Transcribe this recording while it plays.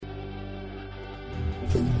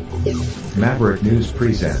Maverick News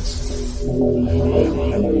presents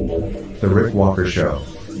The Rick Walker Show.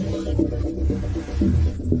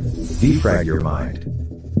 Defrag your mind.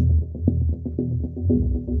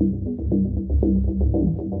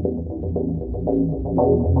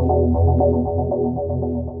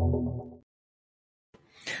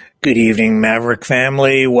 Good evening, Maverick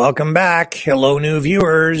family. Welcome back. Hello, new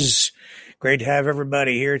viewers. Great to have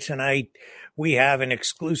everybody here tonight. We have an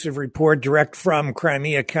exclusive report direct from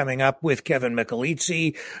Crimea coming up with Kevin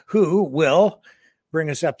Michelizzi, who will bring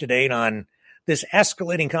us up to date on this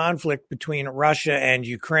escalating conflict between Russia and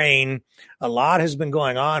Ukraine. A lot has been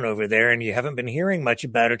going on over there, and you haven't been hearing much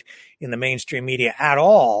about it in the mainstream media at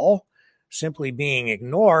all, simply being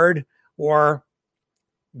ignored or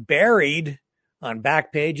buried on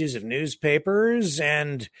back pages of newspapers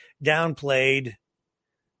and downplayed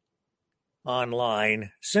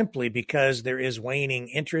online simply because there is waning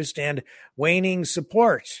interest and waning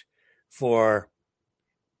support for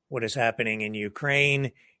what is happening in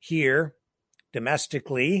Ukraine here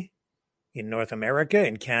domestically in North America,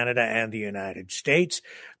 in Canada, and the United States.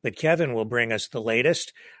 But Kevin will bring us the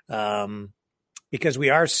latest because we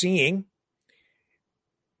are seeing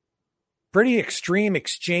pretty extreme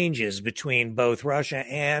exchanges between both Russia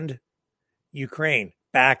and Ukraine,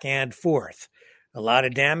 back and forth. A lot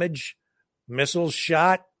of damage, missiles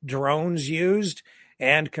shot, drones used,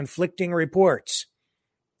 and conflicting reports.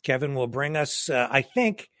 Kevin will bring us, I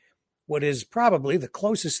think, what is probably the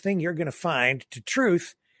closest thing you're going to find to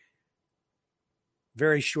truth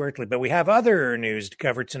very shortly. But we have other news to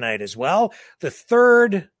cover tonight as well. The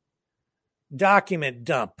third document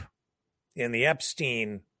dump in the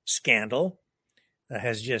Epstein scandal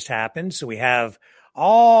has just happened. So we have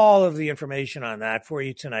all of the information on that for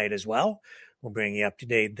you tonight as well. We'll bring you up to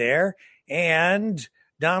date there. And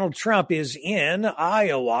Donald Trump is in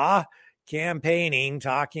Iowa campaigning,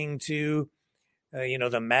 talking to,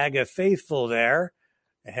 the MAGA faithful there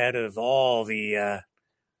ahead of all the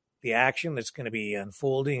action that's going to be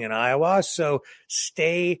unfolding in Iowa. So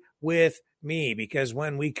stay with me because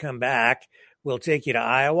when we come back, we'll take you to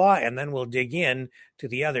Iowa, and then we'll dig in to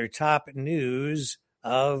the other top news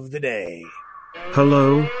of the day.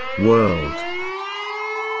 Hello, world.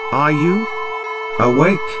 Are you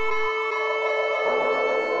awake?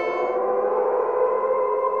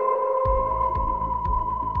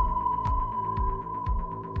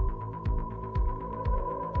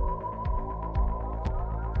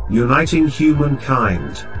 Uniting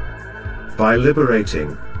humankind by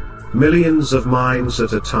liberating millions of minds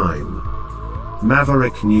at a time.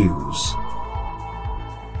 Maverick News.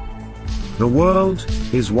 The world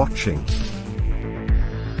is watching.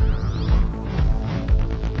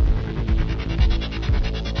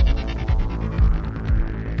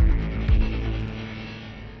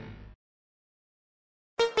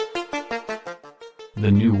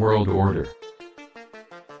 The New World Order.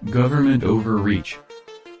 Government overreach.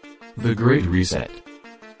 The Great Reset.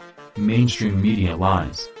 Mainstream media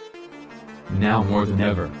lies. Now more than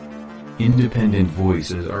ever, independent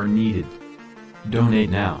voices are needed. Donate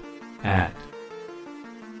now at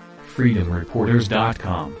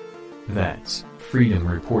freedomreporters.com. That's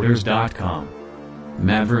freedomreporters.com.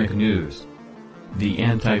 Maverick News. The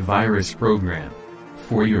antivirus program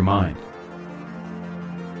for your mind.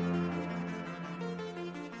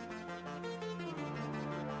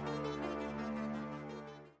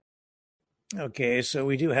 Okay, so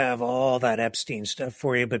we do have all that Epstein stuff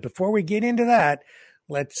for you, but before we get into that,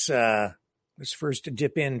 let's first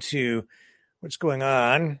dip into what's going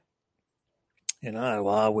on in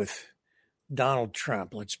Iowa with Donald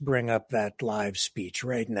Trump. Let's bring up that live speech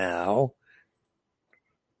right now.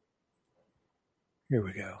 Here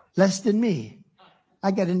we go. Less than me.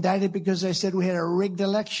 I got indicted because I said we had a rigged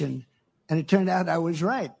election, and it turned out I was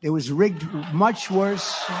right. It was rigged much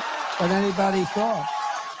worse than anybody thought.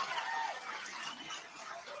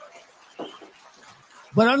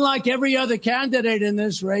 But unlike every other candidate in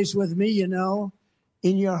this race with me, you know,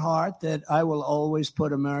 in your heart that I will always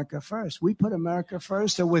put America first. We put America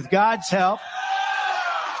first, and with God's help,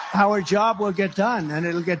 our job will get done, and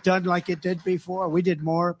it'll get done like it did before. We did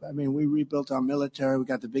more. I mean, we rebuilt our military. We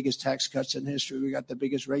got the biggest tax cuts in history. We got the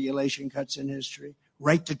biggest regulation cuts in history.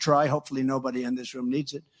 Right to try. Hopefully nobody in this room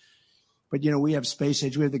needs it. But, you know, we have space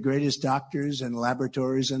age. We have the greatest doctors and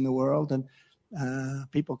laboratories in the world, and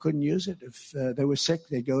people couldn't use it. If they were sick,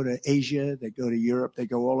 they'd go to Asia, they'd go to Europe, they'd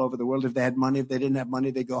go all over the world. If they had money, if they didn't have money,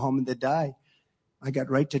 they'd go home and they'd die. I got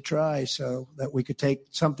right to try so that we could take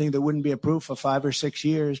something that wouldn't be approved for 5 or 6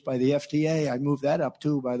 years by the FDA. I moved that up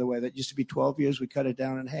too, by the way. That used to be 12 years. We cut it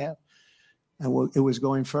down in half. And it was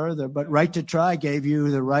going further. But right to try gave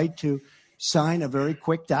you the right to sign a very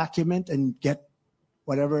quick document and get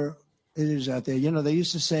whatever it is out there. They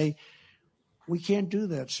used to say, we can't do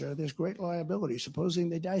that, sir. There's great liability. Supposing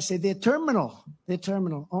they die, say they're terminal. They're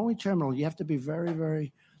terminal, only terminal. You have to be very,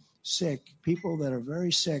 very sick. People that are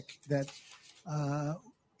very sick that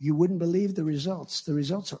you wouldn't believe the results. The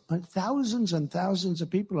results are thousands and thousands of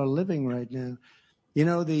people are living right now.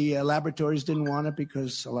 The laboratories didn't want it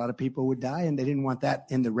because a lot of people would die, and they didn't want that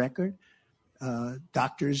in the record.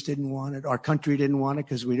 Doctors didn't want it. Our country didn't want it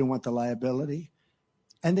because we didn't want the liability.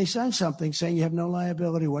 And they signed something saying you have no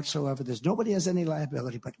liability whatsoever. Nobody has any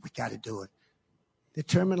liability, but we got to do it. They're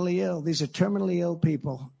terminally ill. These are terminally ill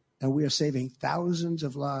people, and we are saving thousands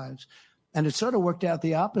of lives. And it sort of worked out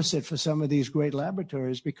the opposite for some of these great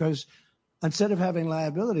laboratories, because instead of having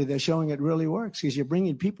liability, they're showing it really works, because you're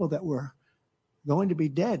bringing people that were going to be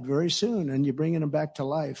dead very soon, and you're bringing them back to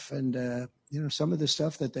life. And, some of the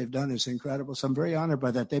stuff that they've done is incredible. So I'm very honored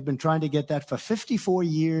by that. They've been trying to get that for 54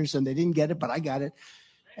 years, and they didn't get it, but I got it.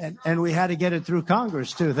 And we had to get it through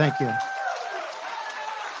Congress, too. Thank you.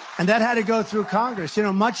 And that had to go through Congress.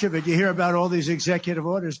 Much of it, you hear about all these executive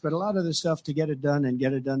orders, but a lot of the stuff to get it done and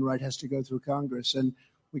get it done right has to go through Congress. And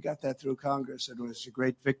we got that through Congress. It was a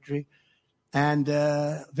great victory. And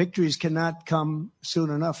victories cannot come soon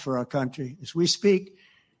enough for our country. As we speak,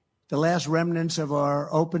 the last remnants of our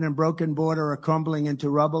open and broken border are crumbling into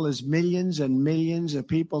rubble as millions and millions of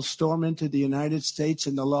people storm into the United States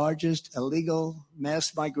in the largest illegal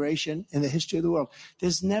mass migration in the history of the world.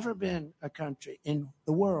 There's never been a country in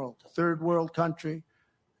the world, third world country,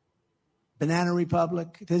 banana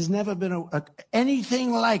republic. There's never been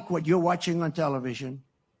anything like what you're watching on television.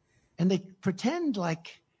 And they pretend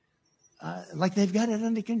like they've got it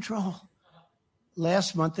under control.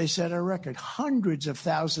 Last month, they set a record. Hundreds of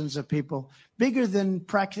thousands of people, bigger than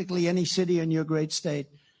practically any city in your great state.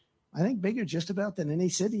 I think bigger just about than any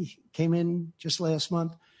city came in just last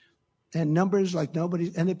month. And numbers like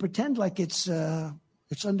nobody. And they pretend like it's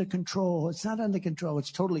under control. It's not under control.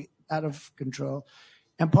 It's totally out of control.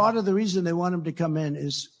 And part of the reason they want them to come in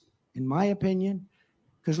is, in my opinion,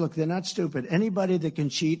 because, look, they're not stupid. Anybody that can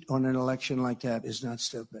cheat on an election like that is not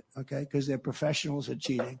stupid, okay? Because they're professionals at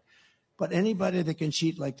cheating. But anybody that can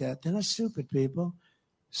cheat like that, they're not stupid people.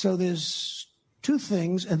 So there's two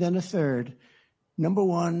things and then a third. Number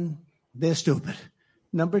one, they're stupid.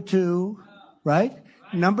 Number two, right?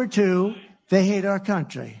 Number two, they hate our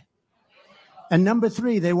country. And number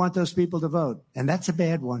three, they want those people to vote. And that's a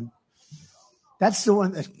bad one. That's the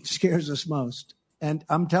one that scares us most. And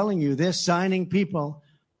I'm telling you, they're signing people.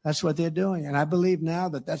 That's what they're doing. And I believe now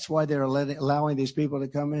that that's why they're allowing these people to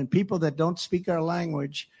come in. People that don't speak our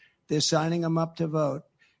language, they're signing them up to vote.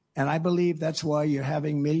 And I believe that's why you're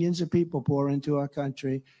having millions of people pour into our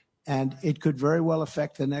country. And it could very well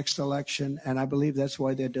affect the next election. And I believe that's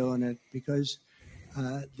why they're doing it, because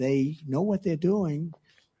they know what they're doing.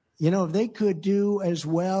 If they could do as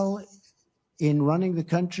well in running the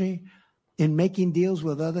country, in making deals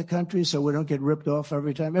with other countries so we don't get ripped off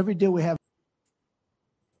every time. Every deal we have.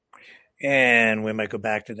 And we might go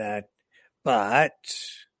back to that. But,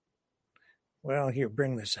 well, here,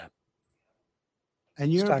 bring this up.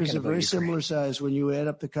 And Europe is a very similar size. When you add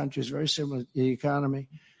up the countries, very similar, the economy.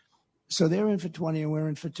 So they're in for 20 and we're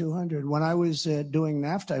in for 200. When I was doing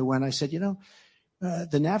NAFTA, I said,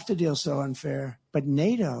 the NAFTA deal is so unfair. But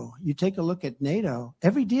NATO, you take a look at NATO,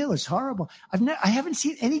 every deal is horrible. I haven't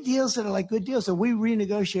seen any deals that are like good deals. So we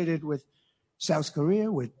renegotiated with South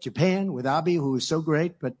Korea, with Japan, with Abe, who was so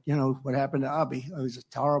great. But, what happened to Abe? It was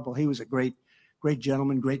horrible. He was a great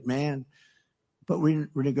gentleman, great man. But we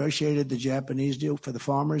renegotiated the Japanese deal for the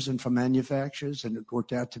farmers and for manufacturers, and it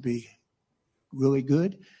worked out to be really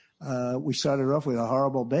good. We started off with a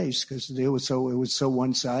horrible base because it was so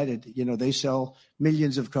one-sided. They sell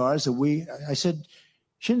millions of cars. I said,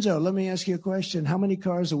 Shinzo, let me ask you a question. How many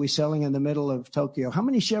cars are we selling in the middle of Tokyo? How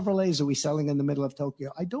many Chevrolets are we selling in the middle of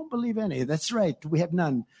Tokyo? I don't believe any. That's right. We have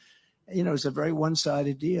none. It's a very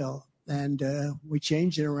one-sided deal. And we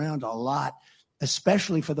changed it around a lot,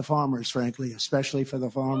 especially for the farmers, frankly, especially for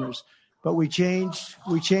the farmers. But we changed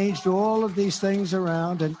all of these things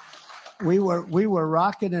around, and we were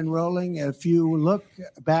rocking and rolling. If you look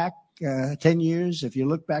back 10 years, if you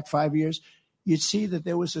look back 5 years, you'd see that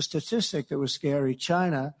there was a statistic that was scary.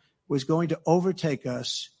 China was going to overtake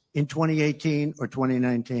us in 2018 or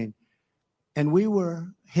 2019. And we were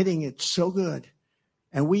hitting it so good.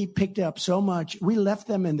 And we picked up so much. We left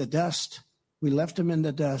them in the dust.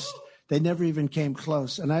 They never even came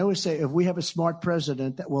close. And I always say, if we have a smart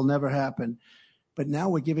president, that will never happen. But now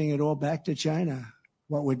we're giving it all back to China,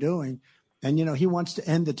 what we're doing. And, he wants to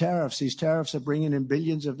end the tariffs. These tariffs are bringing in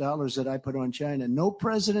billions of dollars that I put on China. No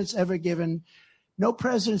president's ever gotten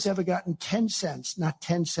 10 cents, not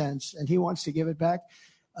 10 cents, and he wants to give it back.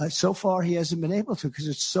 So far, he hasn't been able to because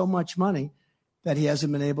it's so much money that he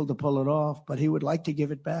hasn't been able to pull it off. But he would like to give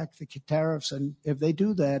it back, the tariffs. And if they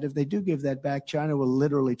do give that back, China will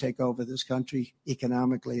literally take over this country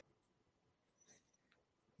economically.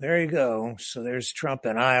 There you go. So there's Trump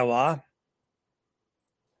in Iowa.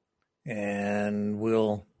 And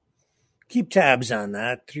we'll keep tabs on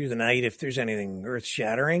that through the night if there's anything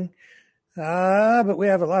earth-shattering. But we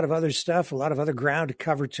have a lot of other stuff, a lot of other ground to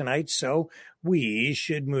cover tonight, so we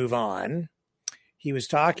should move on. He was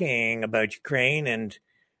talking about Ukraine, and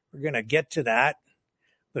we're going to get to that.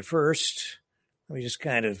 But first, let me just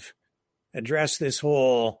kind of address this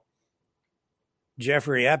whole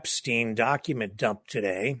Jeffrey Epstein document dump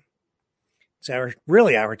today. It's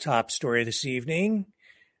really our top story this evening.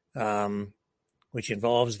 Which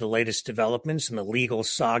involves the latest developments in the legal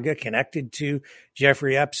saga connected to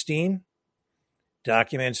Jeffrey Epstein.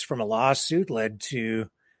 Documents from a lawsuit led to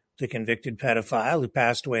the convicted pedophile who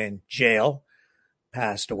passed away in jail,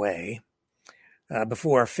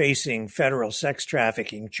 before facing federal sex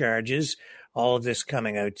trafficking charges. All of this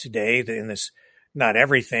coming out today in this, not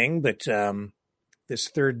everything, but this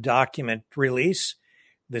third document release.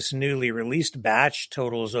 This newly released batch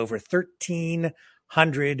totals over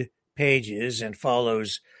 1,300 pages and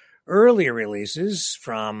follows earlier releases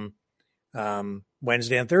from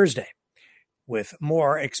Wednesday and Thursday, with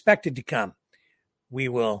more expected to come. We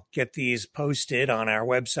will get these posted on our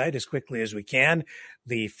website as quickly as we can.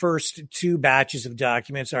 The first two batches of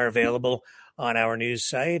documents are available on our news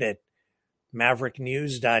site at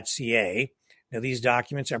mavericknews.ca. Now, these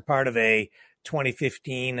documents are part of a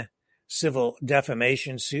 2015 civil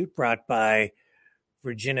defamation suit brought by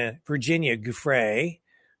Virginia Giuffre,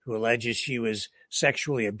 who alleges she was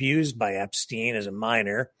sexually abused by Epstein as a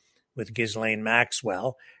minor with Ghislaine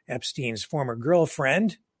Maxwell, Epstein's former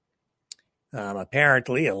girlfriend,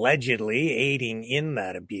 allegedly aiding in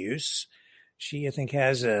that abuse. She, I think,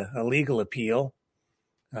 has a legal appeal,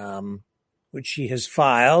 which she has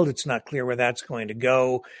filed. It's not clear where that's going to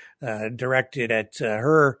go, directed at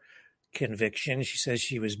her conviction. She says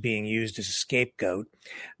she was being used as a scapegoat.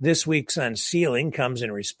 This week's unsealing comes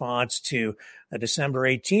in response to a December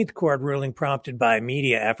 18th court ruling prompted by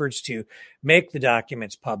media efforts to make the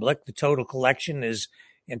documents public. The total collection is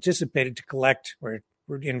anticipated to collect or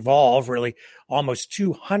involve really almost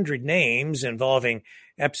 200 names involving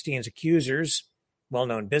Epstein's accusers,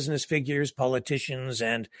 well-known business figures, politicians,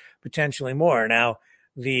 and potentially more. Now,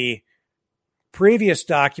 the previous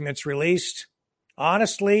documents released,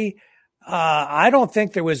 honestly, I don't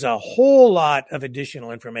think there was a whole lot of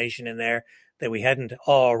additional information in there that we hadn't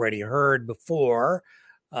already heard before.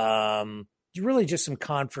 Really just some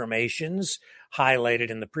confirmations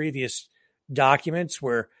highlighted in the previous documents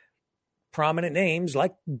were prominent names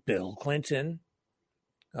like Bill Clinton,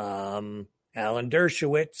 Alan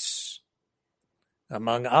Dershowitz,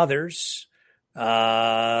 among others.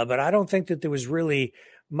 But I don't think that there was really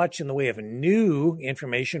much in the way of new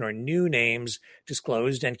information or new names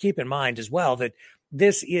disclosed. And keep in mind as well that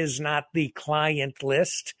this is not the client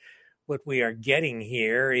list. What we are getting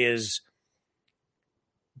here is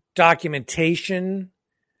documentation,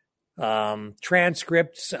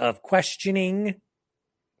 transcripts of questioning,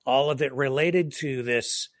 all of it related to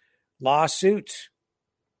this lawsuit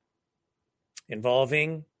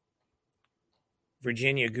involving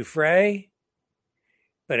Virginia Giuffre.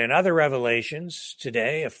 But in other revelations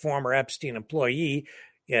today, a former Epstein employee,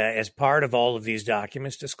 as part of all of these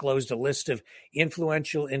documents, disclosed a list of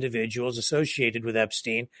influential individuals associated with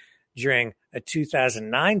Epstein during a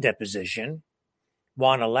 2009 deposition.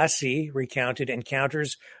 Juan Alessi recounted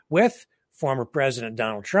encounters with former President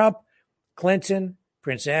Donald Trump, Clinton,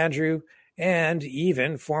 Prince Andrew, and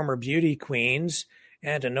even former beauty queens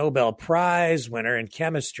and a Nobel Prize winner in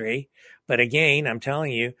chemistry. But again, I'm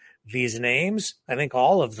telling you, these names, I think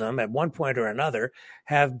all of them at one point or another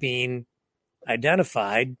have been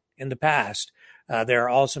identified in the past. There are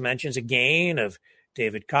also mentions again of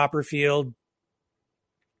David Copperfield.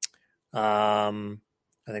 I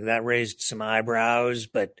think that raised some eyebrows,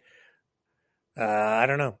 but I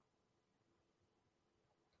don't know.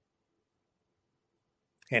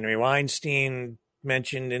 Henry Weinstein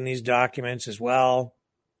mentioned in these documents as well.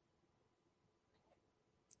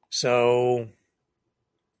 So,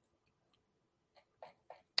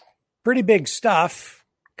 pretty big stuff,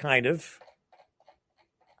 kind of.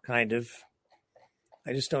 I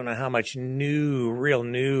just don't know how much real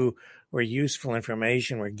new or useful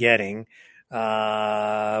information we're getting. We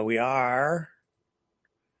are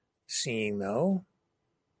seeing, though,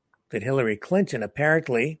 that Hillary Clinton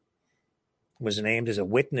apparently was named as a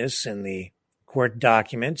witness in the court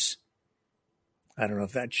documents. I don't know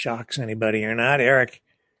if that shocks anybody or not. Eric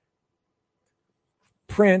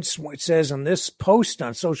Prince, it says on this post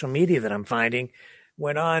on social media that I'm finding,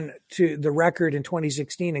 went on to the record in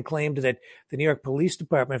 2016 and claimed that the New York Police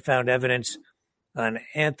Department found evidence on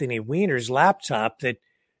Anthony Weiner's laptop that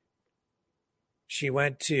she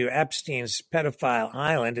went to Epstein's pedophile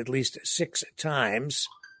island at least 6 times.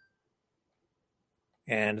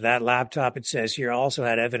 And that laptop, it says here, also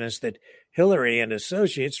had evidence that Hillary and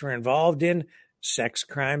associates were involved in sex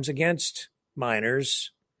crimes against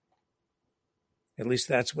minors. At least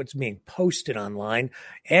that's what's being posted online.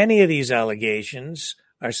 Any of these allegations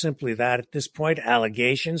are simply that at this point,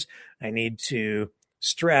 allegations. I need to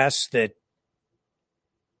stress that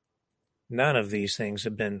none of these things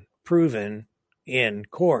have been proven in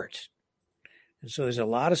court. And so there's a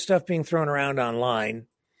lot of stuff being thrown around online.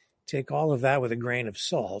 Take all of that with a grain of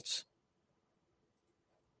salt.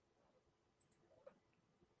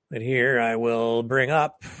 But here I will bring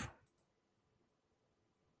up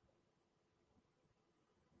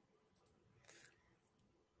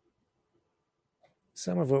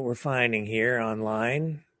some of what we're finding here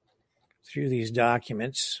online through these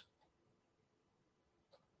documents.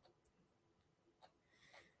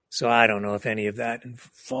 So I don't know if any of that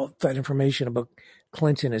information about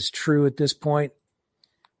Clinton is true at this point.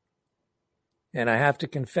 And I have to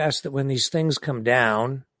confess that when these things come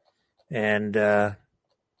down and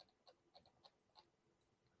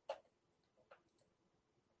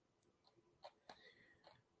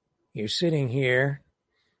you're sitting here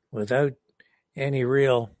without any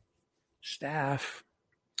real staff,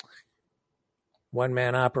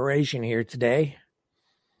 one-man operation here today,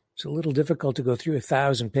 it's a little difficult to go through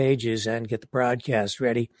 1,000 pages and get the broadcast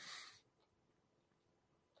ready.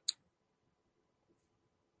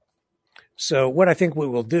 So what I think we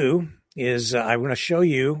will do is I'm going to show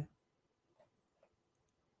you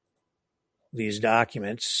these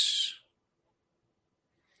documents,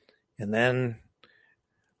 and then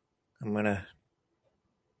I'm going to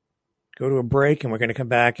go to a break, and we're going to come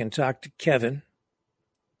back and talk to Kevin.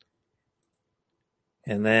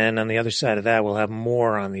 And then on the other side of that, we'll have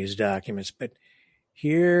more on these documents. But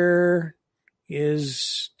here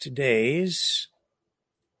is today's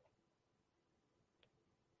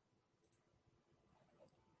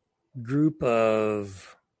group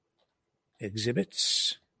of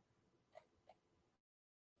exhibits.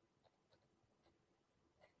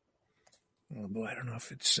 Oh boy, I don't know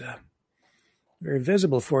if it's very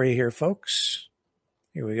visible for you here, folks.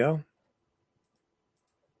 Here we go.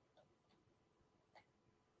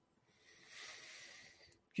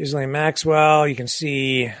 Ghislaine Maxwell, you can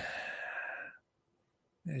see,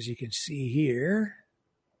 as you can see here,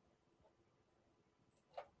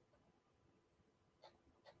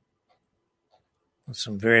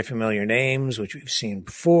 some very familiar names, which we've seen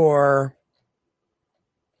before.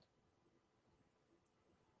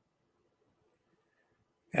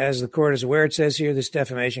 As the court is aware, it says here, this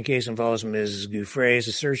defamation case involves Ms. Giuffre's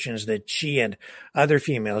assertions that she and other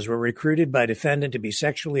females were recruited by defendant to be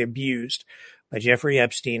sexually abused by Jeffrey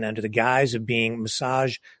Epstein under the guise of being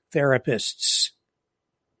massage therapists.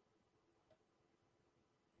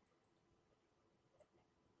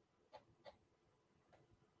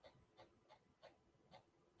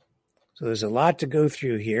 So there's a lot to go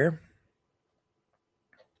through here.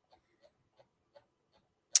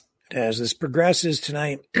 As this progresses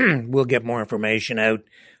tonight, we'll get more information out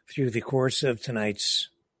through the course of tonight's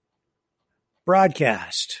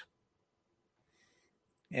broadcast.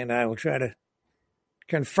 And I will try to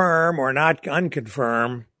confirm or not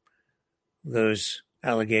unconfirm those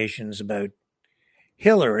allegations about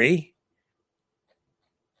Hillary.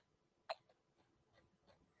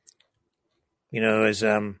 You know, as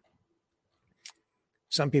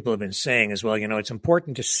some people have been saying as well, you know, it's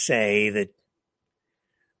important to say that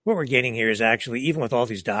what we're getting here is actually, even with all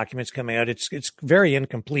these documents coming out, it's very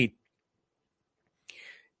incomplete.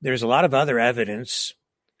 There's a lot of other evidence,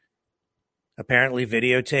 apparently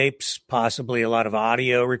videotapes, possibly a lot of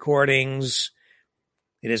audio recordings.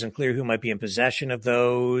 It isn't clear who might be in possession of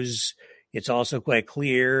those. It's also quite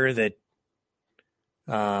clear that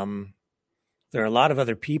there are a lot of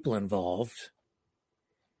other people involved.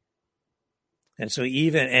 And so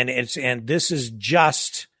and this is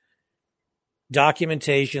just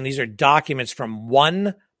documentation. These are documents from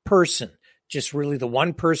one person, just really the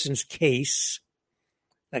one person's case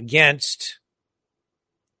against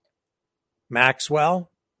Maxwell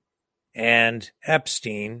and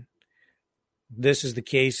Epstein. This is the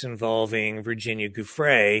case involving Virginia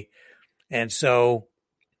Giuffre. And so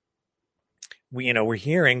we're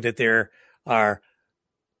hearing that there are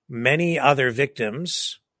many other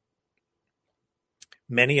victims,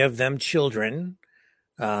 many of them children,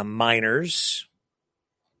 minors.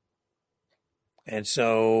 And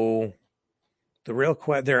so there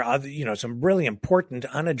are other, some really important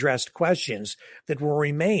unaddressed questions that will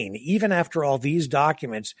remain even after all these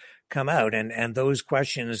documents come out. And those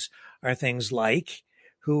questions are things like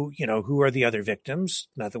who are the other victims?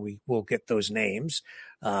 Not that we will get those names,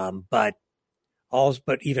 but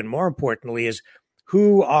even more importantly is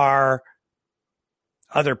who are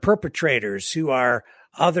other perpetrators, who are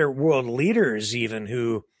other world leaders even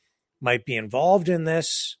who might be involved in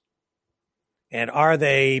this, and are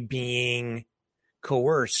they being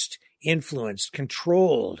coerced, influenced,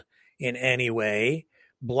 controlled in any way,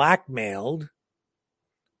 blackmailed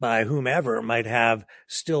by whomever might have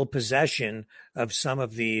still possession of some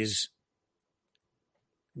of these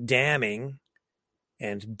damning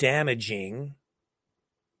and damaging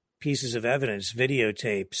pieces of evidence,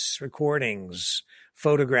 videotapes, recordings,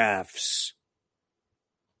 photographs,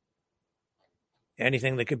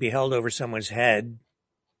 anything that could be held over someone's head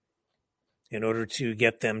in order to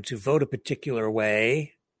get them to vote a particular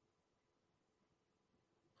way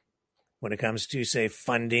when it comes to, say,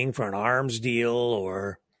 funding for an arms deal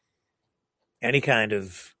or any kind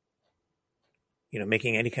of,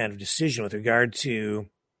 making any kind of decision with regard to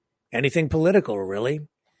anything political, really.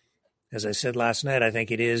 As I said last night, I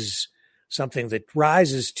think it is something that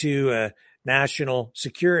rises to a national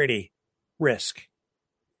security risk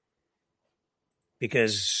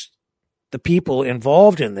because the people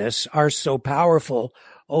involved in this are so powerful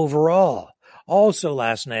overall. Also,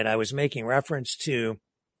 last night, I was making reference to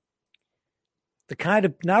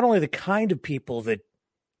not only the kind of people that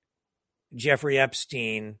Jeffrey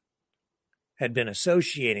Epstein had been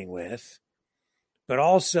associating with, but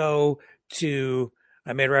also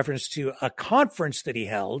I made reference to a conference that he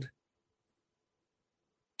held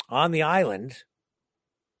on the island,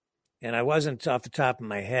 and I wasn't off the top of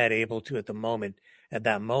my head able to at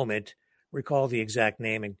that moment, recall the exact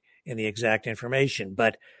name and the exact information.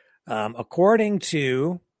 But according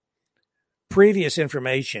to previous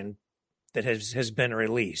information that has been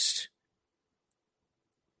released,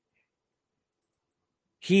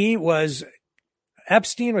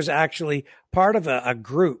 Epstein was actually part of a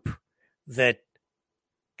group that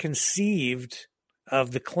conceived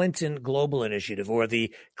of the Clinton Global Initiative or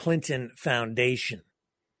the Clinton Foundation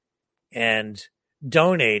and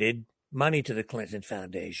donated money to the Clinton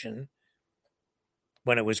Foundation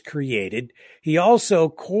when it was created. He also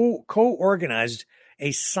co-organized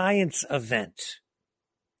a science event.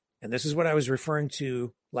 And this is what I was referring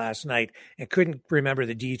to last night and couldn't remember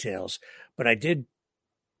the details, but I did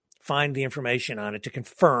find the information on it to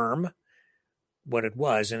confirm what it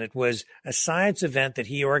was. And it was a science event that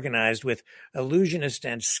he organized with illusionist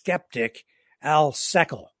and skeptic Al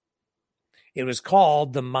Seckel. It was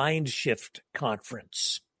called the Mind Shift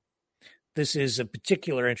Conference. This is of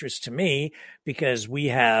particular interest to me because we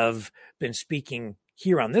have been speaking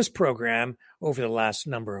here on this program over the last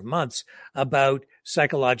number of months about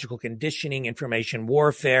psychological conditioning, information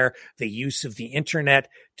warfare, the use of the internet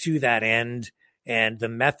to that end, and the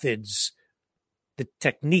methods, the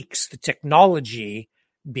techniques, the technology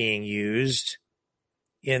being used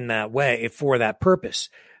in that way for that purpose.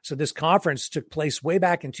 So this conference took place way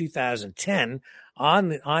back in 2010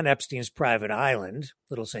 on Epstein's private island,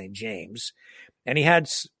 Little St. James, and he had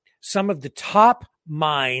some of the top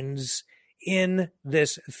minds in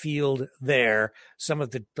this field there, some of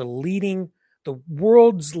the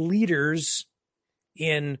world's leaders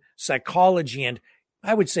in psychology and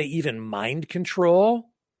I would say even mind control.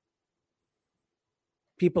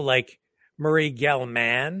 People like Murray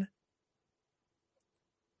Gell-Mann.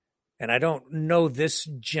 And I don't know this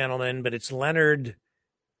gentleman, but it's Leonard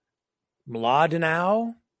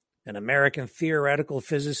Mlodinow, an American theoretical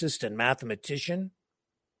physicist and mathematician.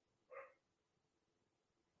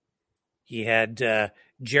 He had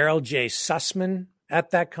Gerald J. Sussman at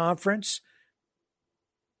that conference,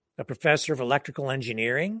 a professor of electrical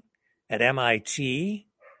engineering at MIT.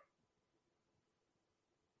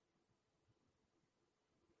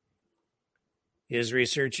 His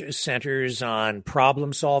research centers on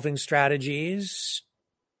problem-solving strategies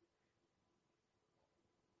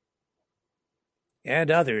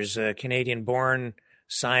and others. A Canadian-born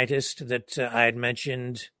scientist that I had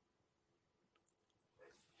mentioned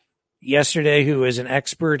yesterday who is an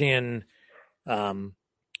expert in the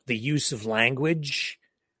use of language.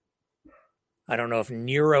 I don't know if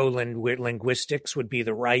neurolinguistics would be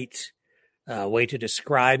the right way to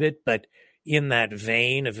describe it, but in that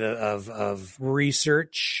vein of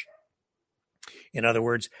research. In other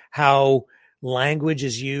words, how language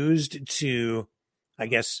is used to, I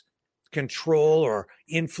guess, control or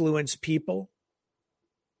influence people.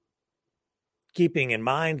 Keeping in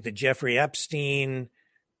mind that Jeffrey Epstein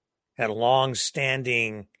had a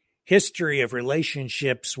long-standing history of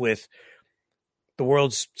relationships with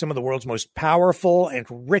some of the world's most powerful and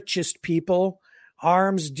richest people,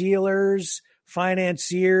 arms dealers,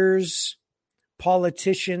 financiers,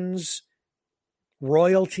 politicians,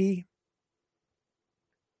 royalty,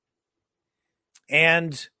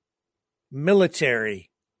 and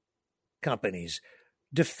military companies,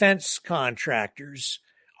 defense contractors,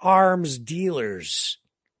 arms dealers,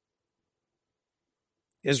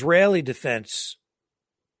 Israeli defense,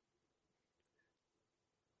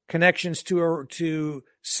 connections to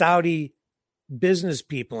Saudi business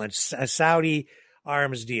people and a Saudi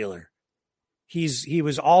arms dealer. He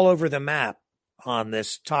was all over the map on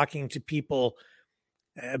this, talking to people,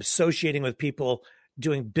 associating with people,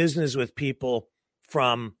 doing business with people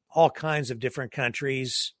from all kinds of different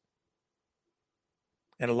countries,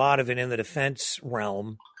 and a lot of it in the defense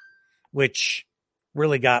realm, which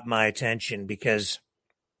really got my attention because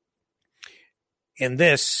in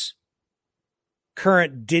this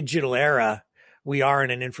current digital era, we are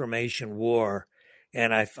in an information war.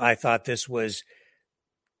 And I thought this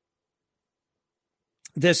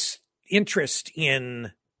interest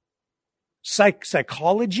in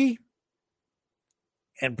psychology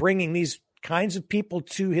and bringing these kinds of people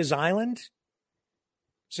to his island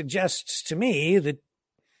suggests to me that,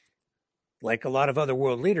 like a lot of other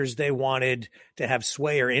world leaders, they wanted to have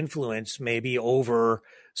sway or influence maybe over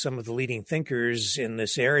some of the leading thinkers in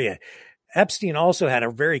this area. Epstein also had a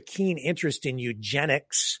very keen interest in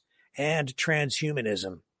eugenics and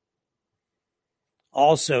transhumanism,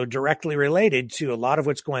 also directly related to a lot of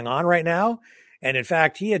what's going on right now. And in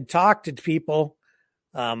fact, he had talked to people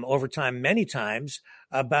over time, many times,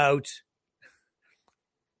 about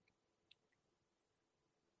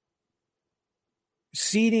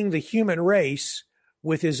seeding the human race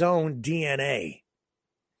with his own DNA.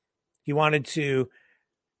 He wanted to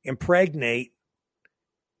impregnate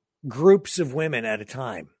groups of women at a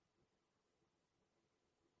time,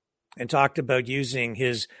 and talked about using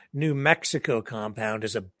his New Mexico compound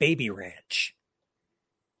as a baby ranch.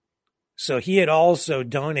 So he had also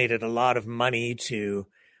donated a lot of money to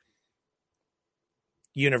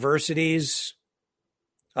universities,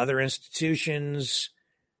 other institutions.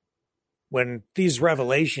 When these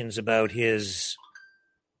revelations about his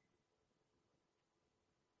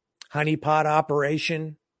honeypot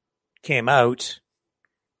operation came out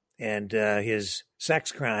and his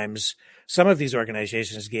sex crimes, some of these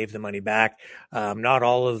organizations gave the money back. Not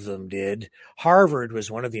all of them did. Harvard was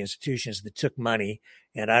one of the institutions that took money,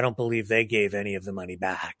 and I don't believe they gave any of the money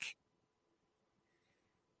back.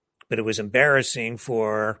 But it was embarrassing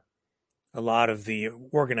for a lot of the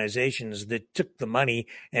organizations that took the money,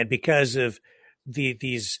 and because of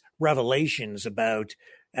these revelations about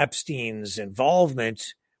Epstein's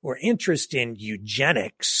involvement or interest in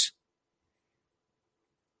eugenics,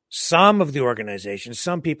 some of the organizations,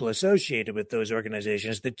 some people associated with those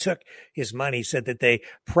organizations that took his money said that they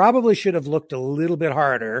probably should have looked a little bit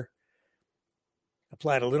harder,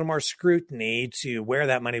 applied a little more scrutiny to where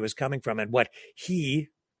that money was coming from and what he,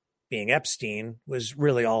 being Epstein, was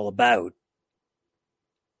really all about.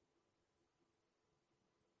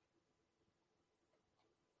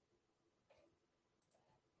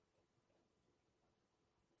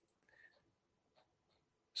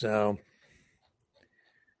 So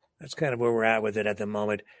that's kind of where we're at with it at the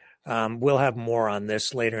moment. We'll have more on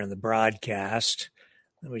this later in the broadcast.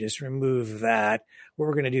 Let me just remove that. What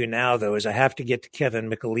we're going to do now, though, is I have to get to Kevin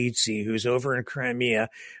Michelizzi, who's over in Crimea,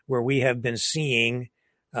 where we have been seeing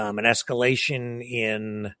an escalation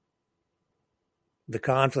in the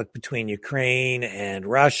conflict between Ukraine and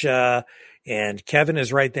Russia. And Kevin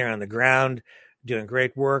is right there on the ground doing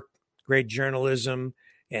great work, great journalism.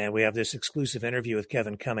 And we have this exclusive interview with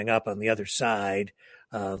Kevin coming up on the other side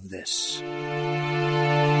of this.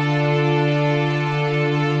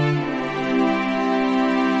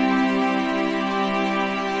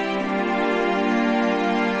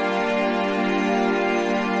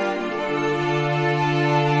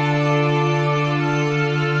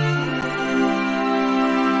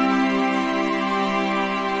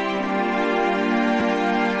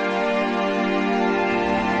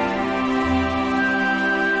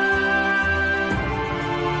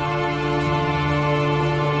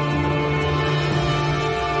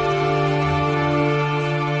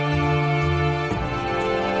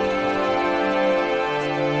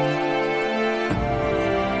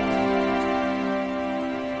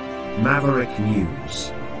 Maverick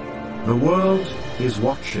News. The world is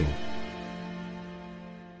watching.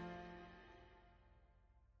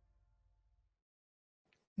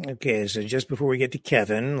 Okay, so just before we get to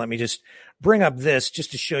Kevin, let me just bring up this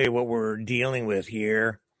just to show you what we're dealing with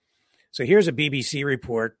here. So here's a BBC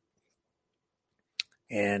report,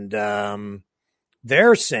 and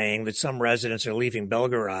they're saying that some residents are leaving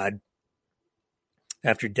Belgorod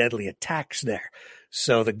after deadly attacks there.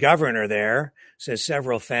 So the governor there says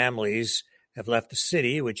several families have left the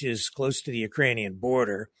city, which is close to the Ukrainian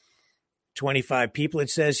border. 25 people, it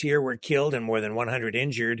says here, were killed and more than 100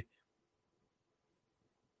 injured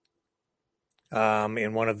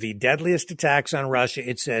in one of the deadliest attacks on Russia,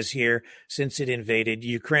 it says here, since it invaded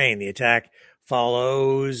Ukraine. The attack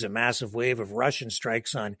follows a massive wave of Russian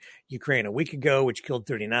strikes on Ukraine a week ago, which killed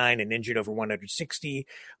 39 and injured over 160.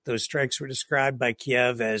 Those strikes were described by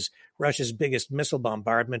Kiev as Russia's biggest missile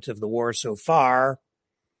bombardment of the war so far.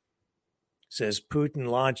 Says Putin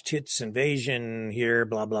launched its invasion here,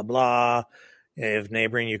 blah, blah, blah, of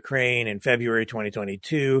neighboring Ukraine in February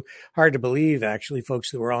 2022. Hard to believe, actually,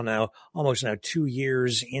 folks, that we're almost 2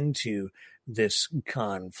 years into this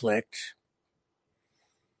conflict.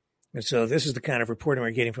 And so this is the kind of reporting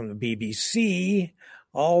we're getting from the BBC.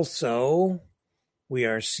 Also, we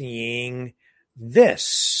are seeing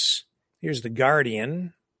this. Here's The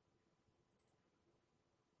Guardian.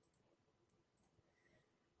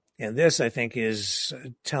 And this, I think, is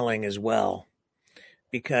telling as well,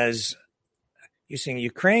 because you're seeing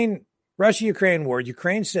Russia-Ukraine war.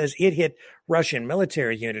 Ukraine says it hit Russian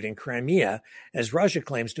military unit in Crimea, as Russia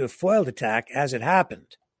claims to have foiled attack as it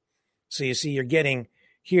happened. So you see, you're getting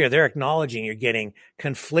here, they're acknowledging you're getting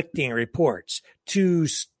conflicting reports, two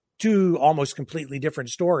almost completely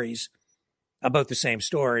different stories about the same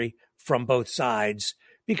story from both sides,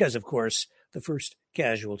 because, of course, the first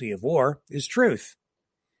casualty of war is truth.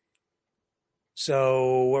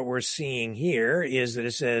 So what we're seeing here is that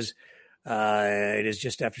it says it is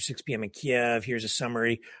just after 6 p.m. in Kiev. Here's a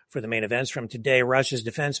summary for the main events from today. Russia's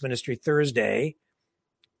defense ministry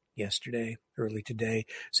early today,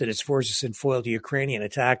 said its forces had foiled a Ukrainian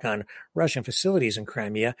attack on Russian facilities in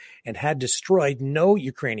Crimea and had destroyed 10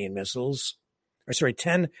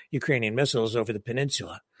 Ukrainian missiles over the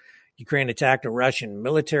peninsula. Ukraine attacked a Russian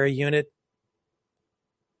military unit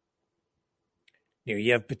near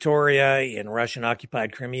Yevpatoria in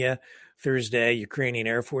Russian-occupied Crimea Thursday. Ukrainian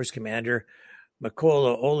Air Force Commander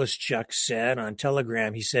Mykola Oleschuk said on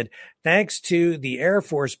Telegram, he said, thanks to the Air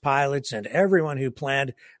Force pilots and everyone who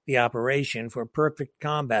planned the operation for perfect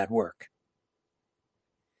combat work.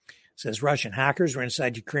 Says Russian hackers were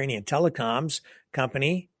inside Ukrainian telecoms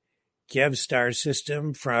company Kyivstar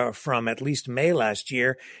system from at least May last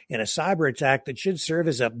year in a cyber attack that should serve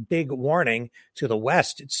as a big warning to the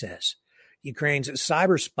West, it says. Ukraine's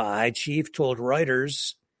cyber spy chief told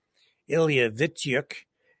Reuters, Ilya Vityuk,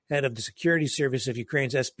 head of the security service of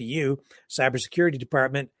Ukraine's SBU, cybersecurity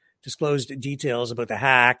department, disclosed details about the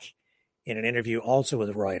hack in an interview also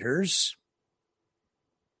with Reuters.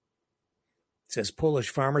 It says Polish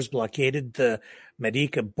farmers blockaded the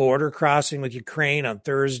Medyka border crossing with Ukraine on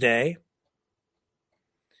Thursday.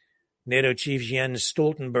 NATO chief Jens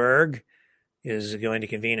Stoltenberg is going to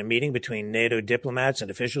convene a meeting between NATO diplomats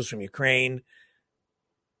and officials from Ukraine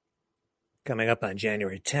coming up on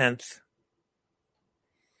January 10th.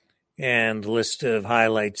 And the list of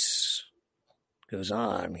highlights goes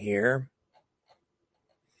on here.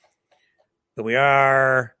 But we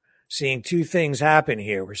are seeing two things happen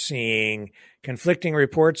here. We're seeing conflicting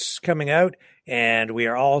reports coming out, and we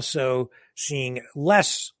are also seeing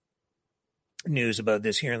less news about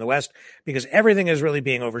this here in the West, because everything is really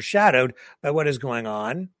being overshadowed by what is going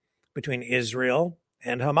on between Israel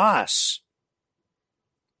and Hamas.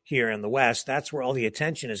 Here in the West, that's where all the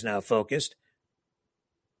attention is now focused.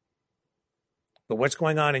 But what's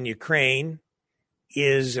going on in Ukraine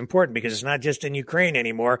is important, because it's not just in Ukraine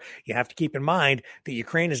anymore. You have to keep in mind that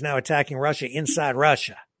Ukraine is now attacking Russia inside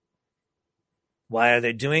Russia. Why are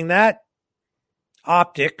they doing that?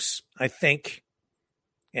 Optics, I think,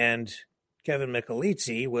 and Kevin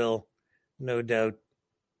Michelizzi will no doubt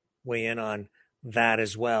weigh in on that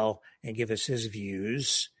as well and give us his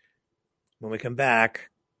views when we come back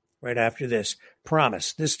right after this.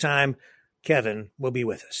 Promise, this time Kevin will be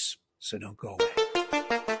with us, so don't go away.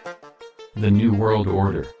 The New World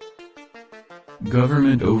Order.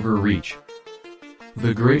 Government overreach.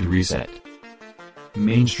 The Great Reset.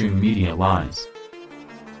 Mainstream media lies.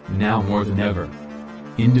 Now more than ever,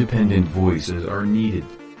 independent voices are needed.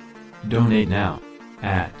 Donate now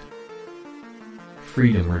at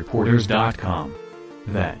freedomreporters.com.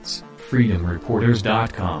 That's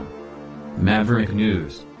freedomreporters.com. Maverick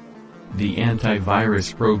News. The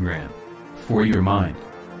antivirus program for your mind.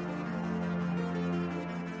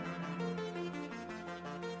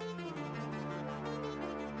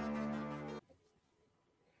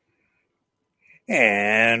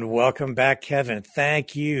 And welcome back, Kevin.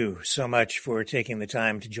 Thank you so much for taking the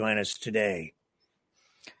time to join us today.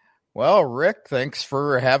 Well, Rick, thanks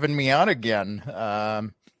for having me on again.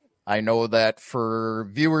 I know that for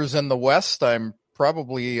viewers in the West, I'm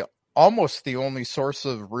probably almost the only source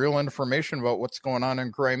of real information about what's going on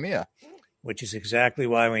in Crimea. Which is exactly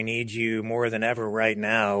why we need you more than ever right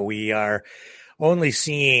now. We are only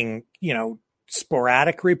seeing,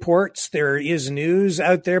 sporadic reports. There is news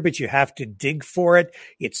out there, but you have to dig for it.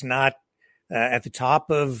 It's not at the top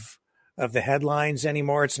of the headlines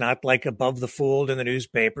anymore. It's not like above the fold in the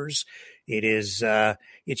newspapers. It is,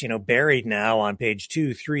 it's buried now on page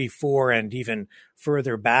 2, 3, 4, and even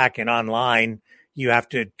further back and online. You have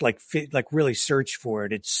to really search for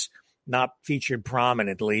it. It's not featured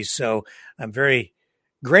prominently. So I'm very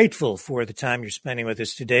grateful for the time you're spending with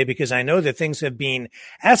us today, because I know that things have been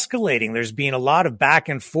escalating. There's been a lot of back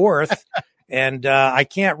and forth, and I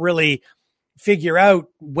can't really figure out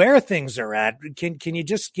where things are at. Can you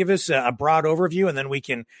just give us a broad overview, and then we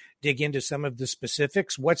can dig into some of the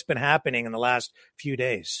specifics? What's been happening in the last few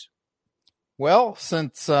days? Well,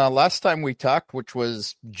 since last time we talked, which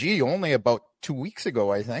was, only about 2 weeks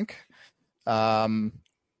ago, I think,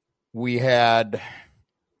 we had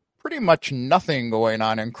pretty much nothing going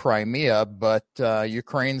on in Crimea, but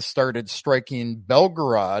Ukraine started striking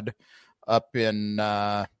Belgorod up in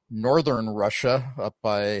northern Russia, up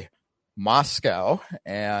by Moscow,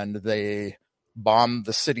 and they bombed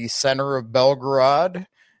the city center of Belgorod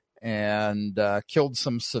and killed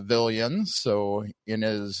some civilians. So in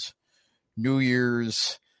his New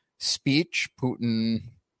Year's speech, Putin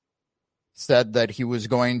said that he was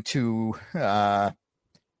going to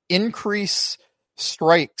increase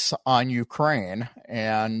strikes on Ukraine,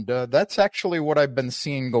 and that's actually what I've been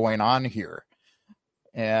seeing going on here.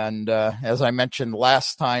 And as I mentioned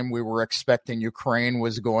last time, we were expecting Ukraine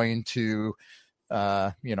was going to,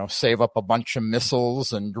 save up a bunch of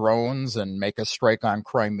missiles and drones and make a strike on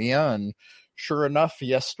Crimea. And sure enough,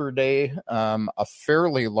 yesterday, a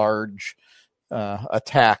fairly large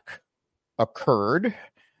attack occurred,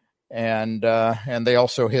 and they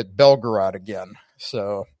also hit Belgorod again.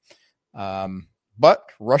 So, but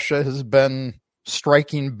Russia has been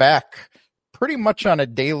striking back pretty much on a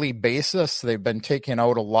daily basis. They've been taking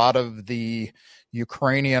out a lot of the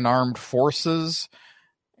Ukrainian armed forces,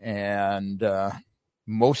 and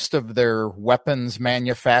most of their weapons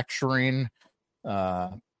manufacturing,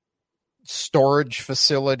 storage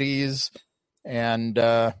facilities, and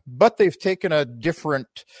but they've taken a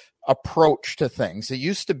different approach to things. It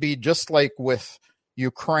used to be just like with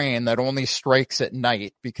Ukraine, that only strikes at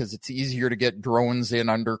night because it's easier to get drones in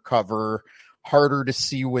undercover, harder to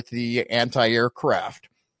see with the anti-aircraft.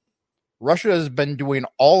 Russia has been doing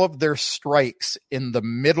all of their strikes in the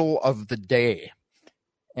middle of the day,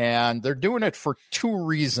 and they're doing it for two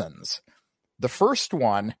reasons. The first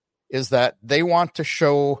one is that they want to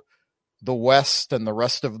show the West and the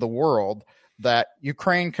rest of the world that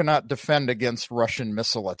Ukraine cannot defend against Russian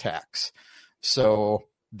missile attacks. So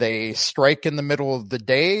they strike in the middle of the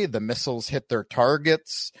day, the missiles hit their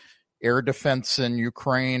targets, air defense in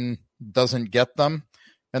Ukraine doesn't get them.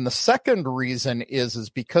 And the second reason is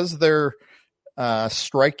because they're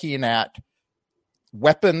striking at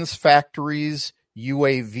weapons factories,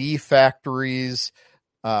 UAV factories,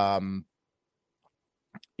 variety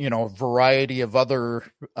of other,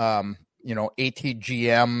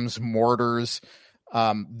 ATGMs, mortars.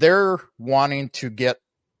 They're wanting to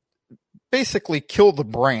basically kill the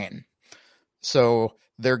brain. So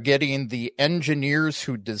they're getting the engineers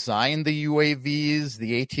who design the UAVs,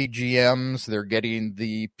 the ATGMs, they're getting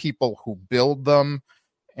the people who build them.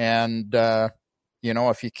 And,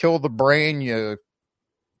 if you kill the brain, you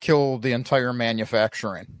kill the entire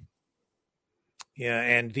manufacturing. Yeah,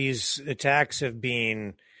 and these attacks have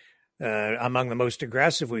been among the most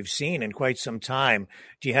aggressive we've seen in quite some time.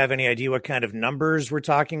 Do you have any idea what kind of numbers we're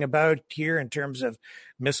talking about here in terms of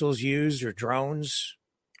missiles used or drones?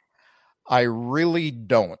 I really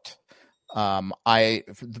don't.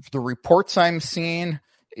 The reports I'm seeing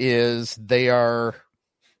is they are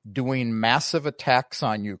doing massive attacks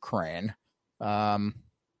on Ukraine. Let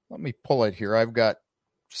me pull it here. I've got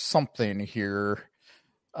something here.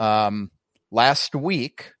 Last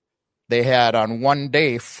week, they had on one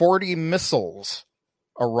day 40 missiles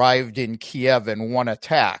arrived in Kiev in one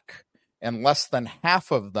attack, and less than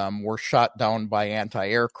half of them were shot down by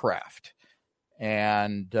anti-aircraft.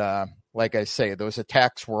 And like I say, those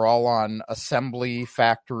attacks were all on assembly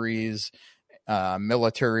factories,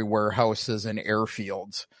 military warehouses, and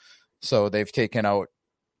airfields. So they've taken out,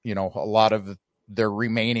 a lot of their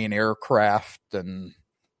remaining aircraft and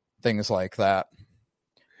things like that.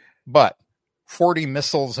 But 40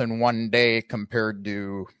 missiles in one day compared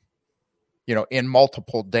to, in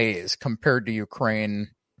multiple days compared to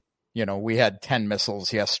Ukraine. We had 10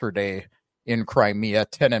 missiles yesterday in Crimea,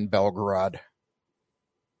 10 in Belgorod.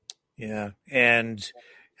 Yeah. And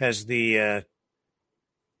has the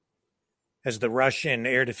Russian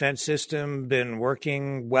air defense system been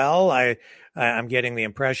working well? I'm getting the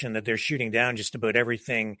impression that they're shooting down just about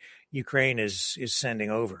everything Ukraine is sending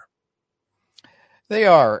over. They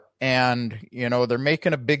are. And, they're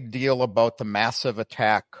making a big deal about the massive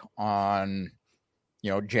attack on,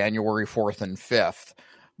 January 4th and 5th.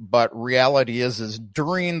 But reality is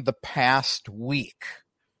during the past week,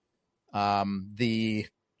 the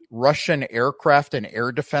Russian aircraft and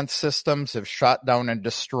air defense systems have shot down and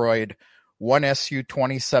destroyed one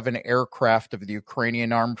Su-27 aircraft of the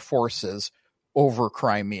Ukrainian armed forces over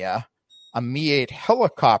Crimea, a Mi-8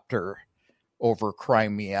 helicopter over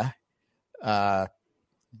Crimea. The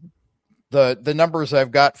numbers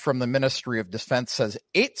I've got from the Ministry of Defense says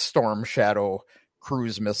 8 Storm Shadow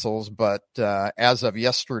cruise missiles, but as of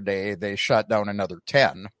yesterday, they shot down another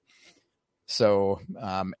 10. So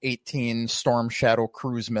 18 Storm Shadow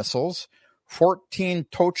cruise missiles, 14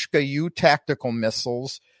 Tochka-U tactical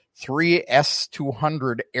missiles, 3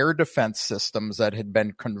 S-200 air defense systems that had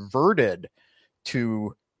been converted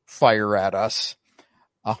to fire at us,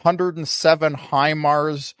 107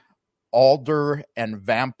 HIMARS, Alder, and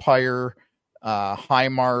Vampire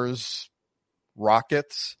HIMARS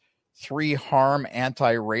rockets, 3 HARM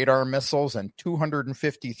anti-radar missiles, and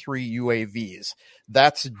 253 UAVs.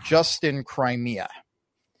 That's just in Crimea.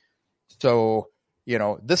 So,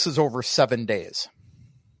 this is over 7 days.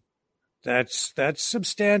 That's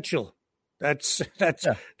substantial. That's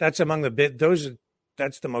among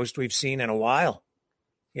that's the most we've seen in a while.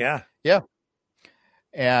 Yeah. Yeah.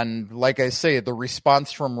 And like I say, the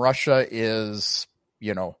response from Russia is,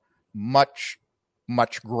 much,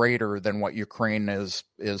 much greater than what Ukraine is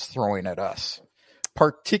throwing at us,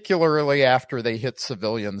 particularly after they hit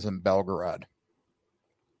civilians in Belgorod.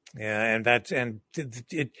 Yeah,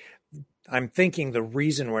 I'm thinking the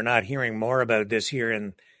reason we're not hearing more about this here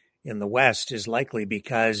in the West is likely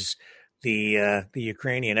because the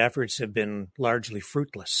Ukrainian efforts have been largely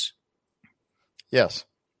fruitless. Yes.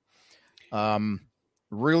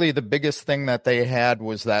 Really, the biggest thing that they had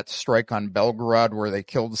was that strike on Belgorod where they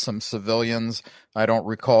killed some civilians. I don't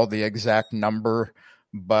recall the exact number,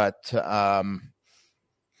 but, 10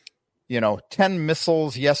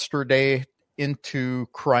 missiles yesterday into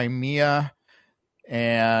Crimea,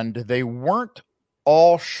 and they weren't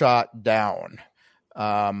all shot down.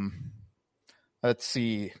 Let's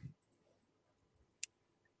see.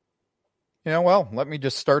 Let me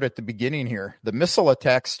just start at the beginning here. The missile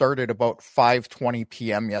attack started about 5:20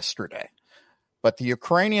 p.m. yesterday, but the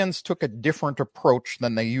Ukrainians took a different approach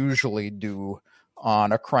than they usually do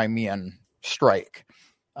on a Crimean strike.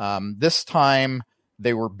 This time,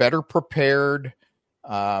 they were better prepared.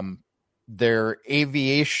 Their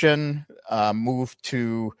aviation moved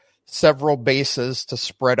to several bases to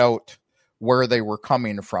spread out where they were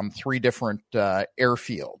coming from, 3 different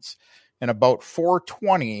airfields. And about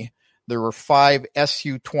 4:20, there were 5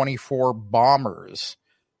 Su-24 bombers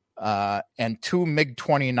and 2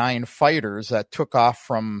 MiG-29 fighters that took off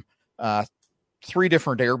from 3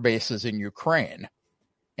 different air bases in Ukraine.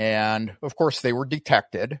 And, of course, they were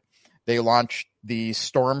detected. They launched the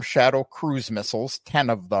Storm Shadow cruise missiles, 10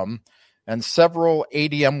 of them, and several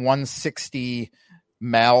ADM-160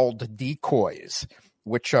 MALD decoys,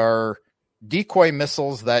 which are decoy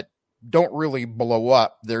missiles that don't really blow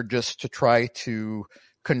up. They're just to try to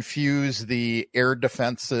confuse the air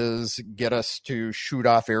defenses, get us to shoot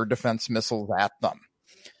off air defense missiles at them.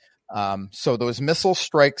 So those missile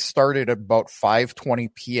strikes started at about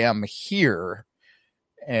 5:20 p.m. here,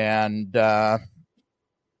 and there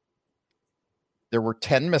were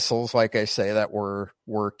 10 missiles, like I say, that were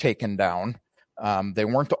taken down. They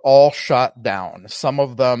weren't all shot down. Some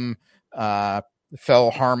of them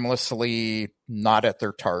fell harmlessly, not at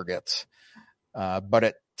their targets. But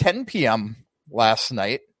at 10 p.m. last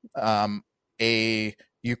night, a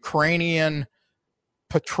Ukrainian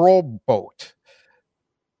patrol boat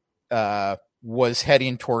was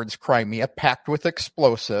heading towards Crimea, packed with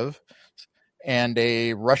explosive, and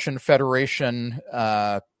a Russian Federation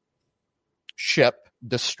ship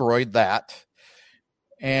destroyed that.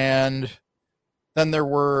 And then there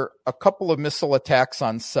were a couple of missile attacks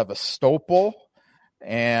on Sevastopol,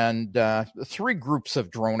 and 3 groups of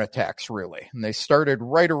drone attacks, really. And they started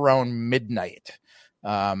right around midnight.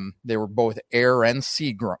 They were both air and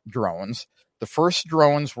sea drones. The first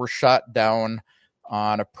drones were shot down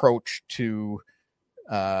on approach to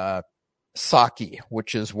Saki,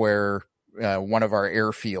 which is where one of our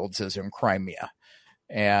airfields is in Crimea.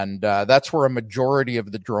 And that's where a majority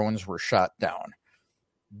of the drones were shot down.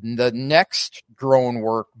 The next drone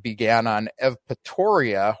work began on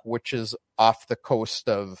Evpatoria, which is off the coast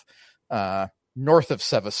of north of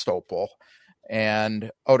Sevastopol.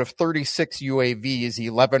 And out of 36 UAVs,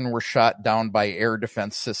 11 were shot down by air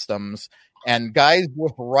defense systems and guys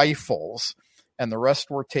with rifles, and the rest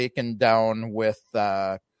were taken down with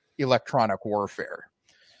electronic warfare.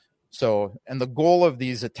 So, and the goal of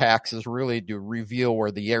these attacks is really to reveal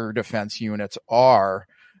where the air defense units are,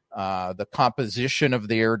 the composition of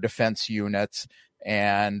the air defense units,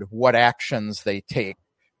 and what actions they take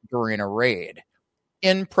during a raid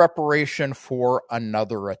in preparation for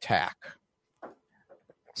another attack.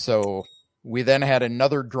 So we then had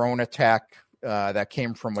another drone attack that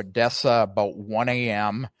came from Odessa about 1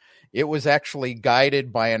 a.m. It was actually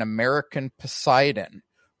guided by an American Poseidon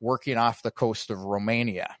working off the coast of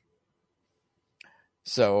Romania.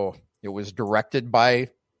 So it was directed by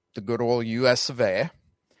the good old US of A.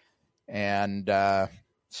 And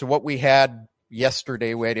so what we had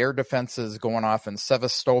yesterday, we had air defenses going off in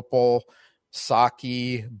Sevastopol,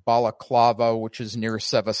 Saki, Balaclava, which is near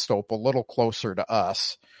Sevastopol, a little closer to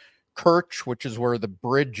us, Kerch, which is where the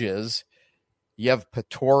bridge is,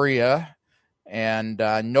 Yevpatoria, and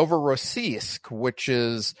Novorossiysk, which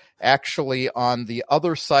is actually on the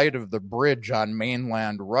other side of the bridge on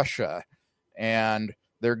mainland Russia. And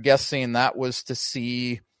they're guessing that was to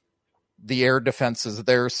see the air defenses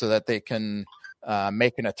there so that they can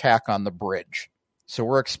make an attack on the bridge. So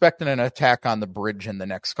we're expecting an attack on the bridge in the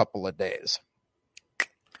next couple of days.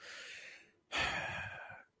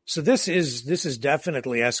 So this is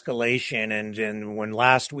definitely escalation. And when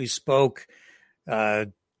last we spoke,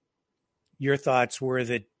 your thoughts were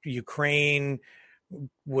that Ukraine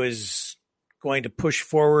was going to push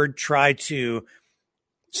forward, try to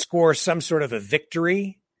score some sort of a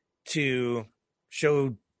victory to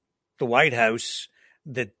show the White House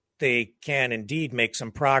that they can indeed make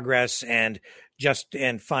some progress and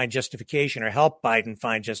find justification, or help Biden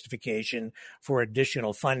find justification for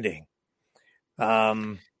additional funding.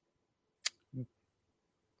 Yeah,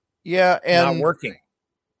 and not working.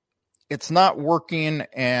 It's not working,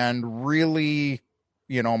 and really,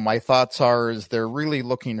 my thoughts is they're really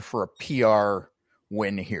looking for a PR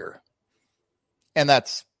win here. And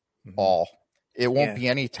that's all. It won't be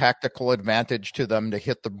any tactical advantage to them to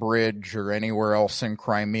hit the bridge or anywhere else in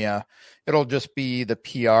Crimea. It'll just be the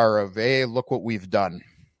PR of, hey, look what we've done.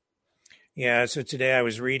 Yeah, so today I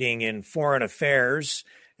was reading in Foreign Affairs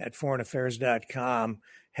at foreignaffairs.com,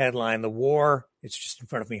 headline, "The war," it's just in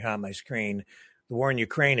front of me on my screen, "The war in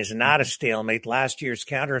Ukraine is not a stalemate. Last year's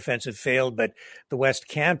counteroffensive failed, but the West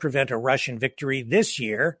can prevent a Russian victory this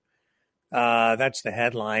year." That's the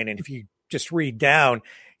headline. And if you just read down,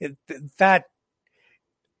 that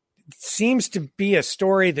seems to be a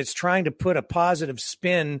story that's trying to put a positive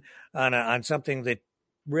spin on something that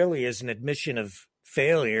really is an admission of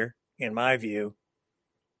failure, in my view.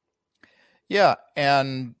 Yeah,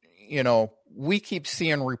 and we keep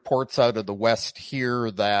seeing reports out of the West here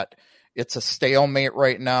that it's a stalemate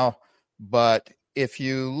right now. But if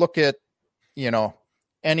you look at,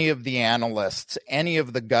 any of the analysts, any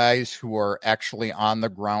of the guys who are actually on the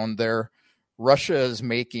ground there, Russia is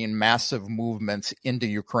making massive movements into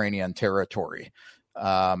Ukrainian territory.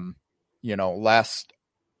 Last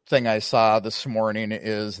thing I saw this morning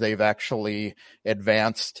is they've actually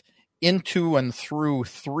advanced into and through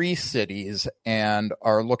 3 cities and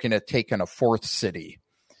are looking at taking a 4th city.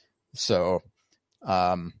 So,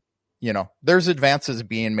 there's advances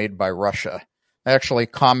being made by Russia. I actually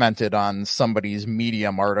commented on somebody's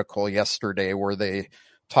Medium article yesterday where they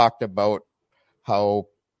talked about how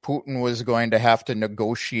Putin was going to have to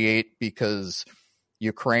negotiate because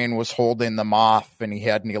Ukraine was holding them off and he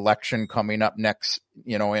had an election coming up next,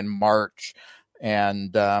 in March.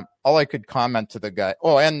 And all I could comment to the guy,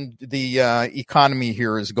 and the economy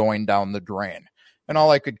here is going down the drain. And all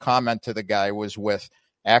I could comment to the guy was with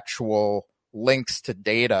actual links to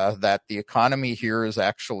data that the economy here has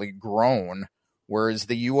actually grown, whereas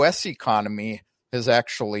the U.S. economy has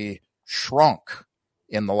actually shrunk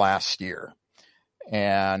in the last year.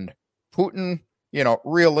 And Putin,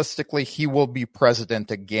 realistically, he will be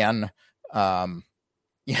president again.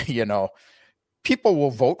 People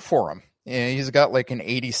will vote for him. He's got like an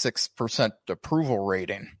 86% approval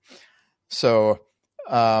rating. So,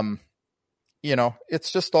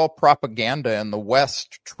 it's just all propaganda in the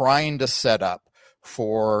West trying to set up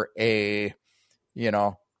for getting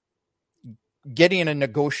a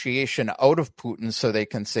negotiation out of Putin so they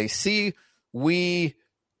can say, see, we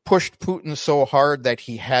pushed Putin so hard that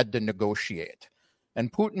he had to negotiate.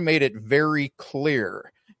 And Putin made it very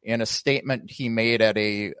clear in a statement he made at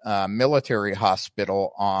a military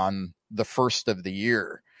hospital on the first of the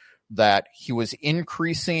year that he was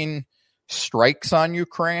increasing strikes on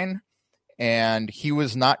Ukraine, and he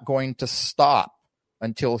was not going to stop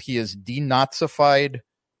until he has denazified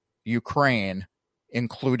Ukraine,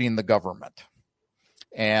 including the government.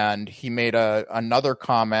 And he made another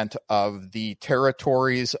comment of the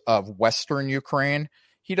territories of Western Ukraine.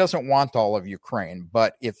 He doesn't want all of Ukraine,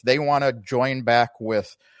 but if they want to join back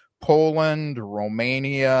with Poland,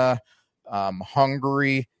 Romania,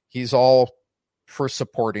 Hungary, he's all for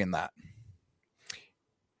supporting that.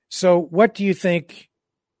 So what do you think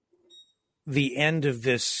the end of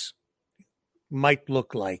this might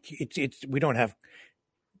look like? We don't have,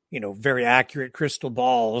 very accurate crystal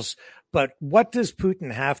balls, but what does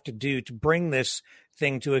Putin have to do to bring this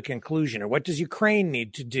thing to a conclusion? Or what does Ukraine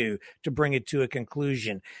need to do to bring it to a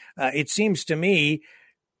conclusion? It seems to me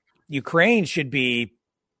Ukraine should be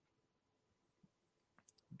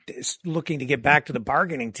looking to get back to the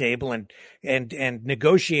bargaining table and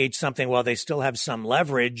negotiate something while they still have some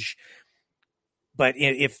leverage. But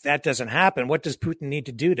if that doesn't happen, what does Putin need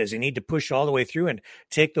to do? Does he need to push all the way through and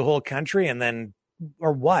take the whole country, and then,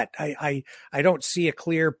 or what? I don't see a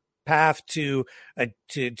clear path to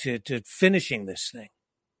finishing this thing.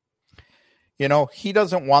 He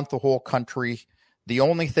doesn't want the whole country. The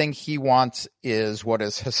only thing he wants is what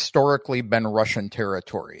has historically been Russian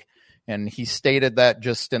territory. And he stated that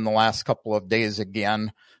just in the last couple of days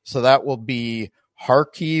again. So that will be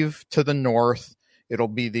Kharkiv to the north. It'll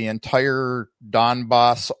be the entire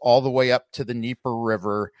Donbass all the way up to the Dnieper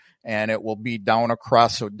River, and it will be down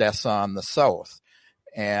across Odessa on the south.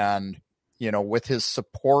 And, with his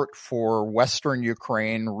support for Western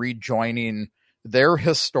Ukraine rejoining their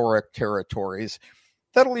historic territories,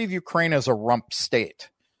 that'll leave Ukraine as a rump state.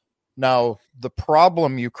 Now, the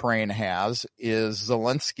problem Ukraine has is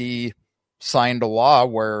Zelensky signed a law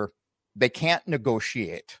where they can't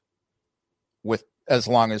negotiate with as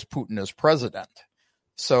long as Putin is president.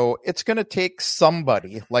 So it's going to take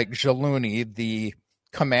somebody like Zheluny, the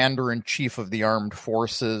commander-in-chief of the armed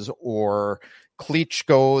forces, or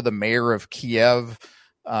Klitschko, the mayor of Kiev,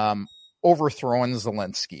 overthrowing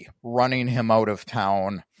Zelensky, running him out of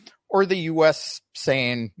town, or the U.S.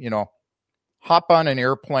 saying, hop on an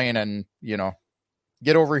airplane and,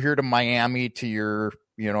 get over here to Miami to your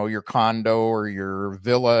condo or your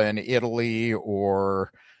villa in Italy,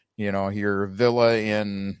 or, your villa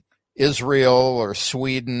in Israel or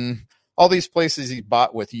Sweden, all these places he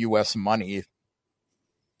bought with U.S. money.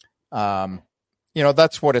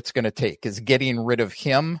 That's what it's going to take, is getting rid of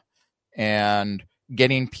him and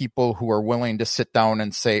getting people who are willing to sit down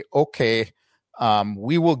and say, okay,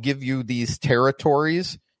 we will give you these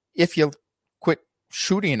territories if you quit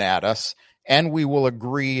shooting at us, and we will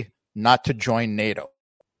agree not to join NATO.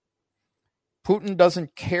 Putin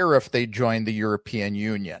doesn't care if they join the European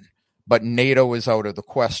Union, but NATO is out of the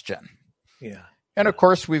question. Yeah. And of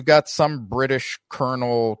course, we've got some British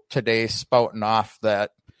colonel today spouting off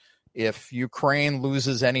that if Ukraine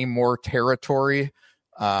loses any more territory,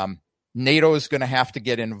 NATO is going to have to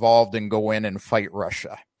get involved and go in and fight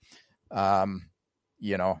Russia. That's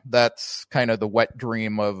kind of the wet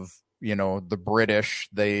dream of, the British.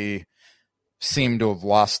 They seem to have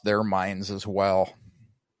lost their minds as well.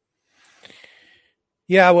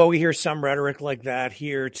 Yeah, well, we hear some rhetoric like that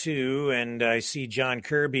here too, and I see John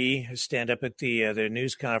Kirby stand up at the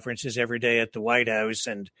news conferences every day at the White House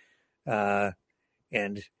and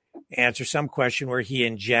answer some question where he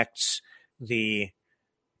injects the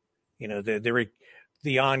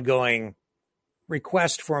ongoing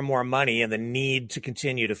request for more money and the need to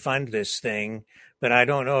continue to fund this thing. But I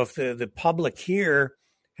don't know if the public here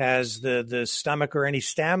has the stomach or any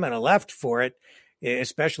stamina left for it,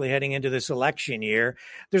 especially heading into this election year.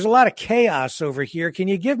 There's a lot of chaos over here. Can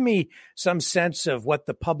you give me some sense of what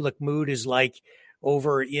the public mood is like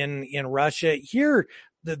over in Russia? Here,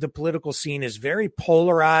 the political scene is very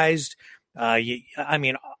polarized. The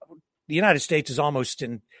United States is almost,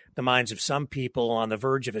 in the minds of some people, on the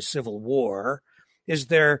verge of a civil war. Is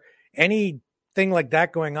there anything like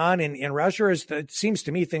that going on in Russia? Or it seems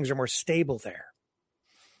to me things are more stable there.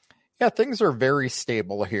 Yeah, things are very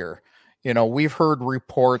stable here. We've heard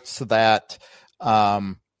reports that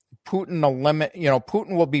Putin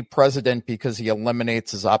will be president because he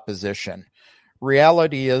eliminates his opposition.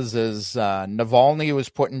 Reality is Navalny was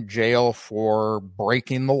put in jail for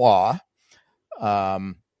breaking the law.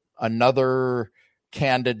 Another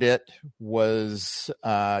candidate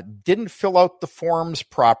didn't fill out the forms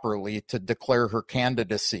properly to declare her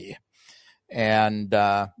candidacy, and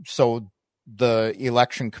so the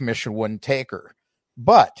election commission wouldn't take her.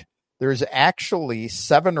 But there's actually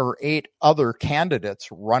 7 or 8 other candidates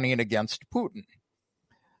running against Putin.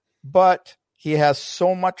 But he has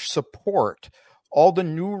so much support. All the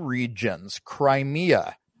new regions,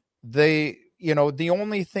 Crimea, the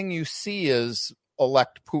only thing you see is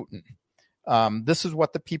elect Putin. This is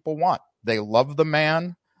what the people want. They love the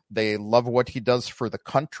man. They love what he does for the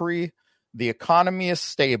country. The economy is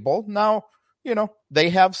stable. Now, they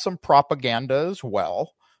have some propaganda as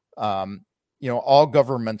well. All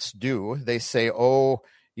governments do. They say,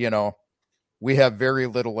 we have very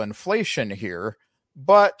little inflation here.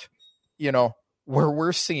 But, where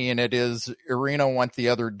we're seeing it is Irina went the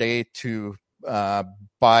other day to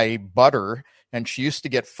buy butter, and she used to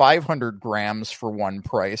get 500 grams for one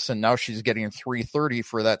price, and now she's getting 330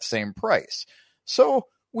 for that same price. So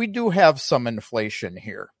we do have some inflation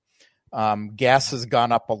here. Gas has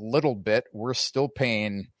gone up a little bit. We're still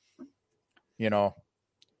paying,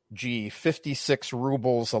 56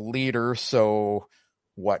 rubles a liter. So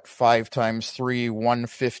what, 5 times 3,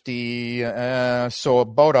 150. So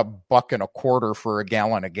about $1.25 for a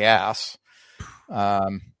gallon of gas.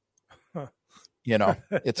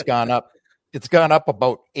 It's gone up. It's gone up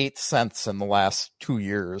about 8 cents in the last 2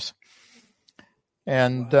 years.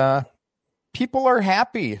 And people are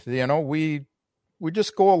happy. We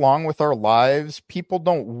just go along with our lives. People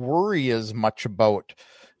don't worry as much about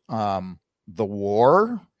the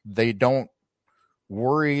war. They don't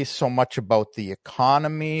worry so much about the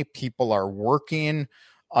economy. People are working.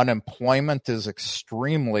 Unemployment is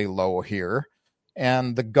extremely low here.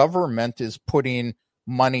 And the government is putting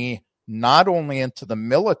money not only into the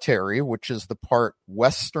military, which is the part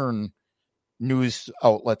Western news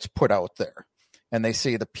outlets put out there. And they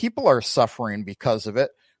say the people are suffering because of it.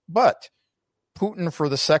 But Putin, for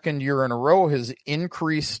the second year in a row, has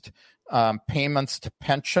increased payments to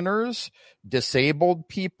pensioners, disabled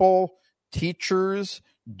people, teachers,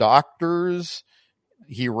 doctors.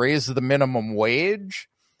 He raised the minimum wage.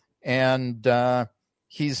 And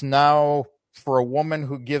he's now, for a woman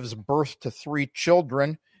who gives birth to 3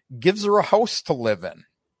 children, gives her a house to live in.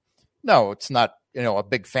 No, it's not, a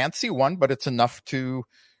big fancy one, but it's enough to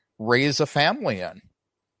raise a family in.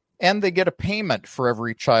 And they get a payment for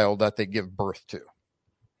every child that they give birth to.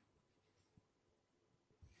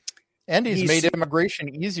 And he's made immigration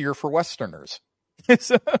easier for Westerners.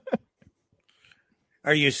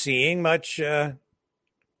 Are you seeing much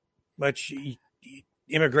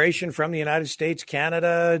immigration from the United States,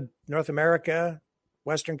 Canada, North America,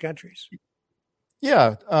 Western countries?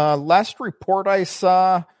 Yeah. Last report I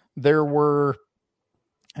saw, there were,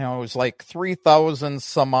 it was like 3,000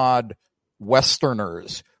 some odd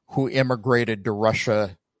Westerners who immigrated to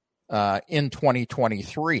Russia in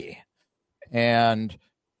 2023. And,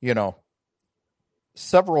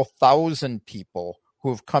 several thousand people who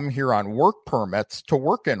have come here on work permits to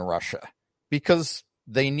work in Russia because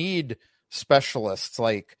they need specialists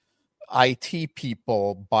like IT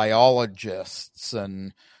people, biologists,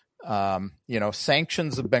 and,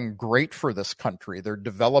 sanctions have been great for this country. They're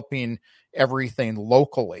developing everything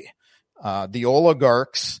locally. The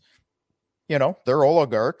oligarchs, they're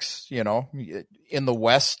oligarchs, in the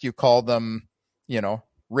West, you call them,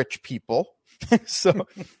 rich people. So,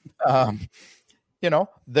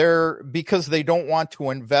 they're, because they don't want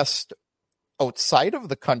to invest outside of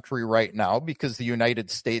the country right now because the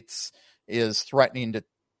United States is threatening to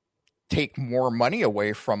take more money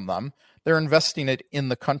away from them. They're investing it in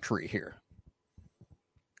the country here.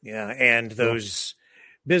 Yeah. And those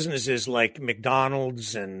businesses like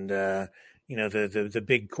McDonald's and, the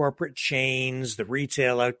big corporate chains, the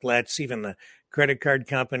retail outlets, even the credit card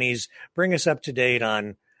companies, bring us up to date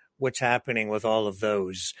on what's happening with all of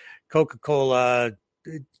those. Coca-Cola,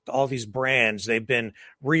 all these brands, they've been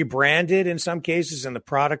rebranded in some cases, and the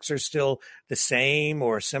products are still the same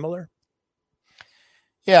or similar.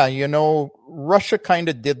 Yeah, Russia kind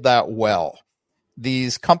of did that well.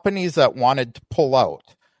 These companies that wanted to pull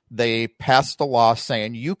out, they passed a law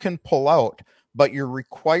saying you can pull out, but you're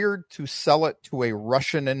required to sell it to a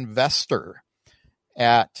Russian investor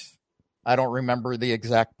at, I don't remember the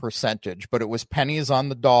exact percentage, but it was pennies on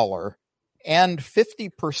the dollar, and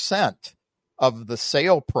 50% of the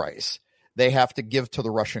sale price they have to give to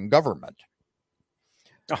the Russian government.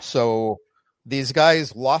 Oh. So these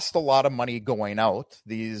guys lost a lot of money going out.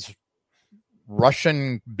 These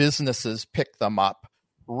Russian businesses picked them up,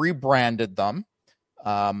 rebranded them.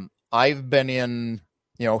 I've been in,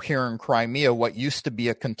 here in Crimea, what used to be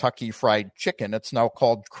a Kentucky Fried Chicken. It's now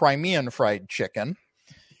called Crimean Fried Chicken.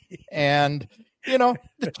 And,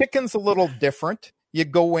 the chicken's a little different. You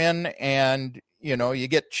go in and, you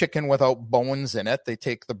get chicken without bones in it. They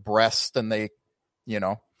take the breast and they,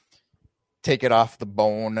 take it off the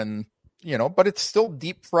bone and, but it's still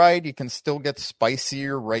deep fried. You can still get spicy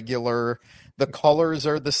or regular. The colors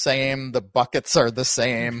are the same. The buckets are the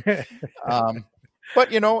same. But,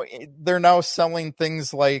 they're now selling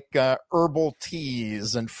things like herbal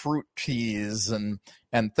teas and fruit teas and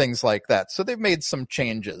things like that. So they've made some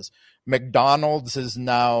changes. McDonald's is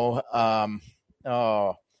now, I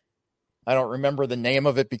don't remember the name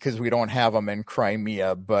of it because we don't have them in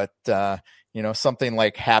Crimea, but, something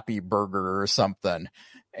like Happy Burger or something.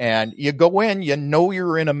 And you go in,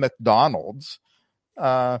 you're in a McDonald's.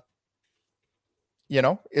 It's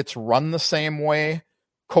run the same way.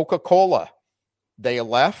 Coca-Cola, they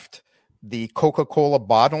left the Coca-Cola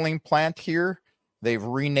bottling plant here. They've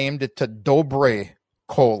renamed it to Dobre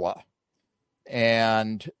Cola.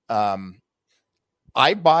 And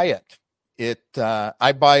I buy it.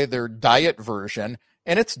 I buy their diet version,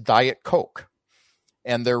 and it's Diet Coke.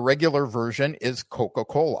 And their regular version is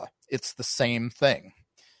Coca-Cola. It's the same thing.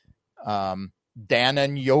 Dannon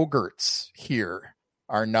yogurts here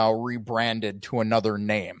are now rebranded to another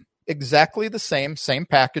name. Exactly the same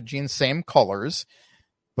packaging, same colors,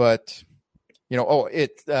 but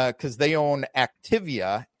because they own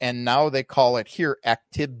Activia, and now they call it here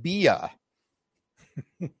Activia.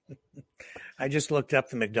 I just looked up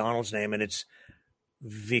the McDonald's name, and it's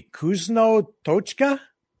Vikuzno Tochka.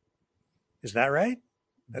 Is that right?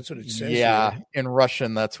 That's what it says. Yeah, here. In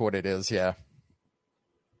Russian, that's what it is. Yeah.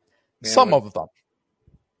 Some of them.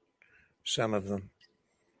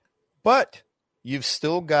 But you've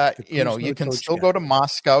still got, you can still go to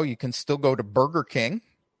Moscow. You can still go to Burger King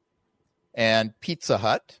and Pizza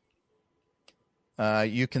Hut.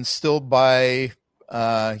 You can still buy,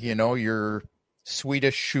 your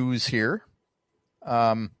Swedish shoes here.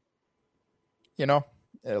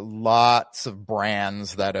 Lots of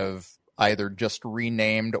brands that have either just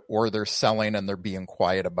renamed or they're selling and they're being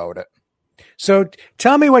quiet about it. So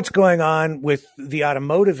tell me what's going on with the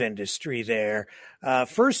automotive industry there.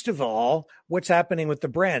 First of all, what's happening with the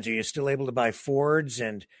brands? Are you still able to buy Fords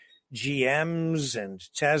and GMs and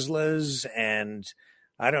Teslas and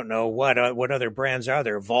I don't know what other brands are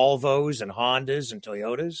there? Volvos and Hondas and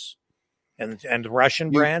Toyotas and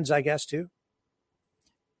Russian brands, I guess, too.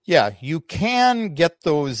 Yeah, you can get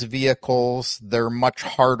those vehicles. They're much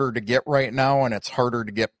harder to get right now, and it's harder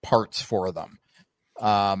to get parts for them.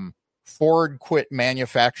 Ford quit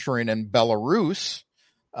manufacturing in Belarus,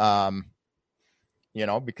 because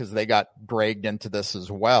they got dragged into this as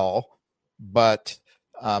well. But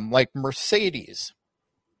like Mercedes,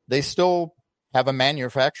 they still have a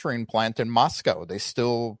manufacturing plant in Moscow. They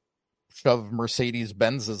still shove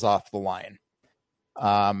Mercedes-Benzes off the line.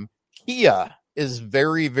 Kia is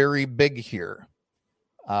very, very big here.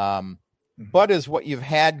 But is what you've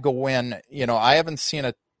had go in, I haven't seen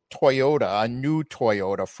a new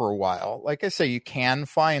Toyota for a while. Like I say, you can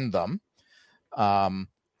find them.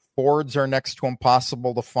 Fords are next to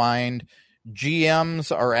impossible to find.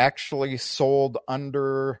 GMs are actually sold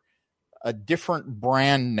under a different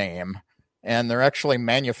brand name, and they're actually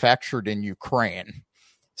manufactured in Ukraine.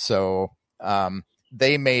 So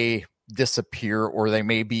they may disappear or they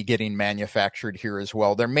may be getting manufactured here as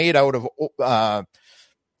well. They're made out of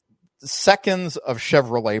seconds of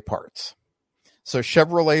Chevrolet parts. So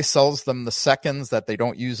Chevrolet sells them the seconds that they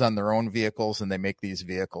don't use on their own vehicles, and they make these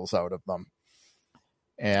vehicles out of them.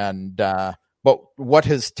 And but what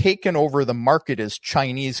has taken over the market is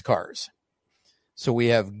Chinese cars. So we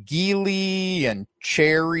have Geely and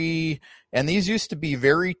Chery, and these used to be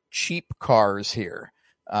very cheap cars here.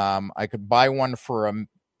 I could buy one for a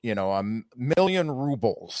million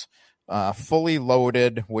rubles, fully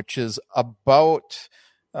loaded, which is about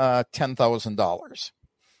 $10,000.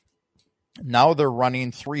 Now they're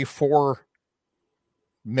running 3-4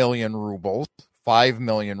 million rubles, 5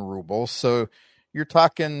 million rubles. So you're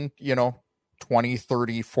talking, $20,000,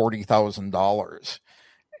 $30,000, $40,000.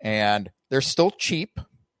 And they're still cheap,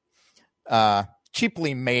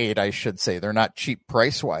 cheaply made, I should say. They're not cheap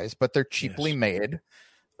price-wise, but they're cheaply made.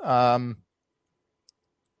 But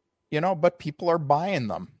people are buying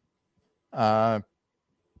them.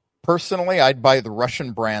 Personally, I'd buy the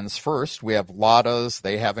Russian brands first. We have Ladas.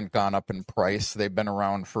 They haven't gone up in price. They've been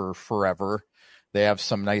around for forever. They have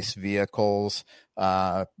some nice vehicles.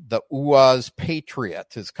 The UAZ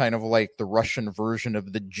Patriot is kind of like the Russian version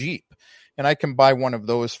of the Jeep. And I can buy one of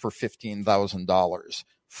those for $15,000.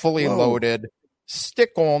 Fully loaded,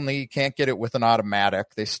 stick only. You can't get it with an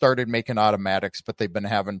automatic. They started making automatics, but they've been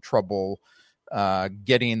having trouble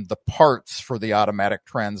getting the parts for the automatic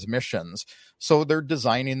transmissions. So they're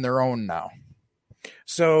designing their own now.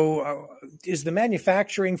 So is the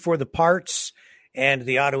manufacturing for the parts and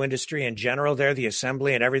the auto industry in general there, the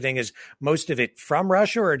assembly and everything, is most of it from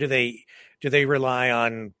Russia, or do they rely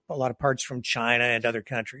on a lot of parts from China and other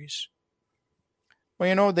countries?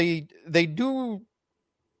 Well, they do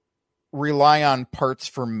rely on parts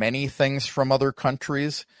for many things from other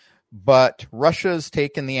countries, but Russia has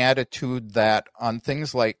taken the attitude that on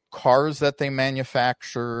things like cars that they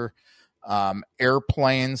manufacture,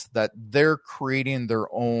 airplanes, that they're creating their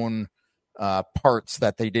own parts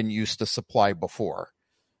that they didn't used to supply before.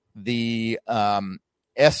 The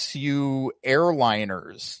SU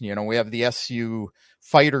airliners, we have the SU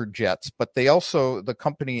fighter jets, but they also, the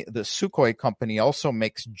Sukhoi company also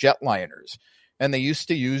makes jetliners, and they used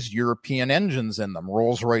to use European engines in them,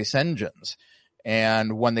 Rolls-Royce engines.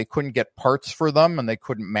 And when they couldn't get parts for them and they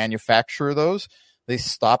couldn't manufacture those, they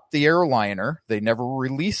stopped the airliner. They never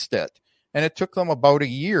released it. And it took them about a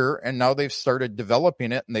year, and now they've started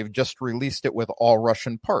developing it, and they've just released it with all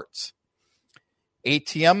Russian parts.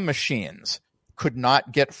 ATM machines could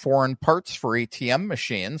not get foreign parts for ATM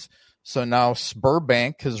machines, so now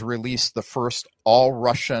Sberbank has released the first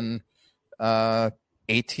all-Russian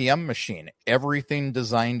ATM machine. Everything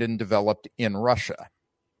designed and developed in Russia.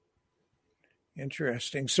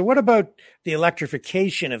 Interesting. So what about the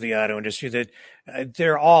electrification of the auto industry that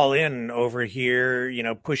they're all in over here,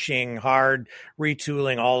 pushing hard,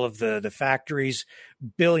 retooling all of the factories,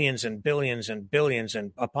 billions and billions and billions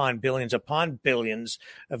and upon billions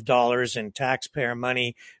of dollars in taxpayer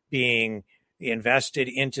money being invested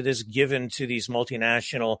into this, given to these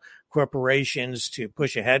multinational corporations to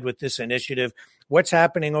push ahead with this initiative. What's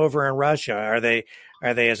happening over in Russia? Are they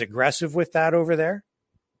as aggressive with that over there?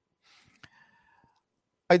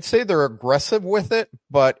 I'd say they're aggressive with it,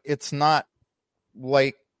 but it's not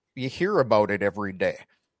like you hear about it every day.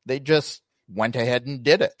 They just went ahead and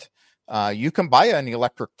did it. You can buy an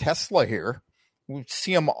electric Tesla here. We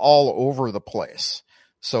see them all over the place.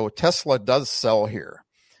 So Tesla does sell here.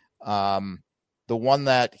 The one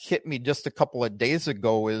that hit me just a couple of days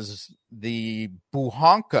ago is the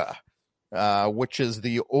Buhanka, which is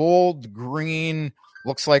the old green,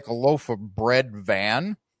 looks like a loaf of bread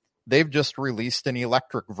van. They've just released an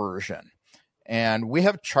electric version, and we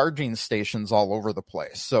have charging stations all over the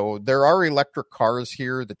place. So there are electric cars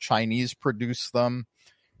here. The Chinese produce them.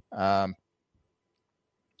 Even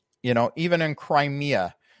in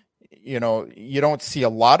Crimea, you don't see a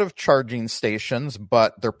lot of charging stations,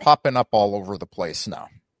 but they're popping up all over the place now.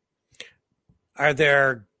 Are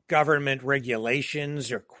there government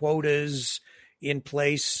regulations or quotas in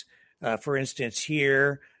place? For instance,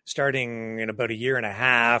 here, starting in about a year and a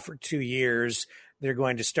half or 2 years, they're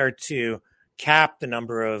going to start to cap the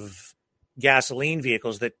number of gasoline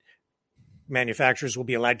vehicles that manufacturers will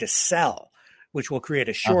be allowed to sell, which will create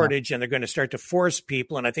a shortage. And they're going to start to force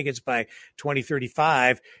people. And I think it's by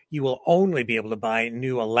 2035, you will only be able to buy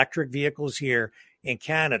new electric vehicles here in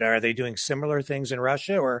Canada. Are they doing similar things in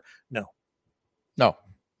Russia, or no? No,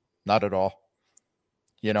 not at all.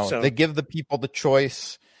 They give the people the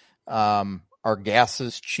choice. Our gas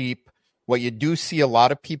is cheap. What you do see a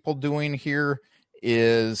lot of people doing here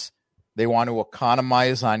is they want to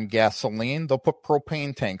economize on gasoline. They'll put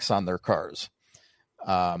propane tanks on their cars.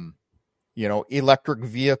 Electric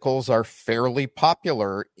vehicles are fairly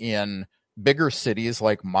popular in bigger cities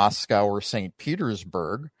like Moscow or St.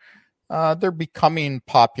 Petersburg. They're becoming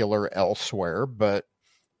popular elsewhere, but,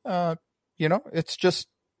 it's just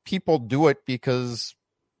people do it because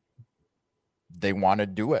they want to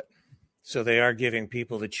do it. So they are giving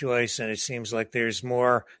people the choice, and it seems like there's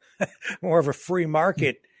more of a free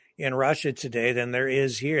market in Russia today than there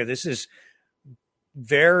is here. This is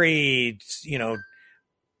very,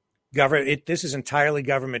 this is entirely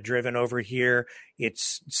government driven over here.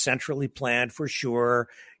 It's centrally planned for sure.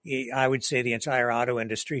 I would say the entire auto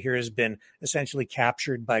industry here has been essentially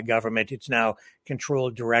captured by government. It's now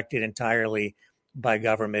controlled, directed entirely by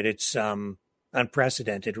government. It's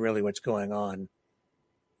unprecedented, really, what's going on.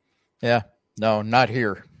 Yeah, no, not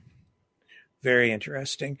here. Very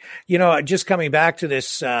interesting. Just coming back to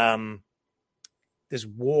this this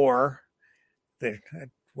war,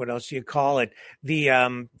 what else do you call it? There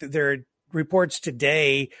are reports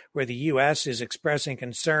today where the U.S. is expressing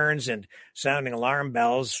concerns and sounding alarm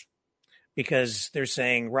bells because they're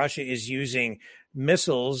saying Russia is using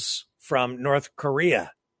missiles from North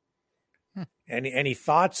Korea. Any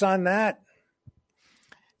thoughts on that?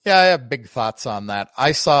 Yeah, I have big thoughts on that.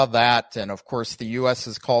 I saw that, and of course the U.S.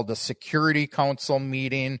 has called a Security Council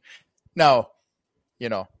meeting. Now,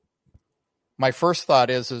 my first thought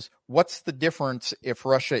is what's the difference if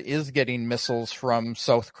Russia is getting missiles from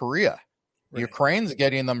South Korea? Right. Ukraine's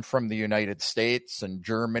getting them from the United States and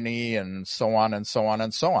Germany and so on and so on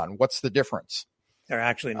and so on. What's the difference? or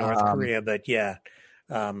actually North Korea, but yeah.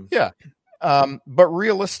 Yeah. But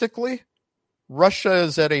realistically, Russia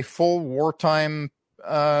is at a full wartime,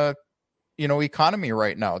 economy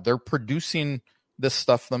right now. They're producing this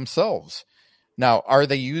stuff themselves. Now, are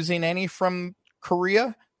they using any from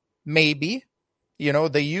Korea? Maybe.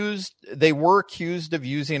 They were accused of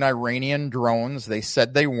using Iranian drones. They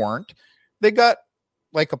said they weren't. They got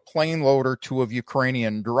like a plane load or two of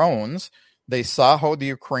Ukrainian drones. They saw how the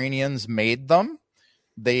Ukrainians made them.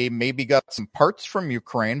 They maybe got some parts from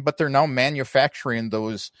Ukraine, but they're now manufacturing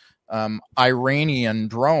those Iranian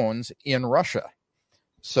drones in Russia.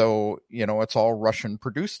 So, it's all Russian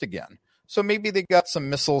produced again. So maybe they got some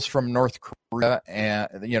missiles from North Korea and,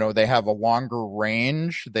 they have a longer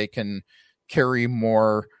range. They can carry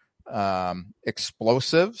more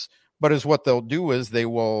explosives. But what they'll do is they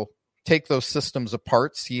will take those systems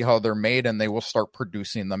apart, see how they're made, and they will start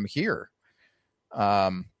producing them here.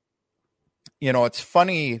 It's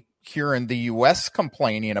funny here in the U.S.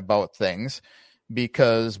 complaining about things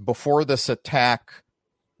because before this attack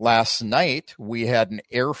last night, we had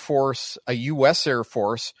a U.S. Air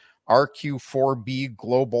Force RQ-4B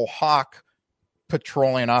Global Hawk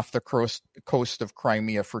patrolling off the coast of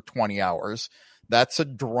Crimea for 20 hours. That's a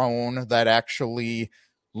drone that actually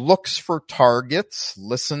looks for targets,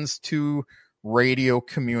 listens to radio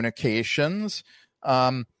communications,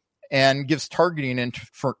 and gives targeting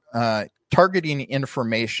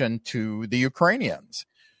information to the Ukrainians.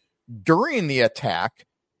 During the attack,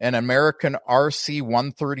 an American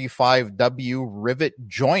RC-135W rivet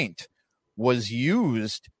joint was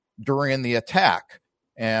used during the attack.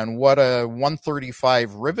 And what a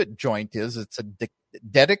 135 rivet joint is, it's a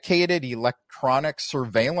dedicated electronic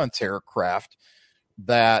surveillance aircraft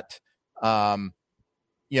that,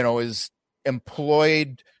 is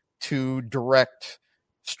employed to direct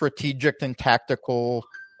strategic and tactical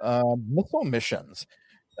missile missions.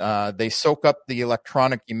 They soak up the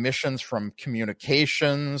electronic emissions from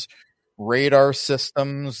communications, radar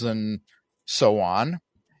systems, and so on.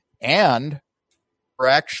 And are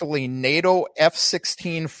actually NATO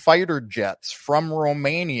F-16 fighter jets from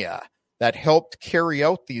Romania that helped carry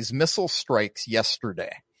out these missile strikes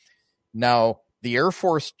yesterday. Now, the Air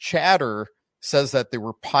Force chatter says that they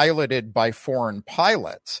were piloted by foreign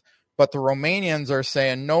pilots, but the Romanians are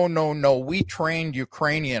saying, no, we trained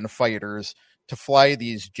Ukrainian fighters to fly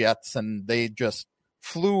these jets, and they just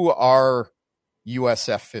flew our US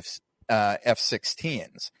F-16s.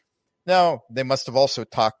 Now, they must have also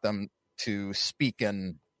taught them to speak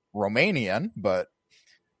in Romanian, but,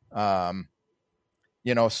 so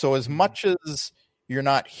as much as you're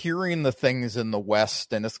not hearing the things in the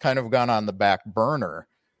West and it's kind of gone on the back burner,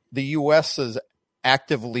 the U.S. is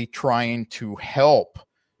actively trying to help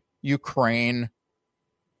Ukraine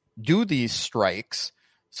do these strikes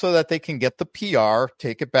so that they can get the PR,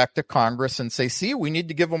 take it back to Congress and say, see, we need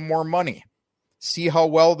to give them more money. See how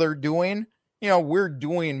well they're doing. We're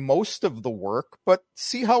doing most of the work, but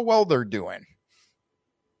see how well they're doing.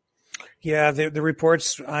 Yeah, the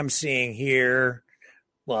reports I'm seeing here,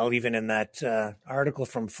 well, even in that article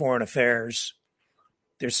from Foreign Affairs,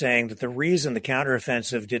 they're saying that the reason the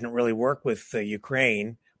counteroffensive didn't really work with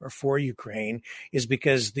Ukraine or for Ukraine is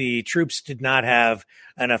because the troops did not have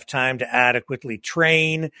enough time to adequately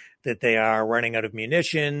train, that they are running out of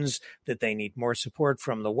munitions, that they need more support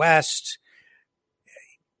from the West.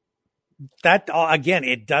 That, again,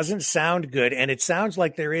 it doesn't sound good. And it sounds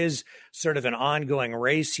like there is sort of an ongoing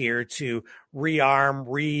race here to rearm,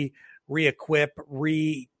 re-equip,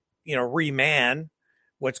 reman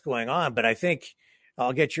what's going on. But I think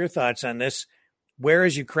I'll get your thoughts on this. Where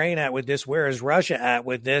is Ukraine at with this? Where is Russia at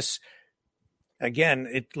with this? Again,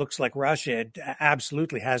 it looks like Russia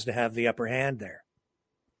absolutely has to have the upper hand there.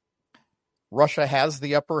 Russia has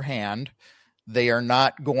the upper hand. They are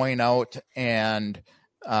not going out and,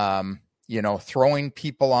 throwing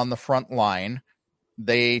people on the front line.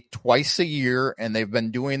 They twice a year, and they've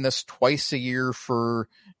been doing this twice a year for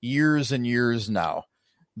years and years now.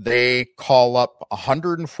 They call up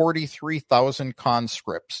 143,000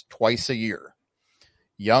 conscripts twice a year.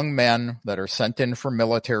 Young men that are sent in for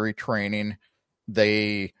military training.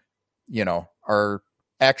 They, are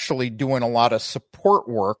actually doing a lot of support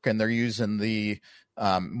work, and they're using the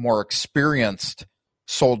more experienced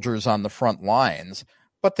soldiers on the front lines.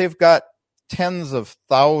 But they've got tens of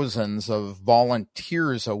thousands of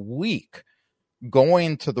volunteers a week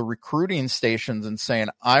going to the recruiting stations and saying,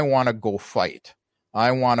 I want to go fight.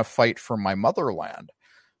 I want to fight for my motherland.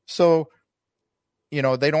 So, they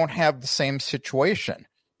don't have the same situation.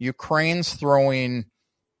 Ukraine's throwing,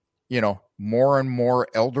 more and more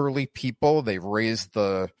elderly people. They've raised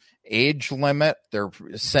the age limit. They're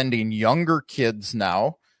sending younger kids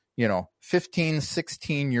now, 15,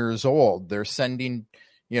 16 years old. They're sending,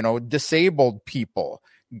 disabled people,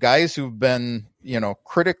 guys who've been,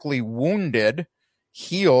 critically wounded,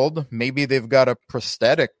 healed. Maybe they've got a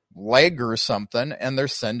prosthetic leg or something, and they're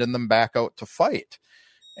sending them back out to fight.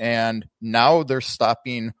 And now they're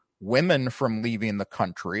stopping women from leaving the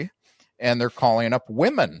country, and they're calling up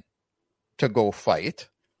women to go fight.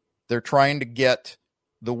 They're trying to get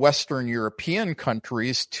the Western European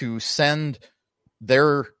countries to send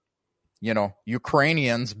their,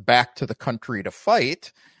 Ukrainians back to the country to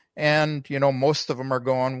fight. And, most of them are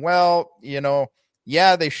going, well,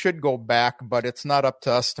 yeah, they should go back, but it's not up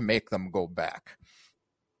to us to make them go back.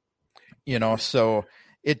 So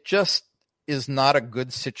it just is not a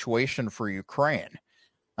good situation for Ukraine.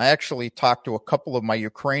 I actually talked to a couple of my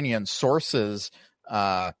Ukrainian sources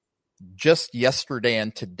just yesterday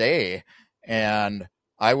and today, and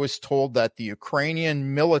I was told that the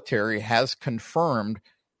Ukrainian military has confirmed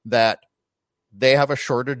that they have a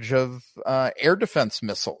shortage of air defense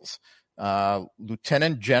missiles.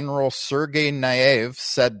 Lieutenant General Sergei Naev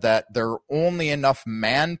said that there are only enough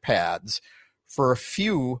man pads for a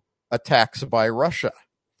few attacks by Russia.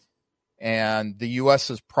 And the U.S.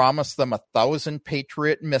 has promised them 1,000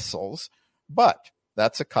 Patriot missiles, but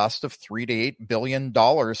that's a cost of $3 to $8 billion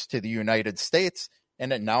to the United States,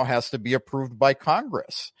 and it now has to be approved by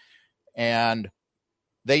Congress. And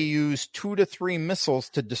they use 2 to 3 missiles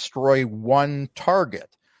to destroy one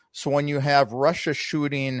target. So when you have Russia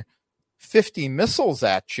shooting 50 missiles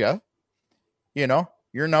at you,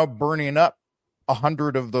 you're now burning up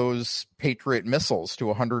 100 of those Patriot missiles to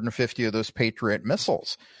 150 of those Patriot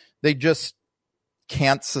missiles. They just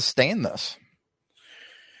can't sustain this.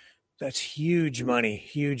 That's huge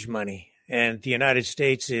money. And the United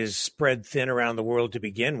States is spread thin around the world to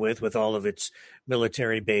begin with all of its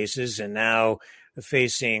military bases, and now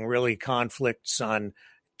facing really conflicts on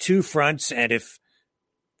 2 fronts. And if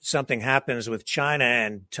something happens with China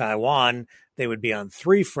and Taiwan, they would be on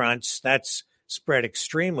 3 fronts. That's spread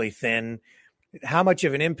extremely thin. How much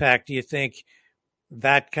of an impact do you think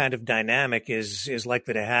that kind of dynamic is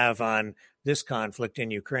likely to have on this conflict in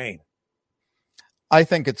Ukraine? I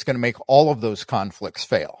think it's going to make all of those conflicts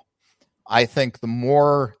fail. I think the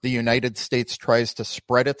more the United States tries to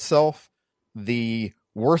spread itself, the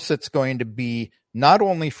worse it's going to be, not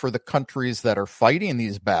only for the countries that are fighting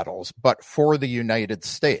these battles, but for the United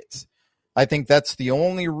States. I think that's the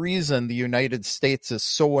only reason the United States is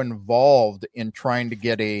so involved in trying to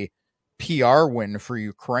get a PR win for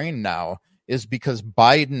Ukraine now, is because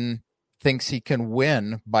Biden thinks he can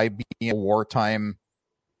win by being a wartime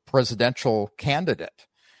presidential candidate.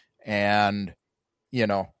 And,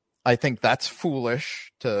 I think that's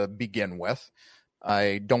foolish to begin with.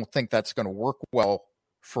 I don't think that's going to work well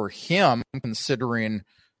for him, considering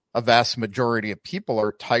a vast majority of people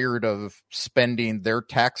are tired of spending their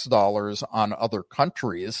tax dollars on other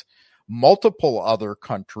countries, multiple other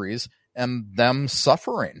countries, and them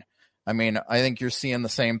suffering. I mean, I think you're seeing the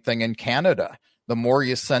same thing in Canada. The more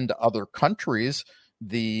you send to other countries,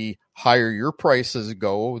 the higher your prices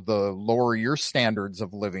go, the lower your standards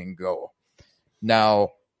of living go. Now,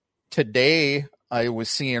 today I was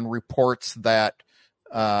seeing reports that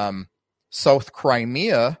South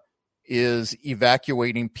Crimea is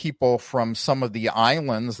evacuating people from some of the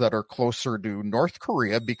islands that are closer to North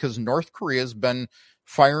Korea because North Korea has been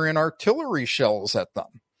firing artillery shells at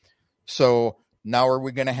them. So now are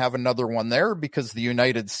we going to have another one there? Because the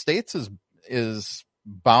United States is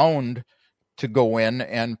bound to go in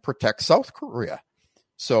and protect South Korea.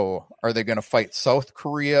 So are they going to fight South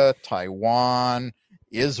Korea, Taiwan,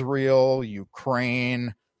 Israel,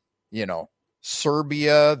 Ukraine,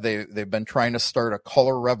 Serbia? They've been trying to start a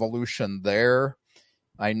color revolution there.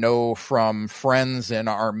 I know from friends in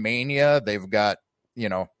Armenia, they've got,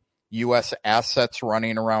 U.S. assets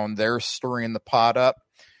running around there, stirring the pot up.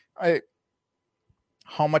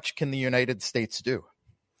 How much can the United States do?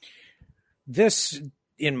 This,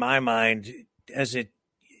 in my mind, as it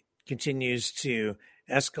continues to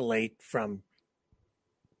escalate from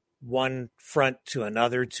one front to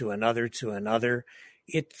another,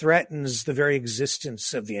 it threatens the very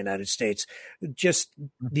existence of the United States. Just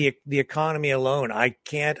the economy alone, I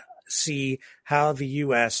can't see how the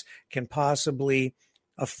U.S. can possibly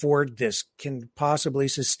afford this, can possibly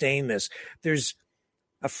sustain this. There's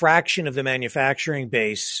a fraction of the manufacturing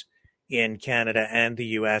base in Canada and the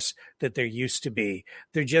U.S. that there used to be.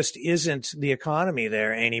 There just isn't the economy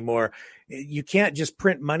there anymore. You can't just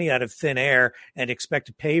print money out of thin air and expect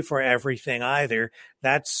to pay for everything either.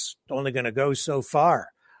 That's only going to go so far.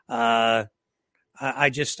 I'm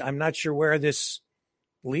not sure where this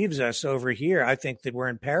leaves us over here, I think that we're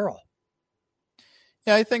in peril.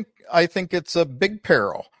 Yeah, I think it's a big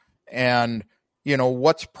peril. And,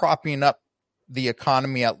 what's propping up the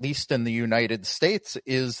economy, at least in the United States,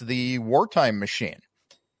 is the wartime machine.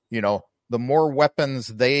 The more weapons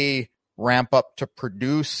they ramp up to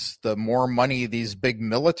produce, the more money these big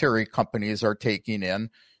military companies are taking in.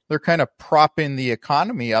 They're kind of propping the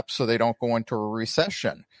economy up so they don't go into a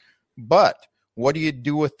recession. But what do you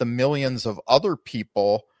do with the millions of other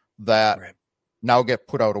people that now get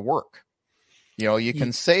put out of work? You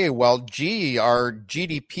can say, well, gee, our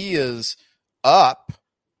GDP is up,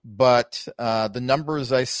 but the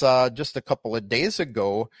numbers I saw just a couple of days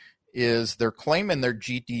ago is they're claiming their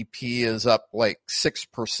GDP is up like 6%,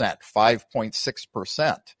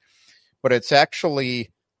 5.6%, but it's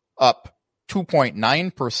actually up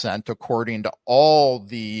 2.9% according to all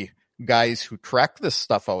the guys who track this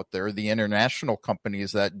stuff out there, the international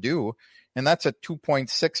companies that do, and that's a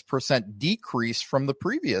 2.6% decrease from the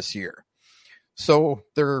previous year. So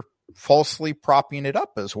they're falsely propping it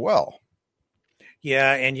up as well.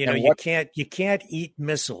 Yeah, and you can't eat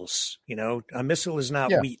missiles. A missile is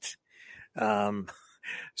not wheat, and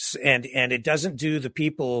it doesn't do the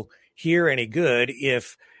people here any good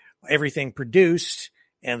if everything produced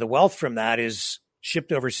and the wealth from that is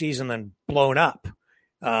shipped overseas and then blown up.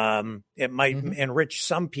 It might enrich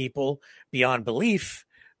some people beyond belief,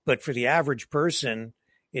 but for the average person,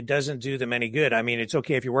 it doesn't do them any good. I mean, it's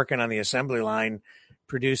okay if you're working on the assembly line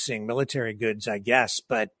producing military goods, I guess,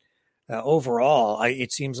 but overall,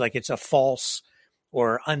 it seems like it's a false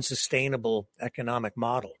or unsustainable economic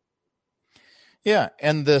model. Yeah,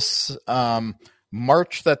 and this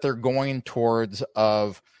march that they're going towards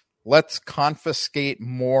of let's confiscate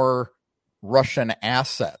more Russian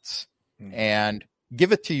assets and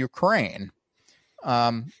give it to Ukraine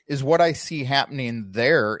is what I see happening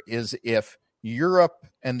there is if Europe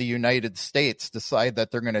and the United States decide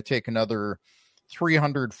that they're going to take another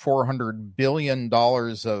 $400 billion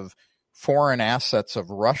of foreign assets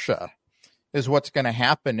of Russia, is what's going to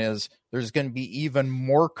happen is there's going to be even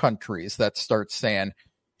more countries that start saying,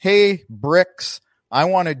 hey, BRICS, I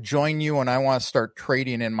want to join you and I want to start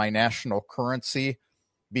trading in my national currency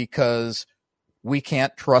because we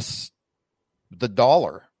can't trust the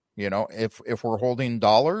dollar. If we're holding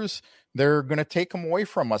dollars, they're going to take them away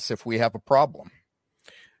from us if we have a problem.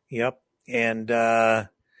 Yep. And, the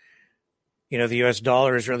U.S.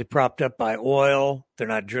 dollar is really propped up by oil. They're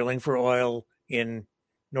not drilling for oil in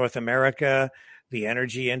North America. The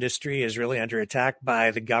energy industry is really under attack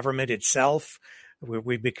by the government itself.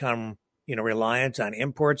 We've become, reliant on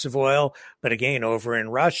imports of oil. But again, over in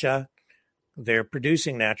Russia, they're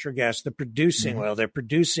producing natural gas, they're producing oil, they're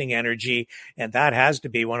producing energy, and that has to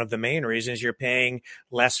be one of the main reasons you're paying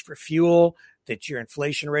less for fuel, that your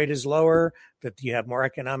inflation rate is lower, that you have more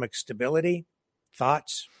economic stability.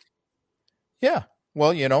 Thoughts? Yeah.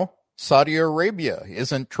 Well, Saudi Arabia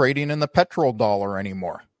isn't trading in the petrodollar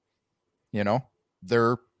anymore.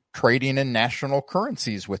 They're trading in national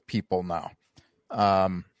currencies with people now.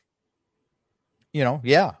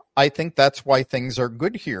 I think that's why things are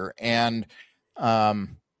good here. And,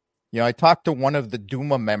 I talked to one of the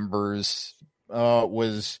Duma members,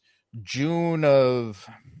 was June of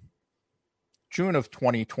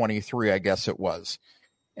 2023, I guess it was.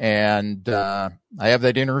 And, I have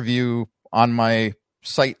that interview on my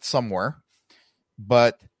site somewhere,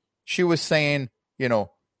 but she was saying,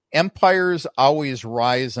 empires always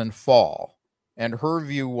rise and fall. And her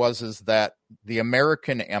view is that the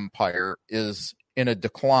American empire is in a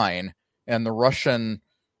decline and the Russian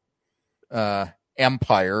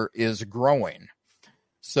empire is growing.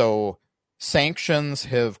 So sanctions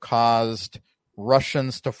have caused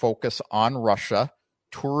Russians to focus on Russia.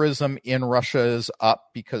 Tourism in Russia is up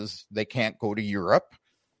because they can't go to Europe.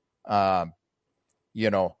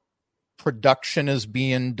 Production is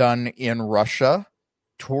being done in Russia.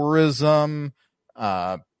 Tourism,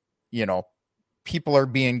 people are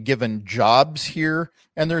being given jobs here,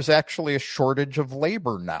 and there's actually a shortage of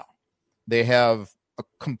labor now. They have a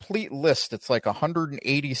complete list. It's like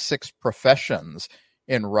 186 professions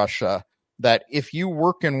in Russia that if you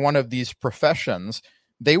work in one of these professions,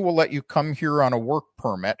 they will let you come here on a work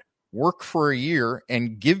permit, work for a year,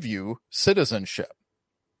 and give you citizenship.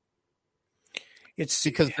 It's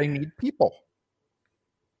because they need people.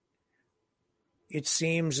 It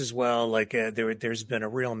seems as well like there's been a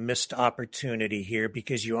real missed opportunity here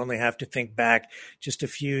because you only have to think back just a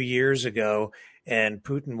few years ago and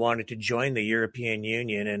Putin wanted to join the European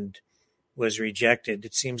Union and was rejected.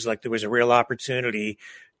 It seems like there was a real opportunity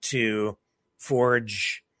to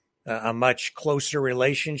forge a much closer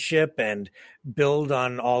relationship and build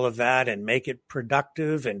on all of that and make it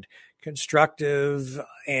productive and constructive.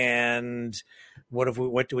 And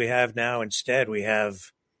what do we have now instead? We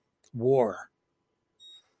have war.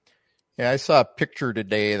 Yeah, I saw a picture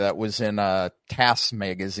today that was in a TASS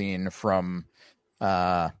magazine from,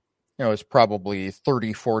 it was probably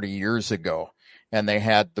 30, 40 years ago. And they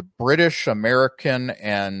had the British, American,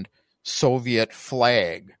 and Soviet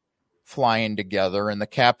flag flying together. And the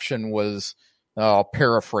caption was, I'll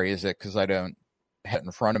paraphrase it because I don't have it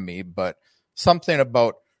in front of me, but something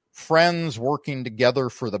about friends working together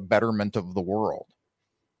for the betterment of the world.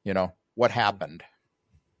 What happened?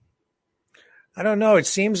 I don't know. It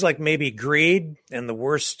seems like maybe greed and the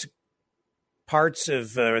worst parts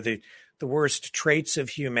of the worst traits of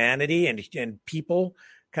humanity and people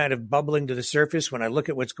kind of bubbling to the surface when I look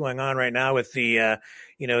at what's going on right now with the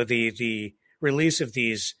release of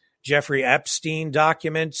these Jeffrey Epstein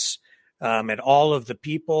documents, and all of the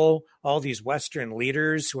people, all these Western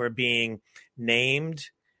leaders who are being named,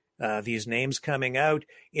 these names coming out.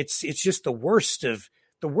 It's just the worst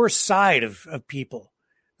side of people,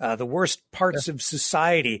 the worst parts of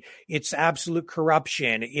society. It's absolute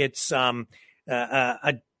corruption. It's a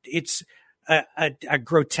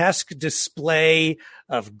grotesque display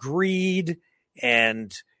of greed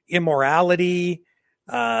and immorality.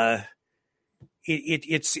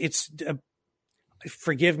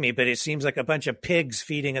 Forgive me, but it seems like a bunch of pigs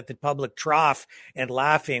feeding at the public trough and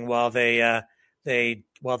laughing while they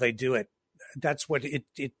do it. That's what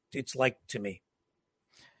it's like to me.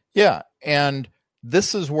 Yeah, and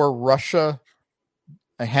this is where Russia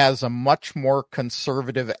has a much more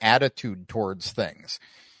conservative attitude towards things.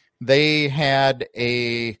 They had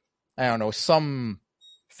some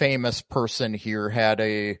famous person here had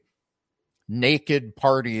a naked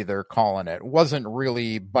party, they're calling it. It wasn't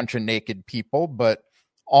really a bunch of naked people, but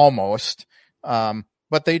almost.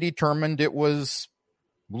 But they determined it was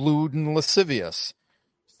lewd and lascivious.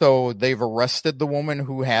 So they've arrested the woman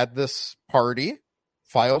who had this party,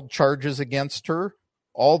 filed charges against her.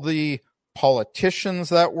 All the politicians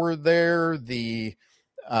that were there, the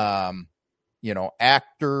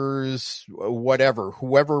actors,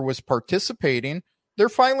 whoever was participating, they're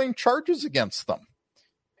filing charges against them.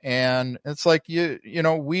 And it's like,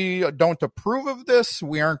 we don't approve of this.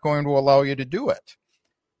 We aren't going to allow you to do it.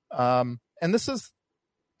 And this is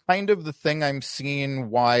kind of the thing I'm seeing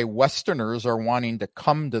why Westerners are wanting to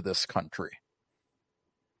come to this country.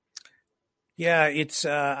 Yeah, it's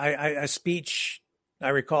a speech I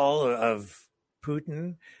recall of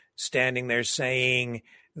Putin standing there saying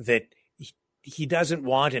that he doesn't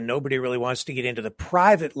want, and nobody really wants to get into the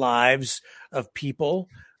private lives of people,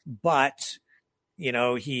 but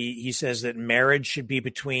he says that marriage should be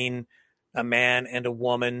between a man and a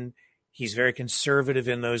woman. He's very conservative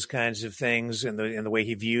in those kinds of things and in the way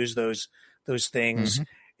he views those things.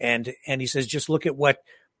 Mm-hmm. And he says, just look at what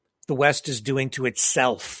the West is doing to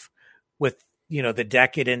itself with, the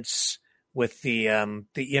decadence, with the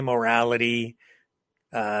immorality,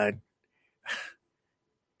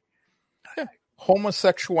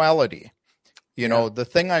 homosexuality. The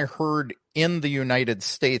thing I heard in the United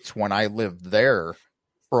States when I lived there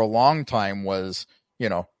for a long time was,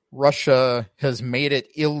 Russia has made it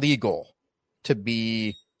illegal to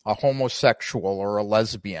be a homosexual or a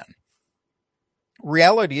lesbian.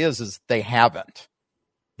 Reality is they haven't.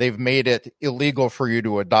 They've made it illegal for you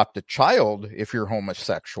to adopt a child if you're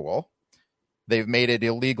homosexual. They've made it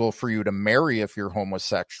illegal for you to marry if you're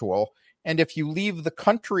homosexual. And if you leave the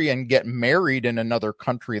country and get married in another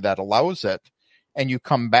country that allows it, and you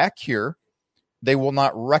come back here, they will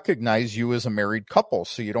not recognize you as a married couple,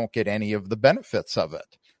 so you don't get any of the benefits of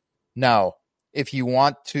it. Now, if you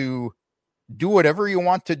want to do whatever you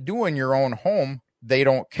want to do in your own home, they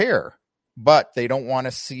don't care. But they don't want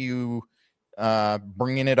to see you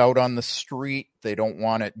bringing it out on the street. They don't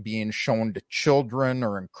want it being shown to children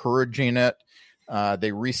or encouraging it.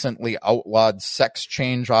 They recently outlawed sex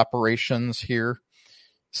change operations here.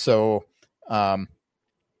 So,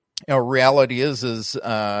 reality is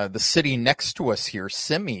the city next to us here,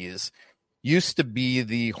 Simys, used to be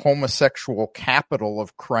the homosexual capital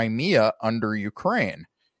of Crimea under Ukraine.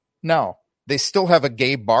 Now, they still have a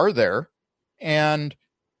gay bar there, and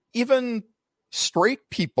even straight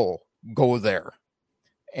people go there.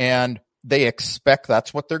 And they expect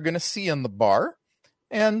that's what they're going to see in the bar,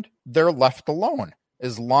 and they're left alone.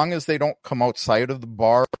 As long as they don't come outside of the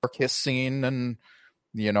bar kissing and,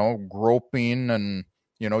 groping and,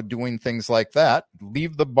 doing things like that,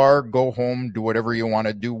 leave the bar, go home, do whatever you want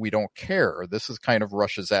to do. We don't care. This is kind of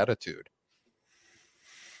Russia's attitude.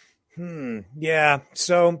 Yeah.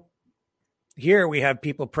 So here we have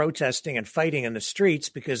people protesting and fighting in the streets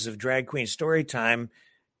because of drag queen story time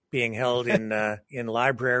being held in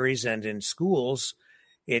libraries and in schools.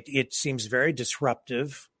 It seems very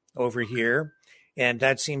disruptive over here. And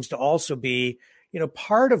that seems to also be,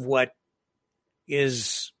 part of what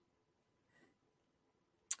is,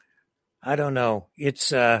 I don't know,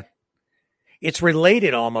 it's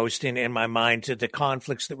related almost in my mind to the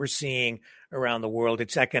conflicts that we're seeing around the world.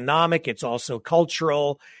 It's economic. It's also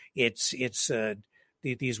cultural.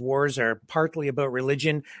 These wars are partly about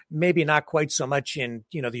religion, maybe not quite so much in,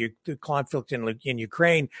 the conflict in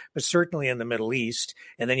Ukraine, but certainly in the Middle East.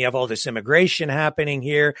 And then you have all this immigration happening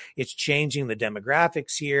here. It's changing the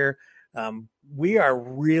demographics here. We are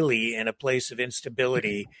really in a place of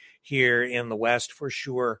instability here in the West for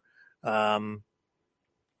sure.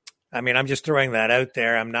 I'm just throwing that out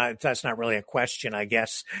there. That's not really a question, I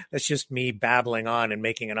guess. That's just me babbling on and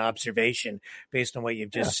making an observation based on what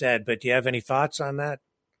you've just said. But do you have any thoughts on that?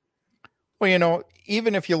 Well,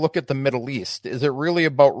 even if you look at the Middle East, is it really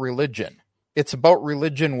about religion? It's about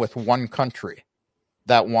religion with one country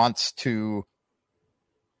that wants to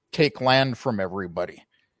take land from everybody.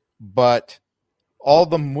 But all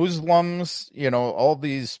the Muslims, all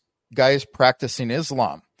these guys practicing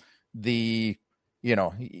Islam, you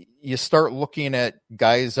start looking at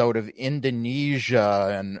guys out of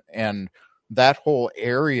Indonesia and that whole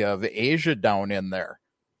area of Asia down in there.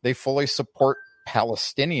 They fully support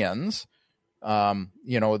Palestinians.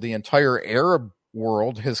 The entire Arab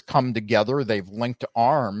world has come together. They've linked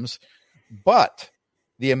arms. But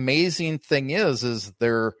the amazing thing is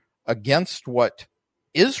they're against what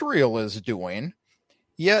Israel is doing,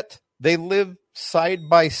 yet they live side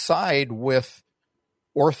by side with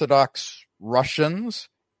Orthodox Russians,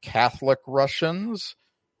 Catholic Russians,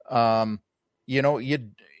 even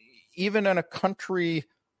in a country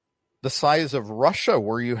the size of Russia,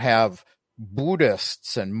 where you have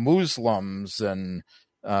Buddhists and Muslims and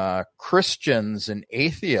Christians and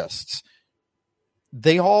atheists,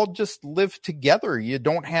 they all just live together. You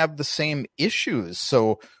don't have the same issues.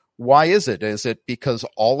 So why is it? Is it because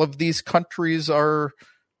all of these countries are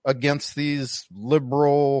against these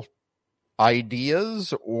liberal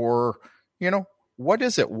ideas, or what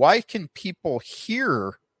is it? Why can people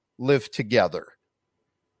here live together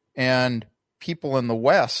and people in the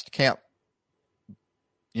West can't,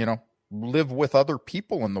 live with other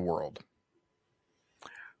people in the world?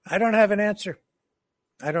 I don't have an answer.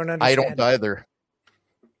 I don't understand. I don't either.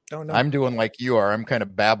 Don't know. I'm doing like you are. I'm kind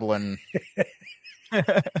of babbling.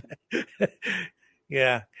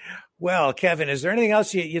 Yeah. Well, Kevin, is there anything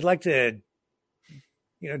else you'd like to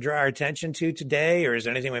draw our attention to today, or is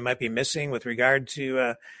there anything we might be missing with regard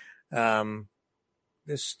to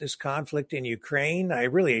this conflict in Ukraine? I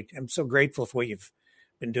really am so grateful for what you've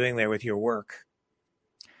been doing there with your work.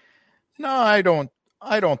 No, I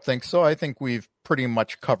don't think so. I think we've pretty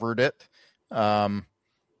much covered it.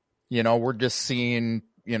 We're just seeing,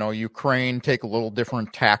 Ukraine take a little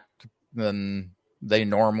different tact than they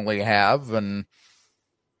normally have. And,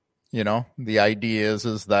 the idea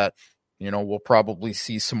is that, we'll probably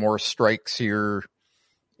see some more strikes here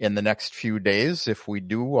in the next few days. If we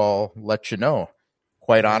do, I'll let you know.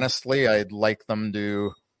 Quite honestly, I'd like them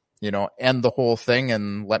to, end the whole thing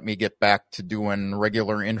and let me get back to doing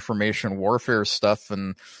regular information warfare stuff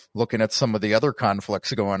and looking at some of the other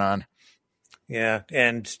conflicts going on. Yeah.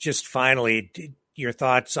 And just finally, your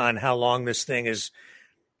thoughts on how long this thing is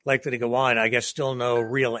likely to go on. I guess still no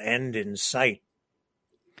real end in sight.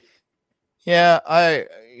 Yeah,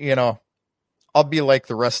 I'll be like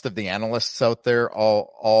the rest of the analysts out there.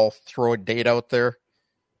 I'll throw a date out there.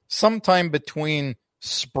 Sometime between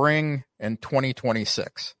spring and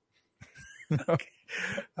 2026. Okay.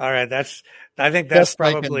 All right. I think that's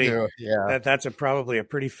probably, that's probably a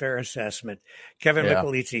pretty fair assessment. Kevin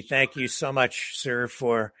Michelizzi, thank you so much, sir,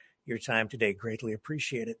 for your time today. Greatly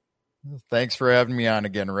appreciate it. Thanks for having me on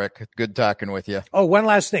again, Rick. Good talking with you. Oh, one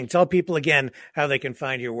last thing. Tell people again how they can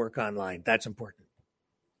find your work online. That's important.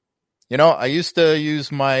 I used to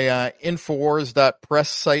use my Infowars.press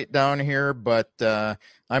site down here, but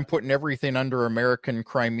I'm putting everything under American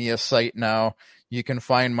Crimea site now. You can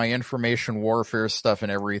find my information warfare stuff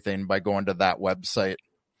and everything by going to that website.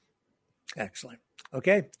 Excellent.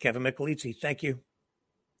 Okay. Kevin Michelizzi, thank you.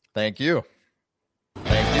 Thank you.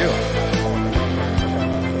 Thank you.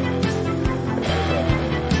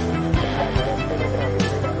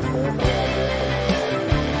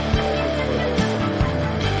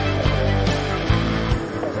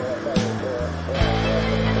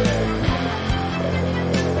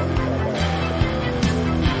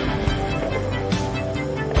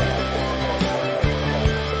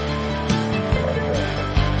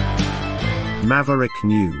 Maverick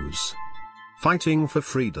News. Fighting for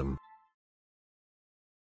freedom.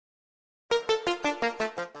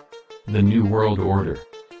 The New World Order.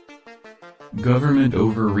 Government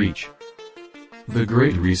overreach. The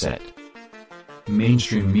Great Reset.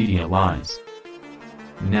 Mainstream media lies.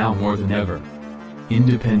 Now more than ever,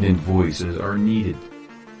 independent voices are needed.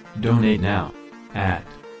 Donate now at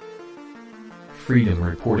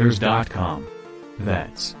freedomreporters.com.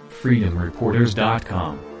 That's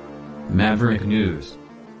freedomreporters.com. Maverick News.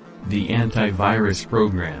 The antivirus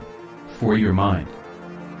program for your mind.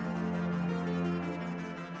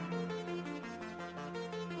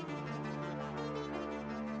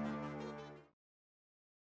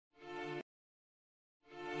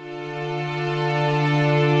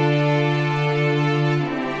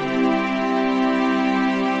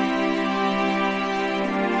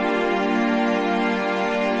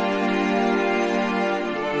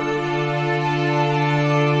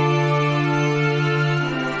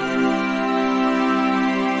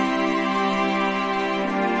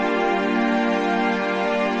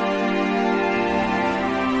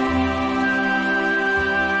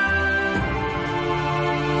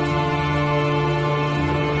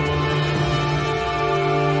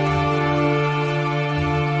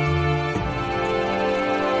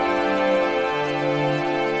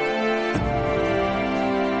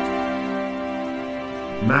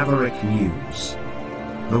 Maverick News.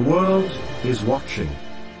 The world is watching.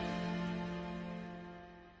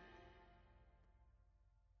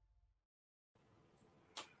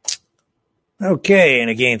 Okay, and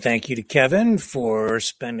again, thank you to Kevin for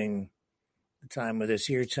spending the time with us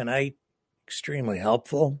here tonight. Extremely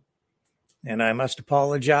helpful. And I must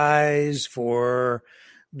apologize for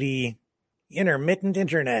the intermittent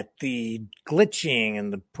internet, the glitching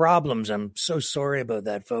and the problems. I'm so sorry about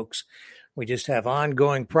that, folks. We just have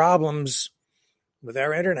ongoing problems with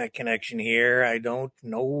our internet connection here. I don't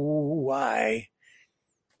know why.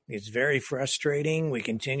 It's very frustrating. We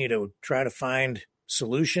continue to try to find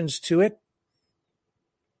solutions to it.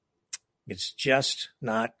 It's just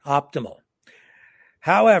not optimal.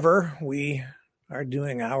 However, we are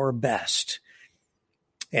doing our best.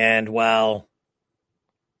 And while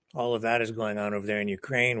all of that is going on over there in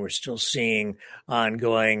Ukraine, we're still seeing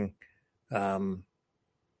ongoing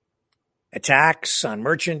attacks on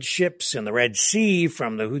merchant ships in the Red Sea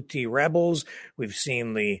from the Houthi rebels. We've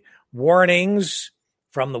seen the warnings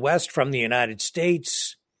from the West, from the United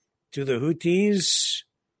States to the Houthis,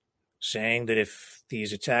 saying that if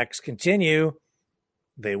these attacks continue,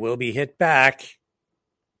 they will be hit back.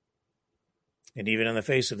 And even in the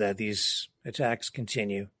face of that, these attacks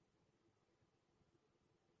continue.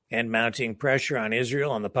 And mounting pressure on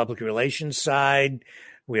Israel on the public relations side.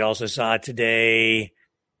 We also saw today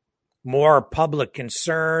more public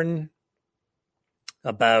concern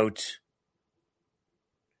about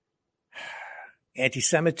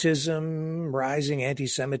anti-Semitism, rising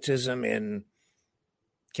anti-Semitism in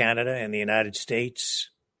Canada and the United States.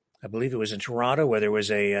 I believe it was in Toronto, where there was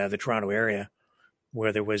the Toronto area,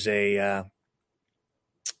 where there was an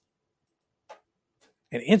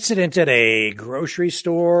incident at a grocery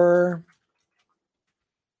store.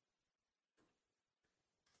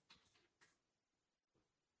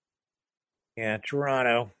 Yeah,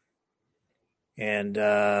 Toronto. And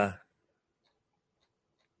let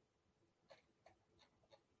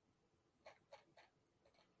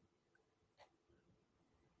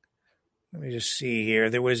me just see here.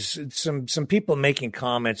 There was some people making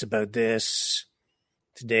comments about this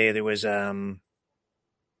today. There was a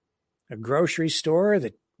grocery store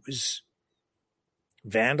that was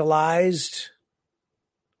vandalized,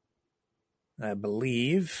 I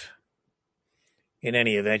believe. In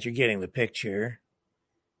any event, you're getting the picture.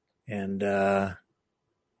 And all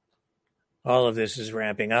of this is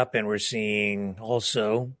ramping up, and we're seeing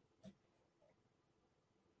also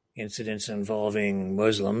incidents involving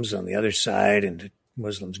Muslims on the other side and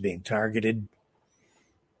Muslims being targeted.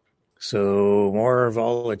 So more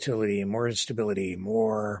volatility, more instability,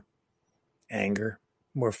 more anger,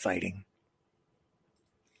 more fighting.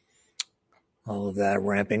 All of that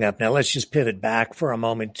ramping up. Now let's just pivot back for a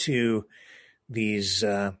moment to this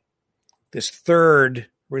third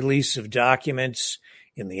release of documents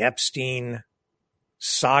in the Epstein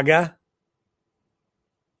saga.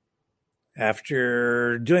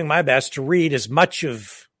 After doing my best to read as much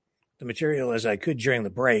of the material as I could during the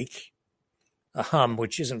break,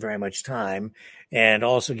 which isn't very much time, and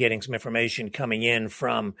also getting some information coming in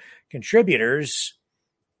from contributors,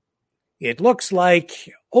 it looks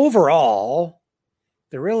like overall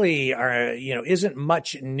there really isn't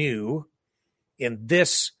much new in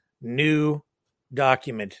this new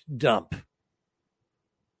document dump.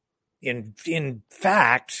 In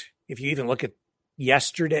fact, if you even look at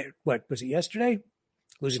yesterday, what was it yesterday?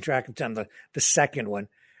 Losing track of time, the second one.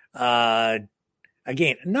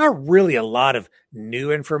 Again, not really a lot of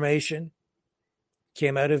new information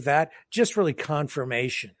came out of that, just really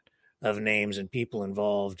confirmation of names and people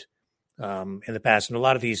involved in the past. And a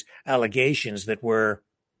lot of these allegations that were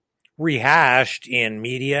rehashed in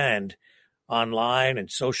media and online and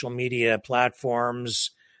social media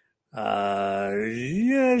platforms.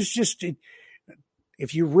 It's just,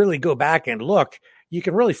 if you really go back and look, you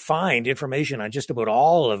can really find information on just about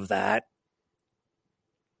all of that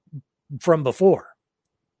from before.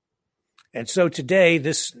 And so today,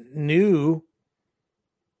 this new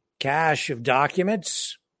cache of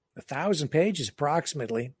documents, 1,000 pages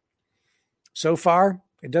approximately. So far,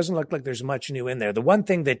 it doesn't look like there's much new in there. The one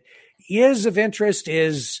thing that is of interest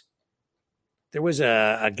is there was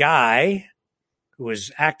a guy who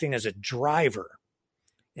was acting as a driver,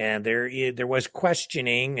 and there was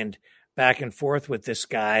questioning and back and forth with this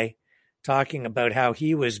guy talking about how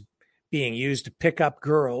he was being used to pick up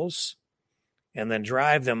girls and then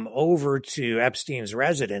drive them over to Epstein's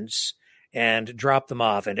residence and drop them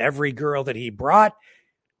off. And every girl that he brought,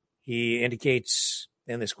 he indicates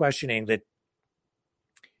in this questioning that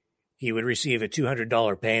he would receive a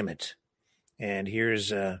 $200 payment. And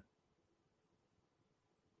here's a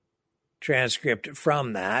transcript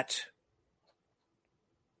from that.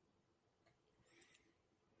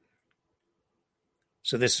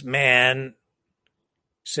 So this man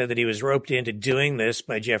said that he was roped into doing this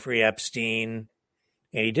by Jeffrey Epstein,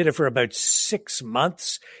 and he did it for about 6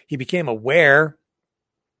 months. He became aware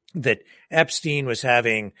that Epstein was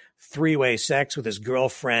having three-way sex with his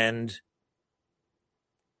girlfriend,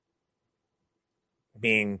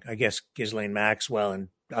 being, I guess, Ghislaine Maxwell and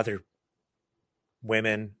other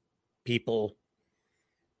women, people.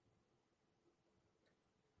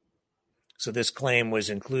 So this claim was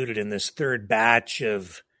included in this third batch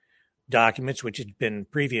of documents, which had been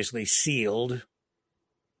previously sealed.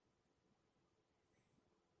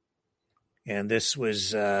 And this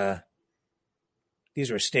was,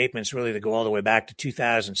 these were statements really that go all the way back to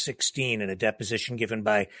 2016 in a deposition given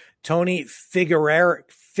by Tony Figueroa.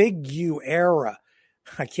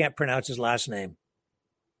 I can't pronounce his last name.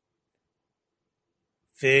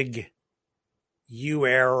 Figueroa.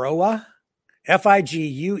 Figueroa.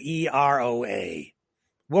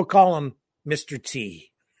 We'll call him Mr.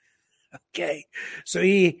 T. Okay. So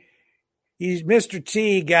he's Mr.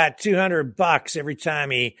 T got $200 every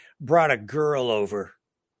time he brought a girl over.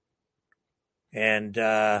 And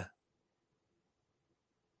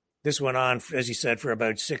this went on, as he said, for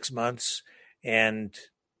about 6 months. And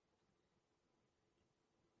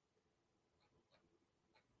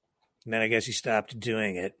then I guess he stopped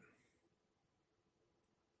doing it.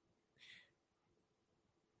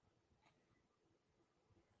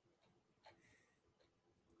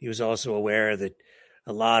 He was also aware that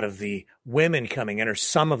a lot of the women coming in, or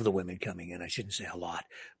some of the women coming in, I shouldn't say a lot,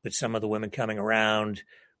 but some of the women coming around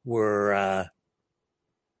were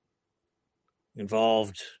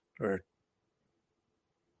involved, or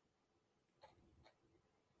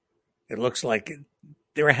it looks like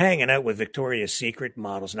they were hanging out with Victoria's Secret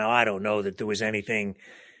models. Now, I don't know that there was anything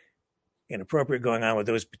inappropriate going on with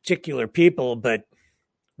those particular people, but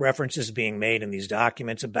references being made in these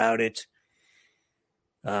documents about it.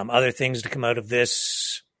 Other things to come out of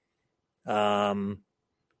this. There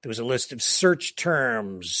was a list of search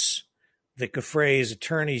terms that Giuffre's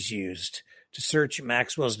attorneys used to search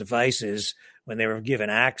Maxwell's devices when they were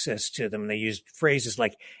given access to them. They used phrases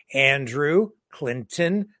like Andrew,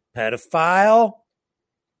 Clinton, pedophile,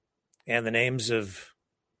 and the names of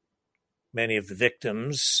many of the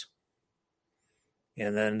victims.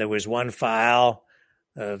 And then there was one file.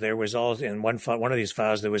 There was also in one of these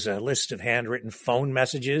files, there was a list of handwritten phone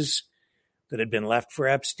messages that had been left for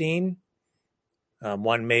Epstein.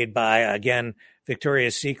 One made by, again,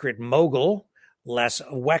 Victoria's Secret mogul, Les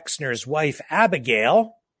Wexner's wife,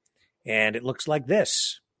 Abigail. And it looks like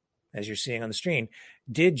this, as you're seeing on the screen.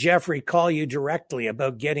 Did Jeffrey call you directly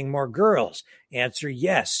about getting more girls? Answer,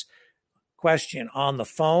 yes. Question, on the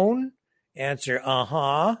phone? Answer,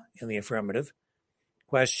 in the affirmative.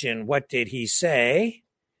 Question, what did he say?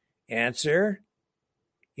 Answer,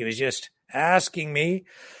 he was just asking me,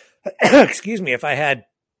 excuse me, if I had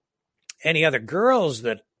any other girls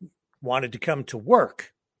that wanted to come to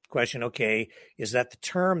work. Question, okay, is that the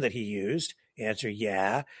term that he used? Answer,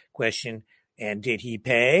 yeah. Question, and did he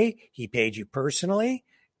pay? He paid you personally?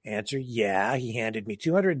 Answer, yeah. He handed me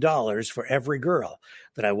 $200 for every girl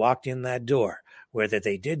that I walked in that door, whether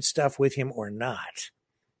they did stuff with him or not.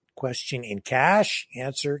 Question, in cash?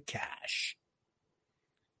 Answer, cash.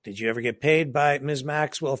 Did you ever get paid by Ms.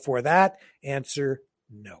 Maxwell for that? Answer,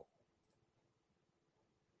 no.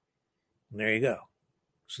 And there you go.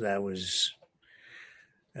 So that was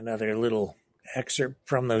another little excerpt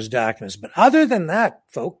from those documents. But other than that,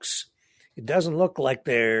 folks, it doesn't look like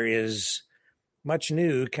there is much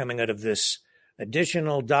new coming out of this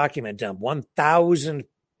additional document dump, 1,000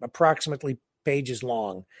 approximately pages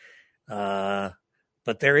long.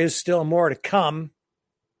 But there is still more to come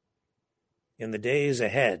in the days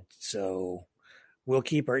ahead. So we'll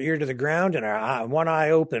keep our ear to the ground and our one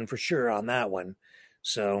eye open for sure on that one.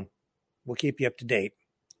 So we'll keep you up to date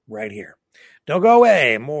right here. Don't go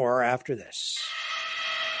away. More after this.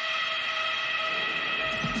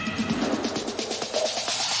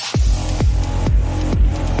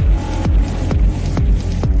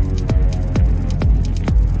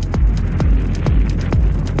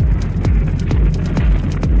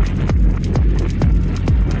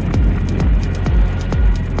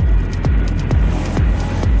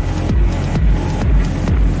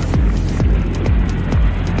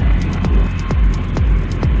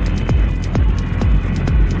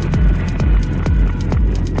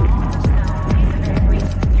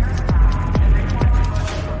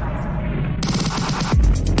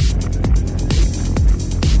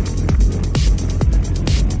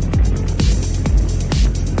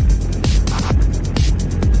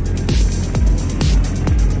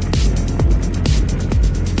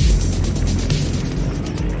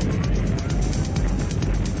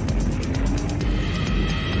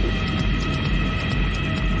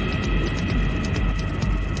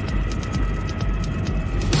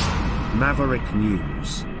 Maverick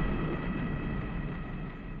News.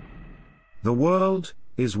 The world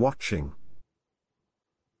is watching.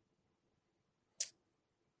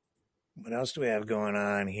 What else do we have going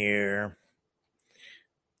on here?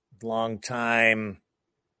 Longtime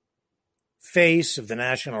face of the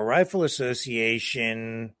National Rifle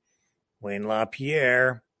Association, Wayne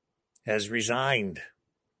LaPierre, has resigned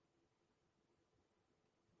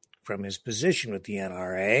from his position with the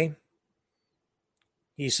NRA.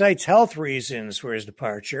 He cites health reasons for his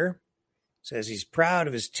departure, says he's proud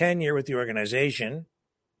of his tenure with the organization.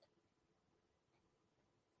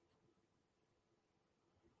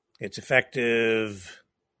 It's effective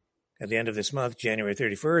at the end of this month, January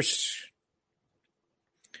 31st,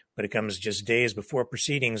 but it comes just days before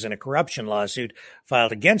proceedings in a corruption lawsuit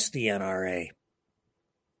filed against the NRA.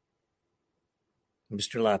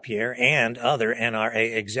 Mr. LaPierre and other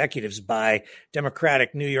NRA executives by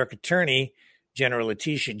Democratic New York Attorney General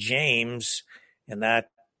Letitia James, and that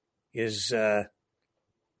is those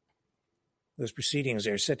proceedings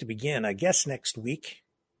are set to begin, I guess, next week.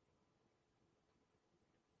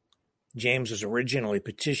 James had originally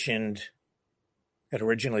petitioned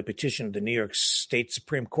the New York State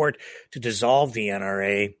Supreme Court to dissolve the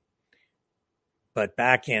NRA, but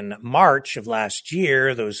back in March of last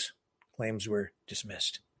year, those claims were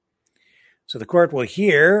dismissed. So the court will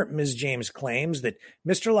hear Ms. James' claims that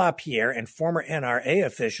Mr. LaPierre and former NRA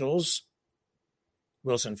officials,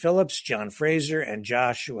 Wilson Phillips, John Fraser, and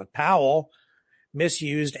Joshua Powell,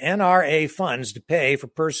 misused NRA funds to pay for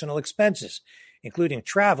personal expenses, including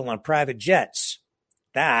travel on private jets.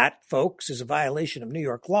 That, folks, is a violation of New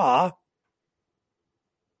York law.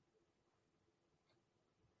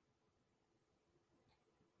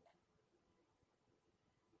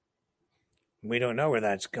 We don't know where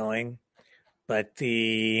that's going. But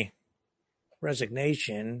the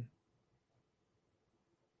resignation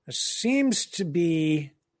seems to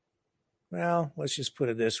be, well, let's just put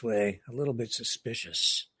it this way, a little bit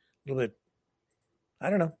suspicious. A little bit, I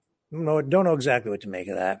don't know. Don't know exactly what to make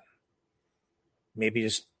of that. Maybe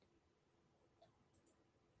just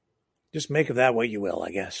make of that what you will,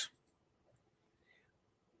 I guess.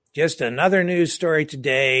 Just another news story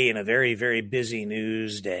today in a very, very busy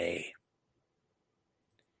news day.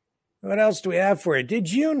 What else do we have for you?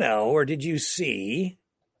 Did you know or did you see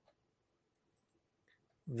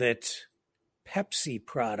that Pepsi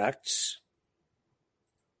products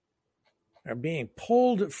are being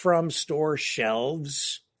pulled from store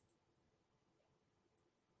shelves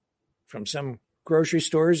from some grocery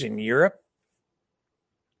stores in Europe?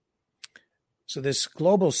 So this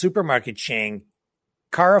global supermarket chain,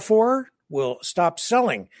 Carrefour, will stop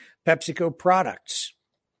selling PepsiCo products.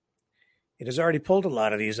 It has already pulled a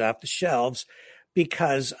lot of these off the shelves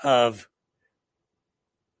because of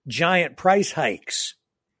giant price hikes.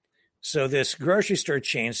 So this grocery store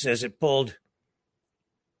chain says it pulled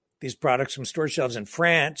these products from store shelves in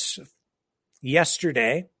France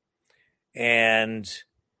yesterday, and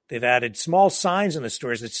they've added small signs in the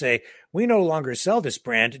stores that say, "We no longer sell this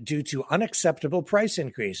brand due to unacceptable price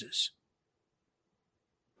increases."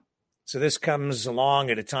 So this comes along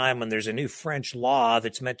at a time when there's a new French law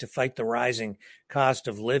that's meant to fight the rising cost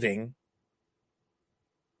of living.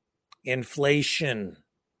 Inflation.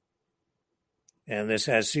 And this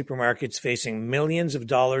has supermarkets facing millions of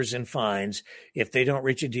dollars in fines if they don't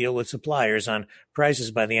reach a deal with suppliers on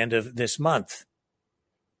prices by the end of this month.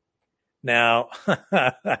 Now,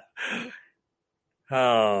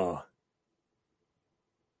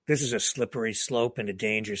 this is a slippery slope and a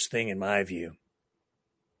dangerous thing in my view.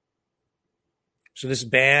 So this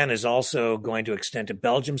ban is also going to extend to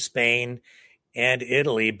Belgium, Spain, and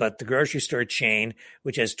Italy, but the grocery store chain,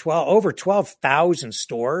 which has over 12,000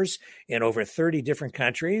 stores in over 30 different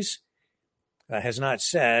countries, has not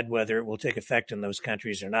said whether it will take effect in those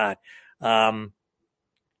countries or not.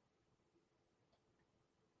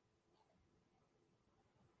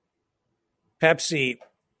 Pepsi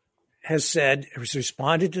has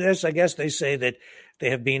responded to this. I guess they say that they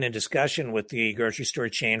have been in discussion with the grocery store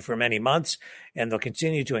chain for many months, and they'll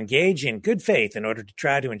continue to engage in good faith in order to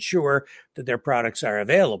try to ensure that their products are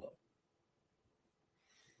available.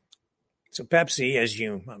 So Pepsi, as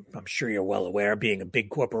I'm sure you're well aware, being a big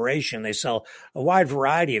corporation, they sell a wide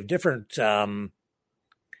variety of different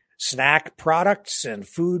snack products and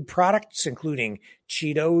food products, including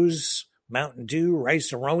Cheetos, Mountain Dew,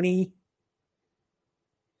 Rice-A-Roni.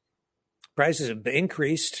 Prices have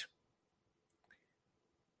increased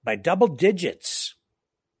by double digits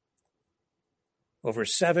over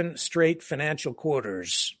 7 straight financial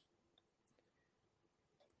quarters.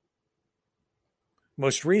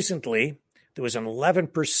 Most recently, there was an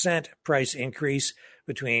 11% price increase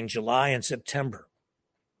between July and September.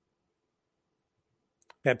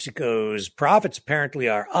 PepsiCo's profits apparently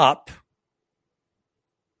are up,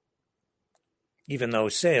 even though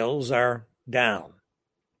sales are down,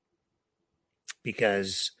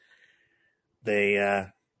 because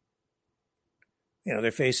they're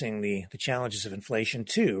facing the challenges of inflation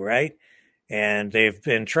too, right? And they've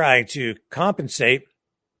been trying to compensate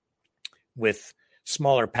with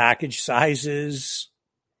smaller package sizes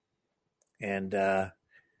and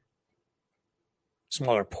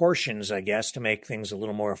smaller portions, I guess, to make things a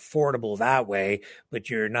little more affordable that way, but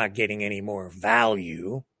you're not getting any more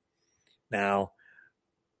value. Now,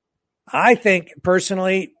 I think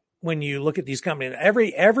personally, when you look at these companies,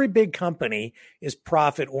 every big company is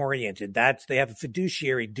profit oriented. They have a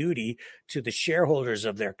fiduciary duty to the shareholders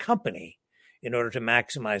of their company in order to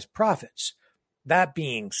maximize profits. That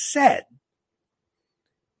being said,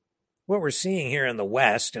 what we're seeing here in the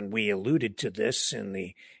West, and we alluded to this in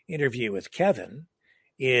the interview with Kevin,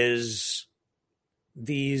 is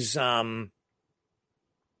these governments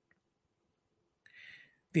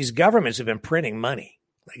have been printing money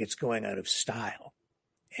like it's going out of style.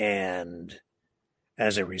 And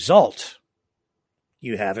as a result,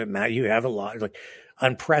 you have a lot, like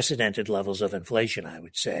unprecedented levels of inflation, I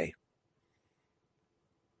would say.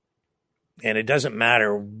 And it doesn't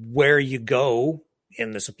matter where you go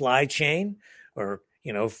in the supply chain, or,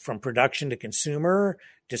 from production to consumer,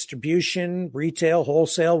 distribution, retail,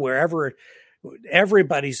 wholesale, wherever,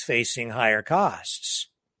 everybody's facing higher costs.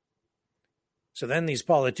 So then these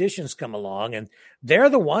politicians come along, and they're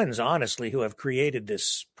the ones, honestly, who have created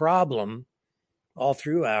this problem all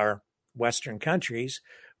through our Western countries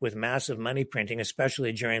with massive money printing,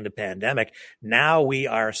 especially during the pandemic. Now we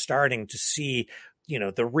are starting to see,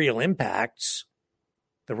 the real impact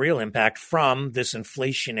from this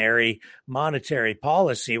inflationary monetary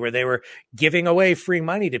policy, where they were giving away free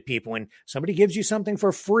money to people. When somebody gives you something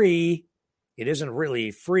for free, it isn't really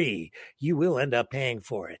free. You will end up paying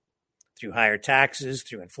for it through higher taxes,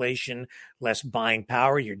 through inflation, less buying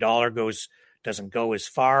power. Your dollar doesn't go as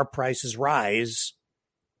far, prices rise.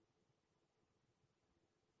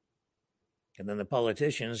 And then the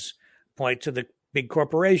politicians point to the big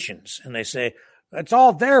corporations and they say, it's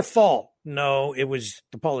all their fault. No, it was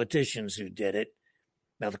the politicians who did it.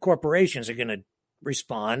 Now the corporations are going to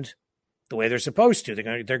respond the way they're supposed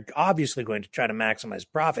to. They're obviously going to try to maximize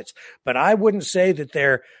profits, but I wouldn't say that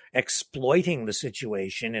they're exploiting the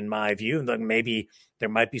situation, in my view. Maybe there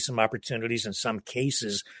might be some opportunities in some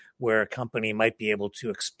cases where a company might be able to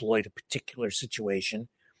exploit a particular situation,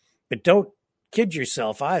 but don't kid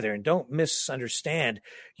yourself either, and don't misunderstand.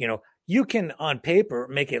 You can on paper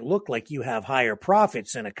make it look like you have higher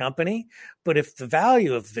profits in a company, but if the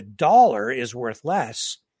value of the dollar is worth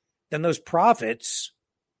less, then those profits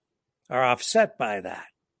are offset by that.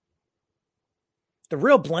 The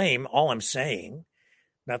real blame, all I'm saying,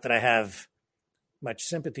 not that I have much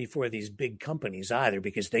sympathy for these big companies either,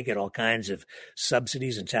 because they get all kinds of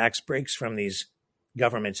subsidies and tax breaks from these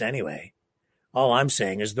governments anyway. All I'm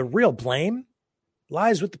saying is the real blame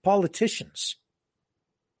lies with the politicians.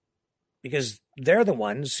 because they're the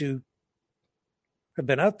ones who have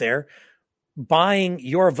been out there buying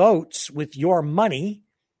your votes with your money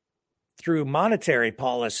through monetary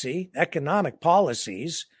policy, economic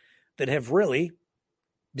policies that have really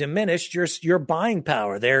diminished your buying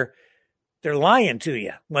power. They're lying to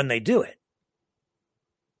you when they do it.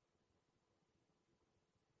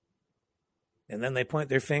 And then they point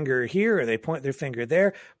their finger here or they point their finger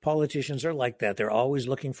there. Politicians are like that. They're always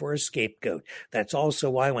looking for a scapegoat. That's also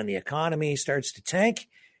why when the economy starts to tank,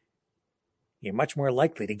 you're much more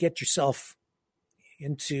likely to get yourself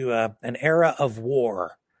into an era of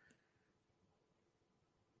war.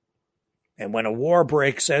 And when a war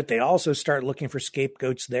breaks out, they also start looking for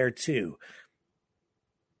scapegoats there too.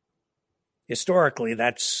 Historically,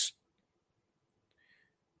 that's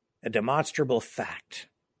a demonstrable fact.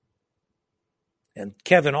 And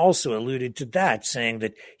Kevin also alluded to that, saying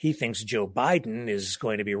that he thinks Joe Biden is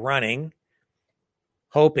going to be running,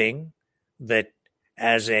 hoping that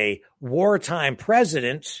as a wartime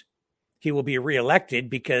president, he will be reelected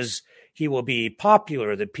because he will be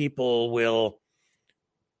popular, that people will...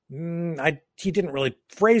 he didn't really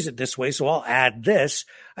phrase it this way, so I'll add this.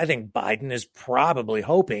 I think Biden is probably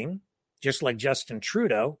hoping, just like Justin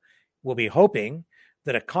Trudeau, will be hoping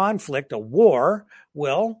that a conflict, a war,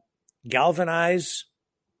 will galvanize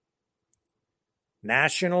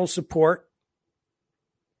national support,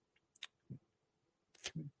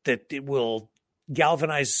 that it will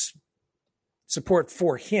galvanize support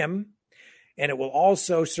for him, and it will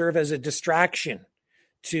also serve as a distraction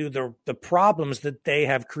to the problems that they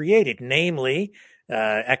have created, namely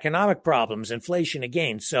economic problems, inflation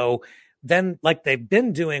again. So then, like they've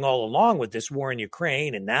been doing all along with this war in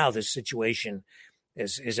Ukraine, and now this situation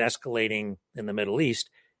is escalating in the Middle East,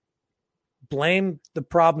 blame the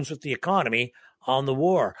problems with the economy on the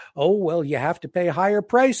war. Oh, well, you have to pay higher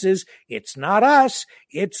prices. It's not us.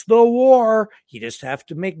 It's the war. You just have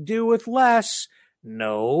to make do with less.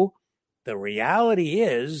 No, the reality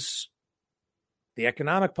is the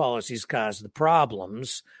economic policies cause the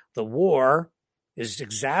problems. The war is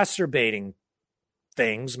exacerbating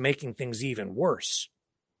things, making things even worse.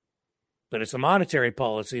 But it's the monetary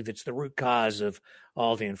policy that's the root cause of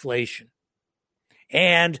all the inflation.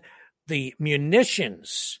 And the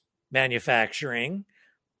munitions manufacturing,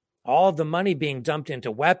 all of the money being dumped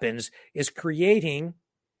into weapons, is creating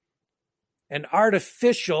an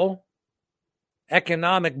artificial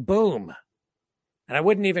economic boom. And I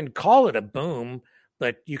wouldn't even call it a boom,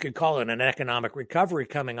 but you could call it an economic recovery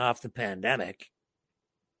coming off the pandemic.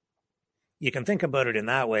 You can think about it in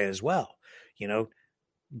that way as well. You know,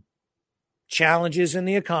 challenges in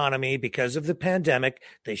the economy because of the pandemic.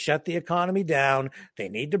 They shut the economy down. They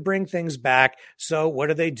need to bring things back. So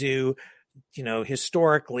what do? You know,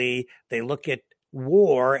 historically, they look at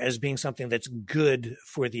war as being something that's good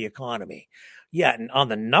for the economy. Yeah, and on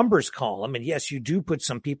the numbers column, and yes, you do put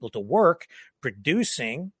some people to work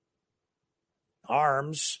producing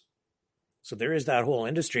arms. So there is that whole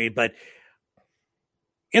industry. But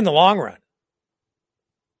in the long run,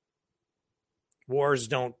 wars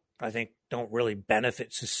don't really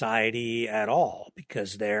benefit society at all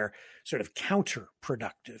because they're sort of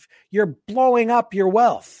counterproductive. You're blowing up your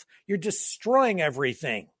wealth. You're destroying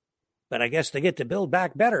everything. But I guess they get to build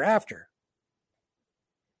back better after.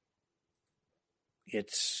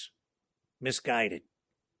 It's misguided.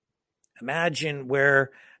 Imagine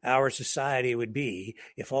where our society would be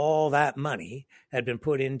if all that money had been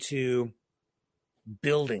put into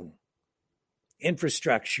building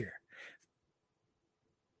infrastructure,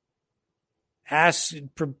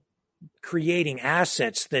 creating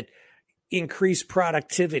assets that increase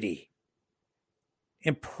productivity,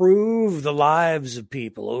 improve the lives of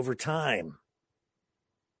people over time.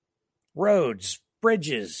 Roads,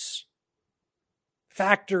 bridges,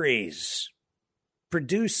 factories,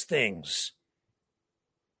 produce things,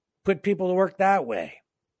 put people to work that way.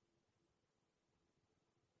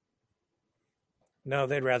 No,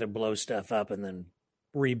 they'd rather blow stuff up and then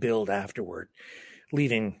rebuild afterward,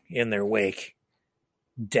 leaving in their wake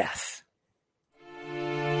death.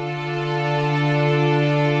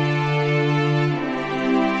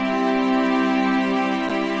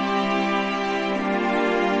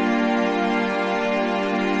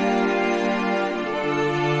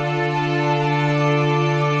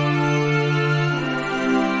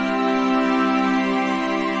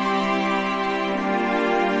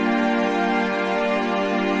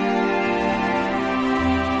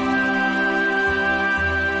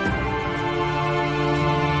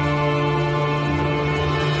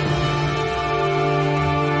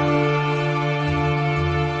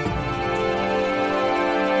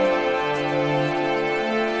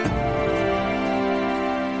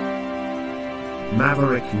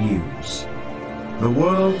 Maverick News. The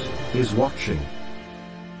world is watching.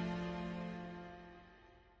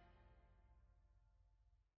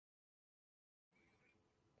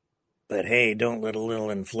 But hey, don't let a little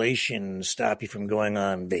inflation stop you from going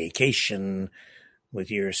on vacation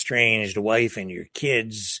with your estranged wife and your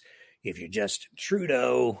kids if you're Justin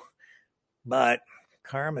Trudeau. But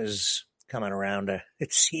karma's coming around,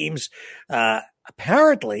 it seems.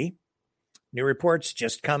 Apparently, new reports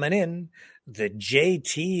just coming in. The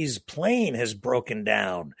JT's plane has broken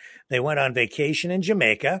down. They went on vacation in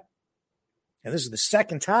Jamaica. And this is the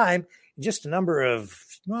second time in just a number of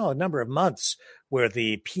months where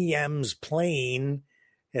the PM's plane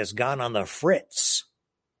has gone on the fritz.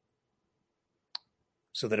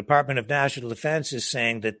 So the Department of National Defense is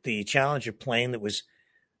saying that the Challenger plane that was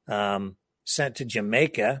sent to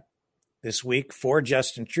Jamaica this week for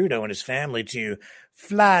Justin Trudeau and his family to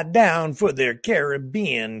fly down for their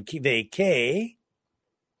Caribbean vacay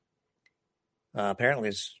apparently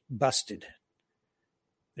is busted.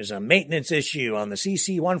 There's a maintenance issue on the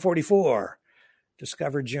CC-144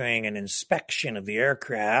 discovered during an inspection of the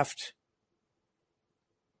aircraft.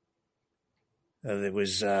 It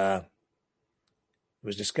was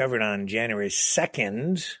discovered on January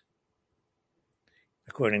 2nd,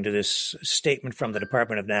 according to this statement from the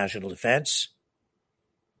Department of National Defense.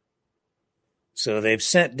 So they've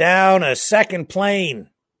sent down a second plane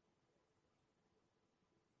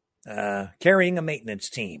carrying a maintenance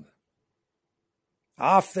team.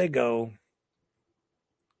 Off they go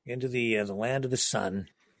into the land of the sun.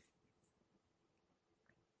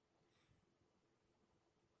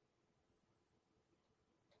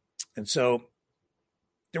 And so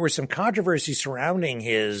there was some controversy surrounding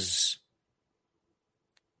his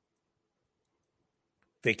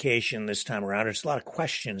vacation this time around. There's a lot of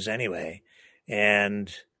questions anyway.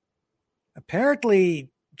 And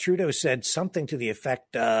apparently Trudeau said something to the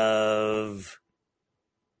effect of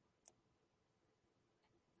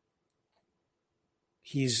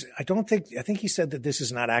I think he said that this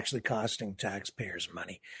is not actually costing taxpayers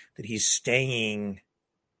money, that he's staying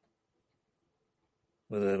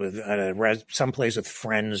with someplace with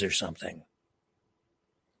friends or something.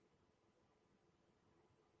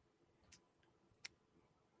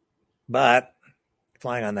 But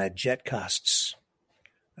flying on that jet costs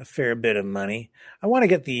a fair bit of money. I want to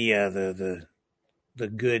get the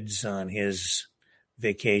goods on his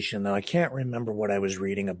vacation, though. I can't remember what I was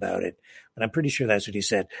reading about it, but I'm pretty sure that's what he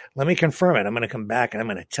said. Let me confirm it. I'm going to come back and I'm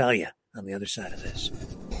going to tell you on the other side of this.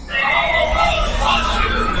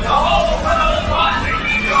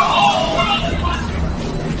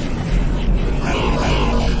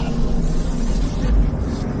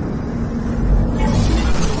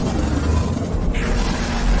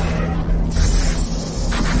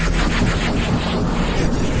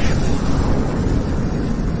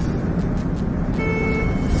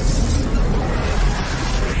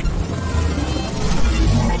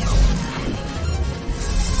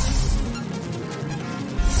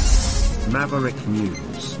 Maverick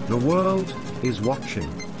News. The world is watching.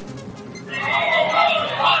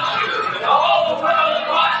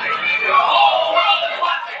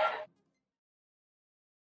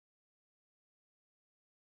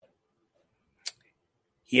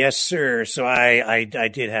 Yes, sir. So I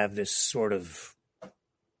did have this sort of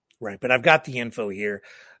right, but I've got the info here.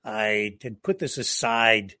 I had put this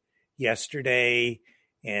aside yesterday,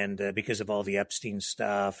 and because of all the Epstein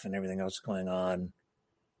stuff and everything else going on,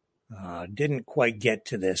 didn't quite get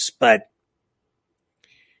to this. But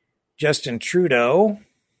Justin Trudeau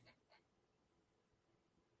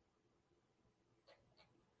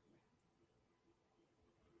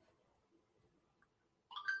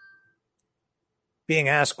being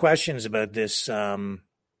asked questions about this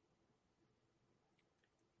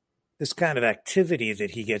this kind of activity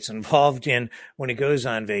that he gets involved in when he goes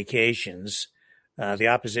on vacations. The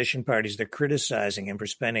opposition parties, they're criticizing him for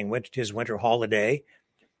spending his winter holiday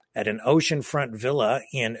at an oceanfront villa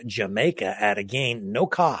in Jamaica at, again, no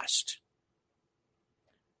cost.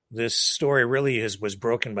 This story really was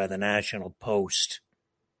broken by the National Post.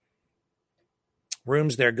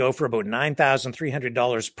 Rooms there go for about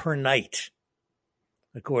 $9,300 per night,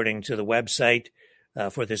 according to the website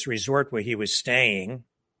for this resort where he was staying.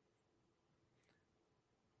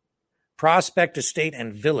 Prospect Estate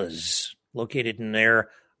and Villas, located near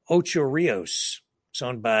Ocho Rios. It's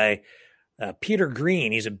owned by Peter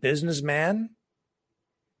Green. He's a businessman,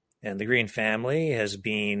 and the Green family has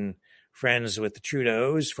been friends with the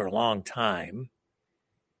Trudeaus for a long time.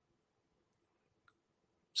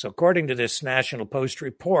 So according to this National Post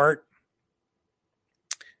report,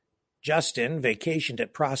 Justin vacationed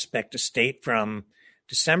at Prospect Estate from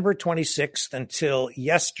December 26th until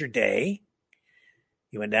yesterday.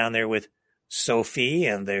 He went down there with Sophie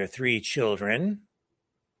and their 3 children.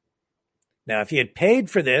 Now, if he had paid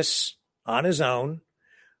for this on his own,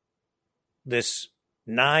 this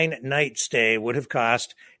 9-night stay would have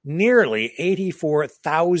cost nearly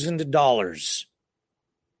 $84,000.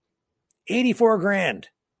 84 grand.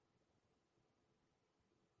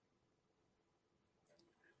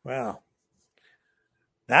 Well,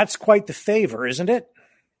 that's quite the favor, isn't it?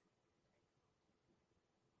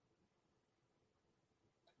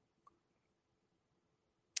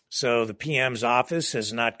 So the PM's office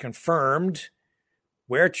has not confirmed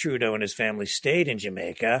where Trudeau and his family stayed in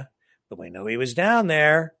Jamaica, but we know he was down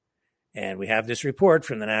there, and we have this report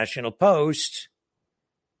from the National Post.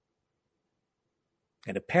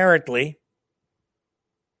 And apparently,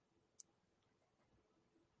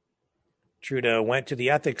 Trudeau went to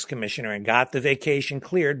the ethics commissioner and got the vacation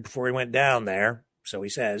cleared before he went down there, so he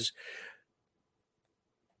says.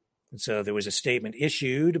 And so there was a statement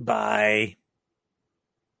issued by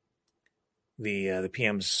the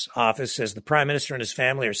PM's office. Says the Prime Minister and his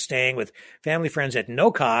family are staying with family friends at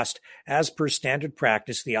no cost. As per standard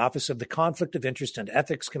practice, the Office of the Conflict of Interest and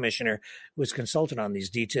Ethics Commissioner was consulted on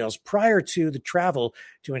these details prior to the travel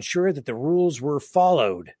to ensure that the rules were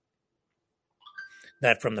followed.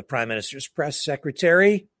 That from the Prime Minister's press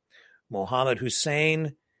secretary, Mohammed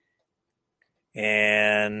Hussein,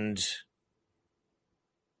 and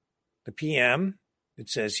the PM,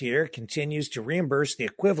 it says here, continues to reimburse the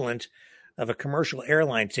equivalent of a commercial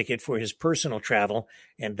airline ticket for his personal travel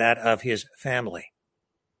and that of his family.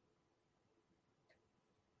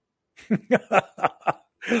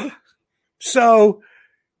 So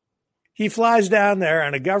he flies down there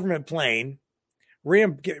on a government plane,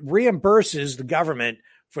 reimburses the government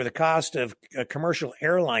for the cost of a commercial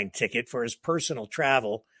airline ticket for his personal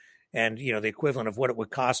travel and, you know, the equivalent of what it would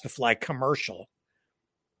cost to fly commercial,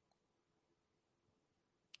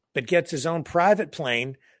 but gets his own private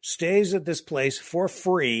plane, stays at this place for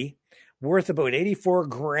free, worth about 84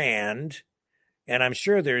 grand. And I'm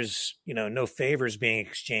sure there's, you know, no favors being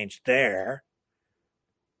exchanged there.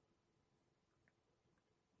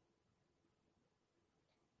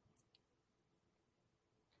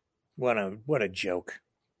 What a joke.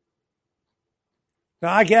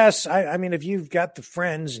 Now, I guess, I mean, if you've got the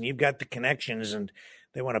friends and you've got the connections and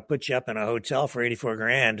they want to put you up in a hotel for 84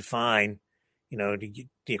 grand, fine. You know, to get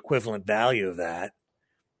the equivalent value of that.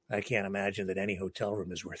 I can't imagine that any hotel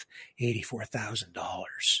room is worth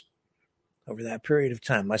 $84,000 over that period of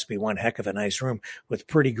time. Must be one heck of a nice room with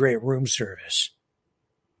pretty great room service.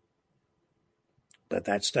 But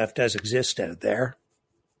that stuff does exist out there.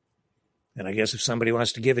 And I guess if somebody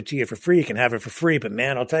wants to give it to you for free, you can have it for free. But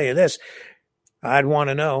man, I'll tell you this, I'd want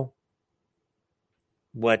to know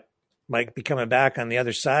what might be coming back on the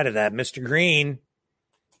other side of that. Mr. Green,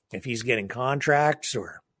 if he's getting contracts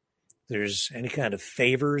or there's any kind of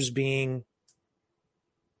favors being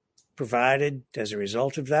provided as a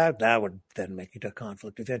result of that, that would then make it a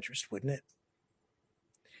conflict of interest, wouldn't it?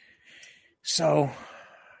 So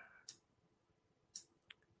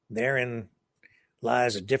therein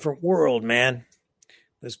lies a different world, man.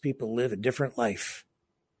 Those people live a different life.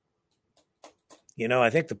 You know, I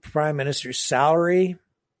think the Prime Minister's salary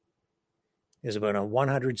is about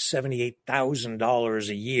 $178,000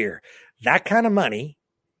 a year. That kind of money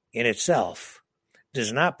in itself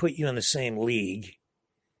does not put you in the same league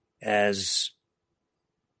as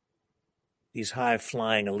these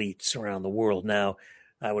high-flying elites around the world. Now,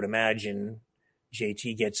 I would imagine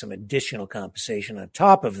JT gets some additional compensation on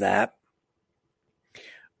top of that.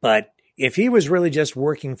 But if he was really just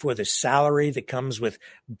working for the salary that comes with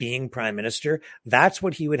being Prime Minister, that's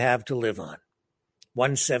what he would have to live on,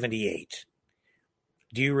 $178,000.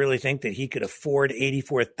 Do you really think that he could afford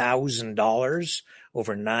 $84,000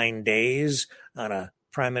 over 9 days on a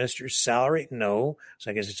Prime Minister's salary? No.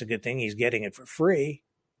 So I guess it's a good thing he's getting it for free.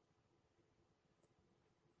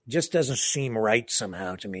 Just doesn't seem right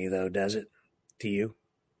somehow to me, though, does it? To you?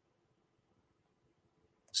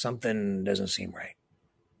 Something doesn't seem right.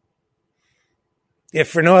 If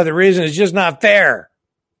for no other reason, it's just not fair.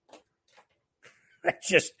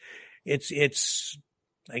 It's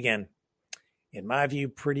again, in my view,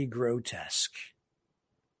 pretty grotesque.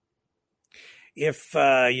 If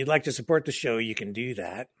you'd like to support the show, you can do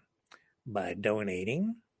that by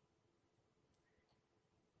donating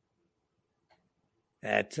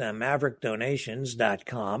at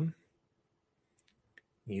maverickdonations.com.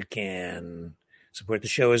 You can support the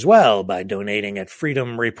show as well by donating at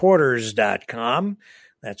freedomreporters.com.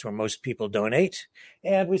 That's where most people donate.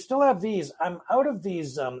 And we still have these. I'm out of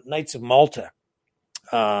these Knights of Malta.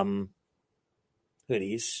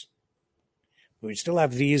 hoodies. We still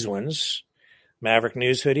have these ones, Maverick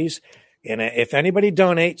News hoodies. And if anybody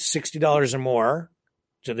donates $60 or more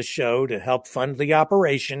to the show to help fund the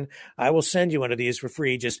operation, I will send you one of these for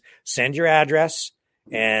free. Just send your address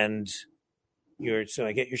and so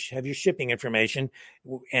I have your shipping information,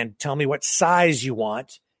 and tell me what size you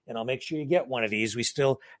want, and I'll make sure you get one of these. We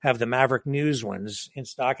still have the Maverick News ones in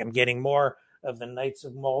stock. I'm getting more of the Knights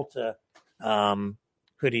of Malta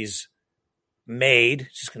hoodies made.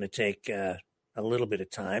 It's just going to take a little bit of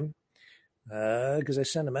time because I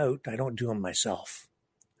send them out. I don't do them myself.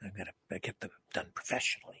 I get them done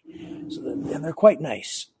professionally, and they're quite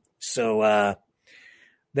nice. So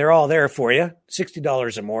they're all there for you.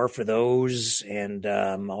 $60 or more for those, and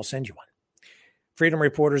I'll send you one.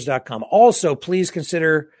 FreedomReporters.com. Also, please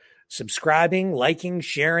consider subscribing, liking,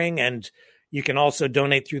 sharing, and you can also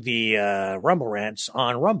donate through the Rumble Rants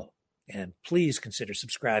on Rumble. And please consider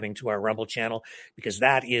subscribing to our Rumble channel, because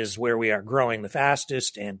that is where we are growing the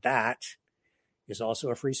fastest, and that is also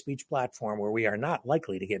a free speech platform where we are not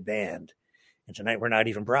likely to get banned. And tonight we're not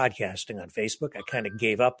even broadcasting on Facebook. I kind of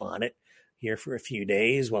gave up on it here for a few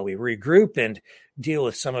days while we regroup and deal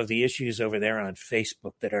with some of the issues over there on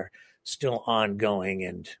Facebook that are still ongoing,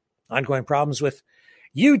 and ongoing problems with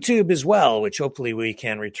YouTube as well, which hopefully we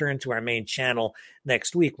can return to our main channel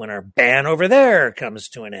next week when our ban over there comes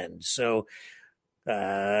to an end. So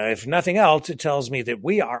if nothing else, it tells me that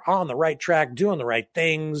we are on the right track, doing the right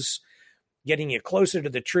things, getting you closer to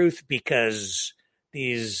the truth, because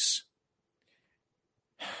these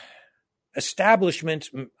establishment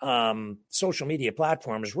social media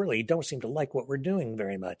platforms really don't seem to like what we're doing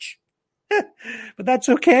very much. But that's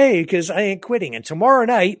okay, because I ain't quitting. And tomorrow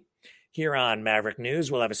night here on Maverick News,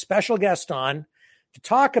 we'll have a special guest on to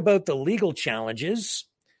talk about the legal challenges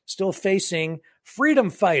still facing freedom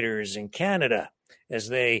fighters in Canada as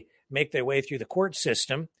they make their way through the court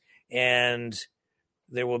system. And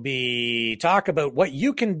there will be talk about what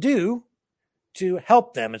you can do to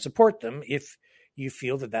help them and support them if you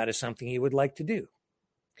feel that that is something you would like to do.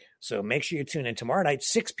 So make sure you tune in tomorrow night,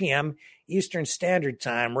 6 p.m. Eastern Standard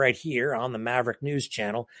Time, right here on the Maverick News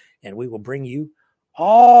channel, and we will bring you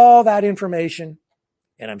all that information,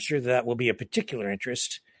 and I'm sure that will be of particular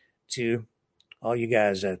interest to all you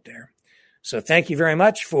guys out there. So thank you very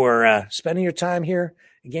much for spending your time here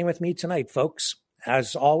again with me tonight, folks.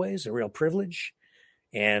 As always, a real privilege,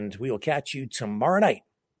 and we will catch you tomorrow night,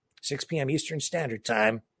 6 p.m. Eastern Standard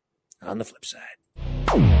Time, on the flip side.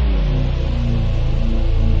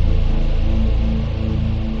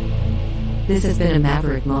 This has been a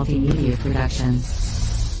Maverick Multimedia production.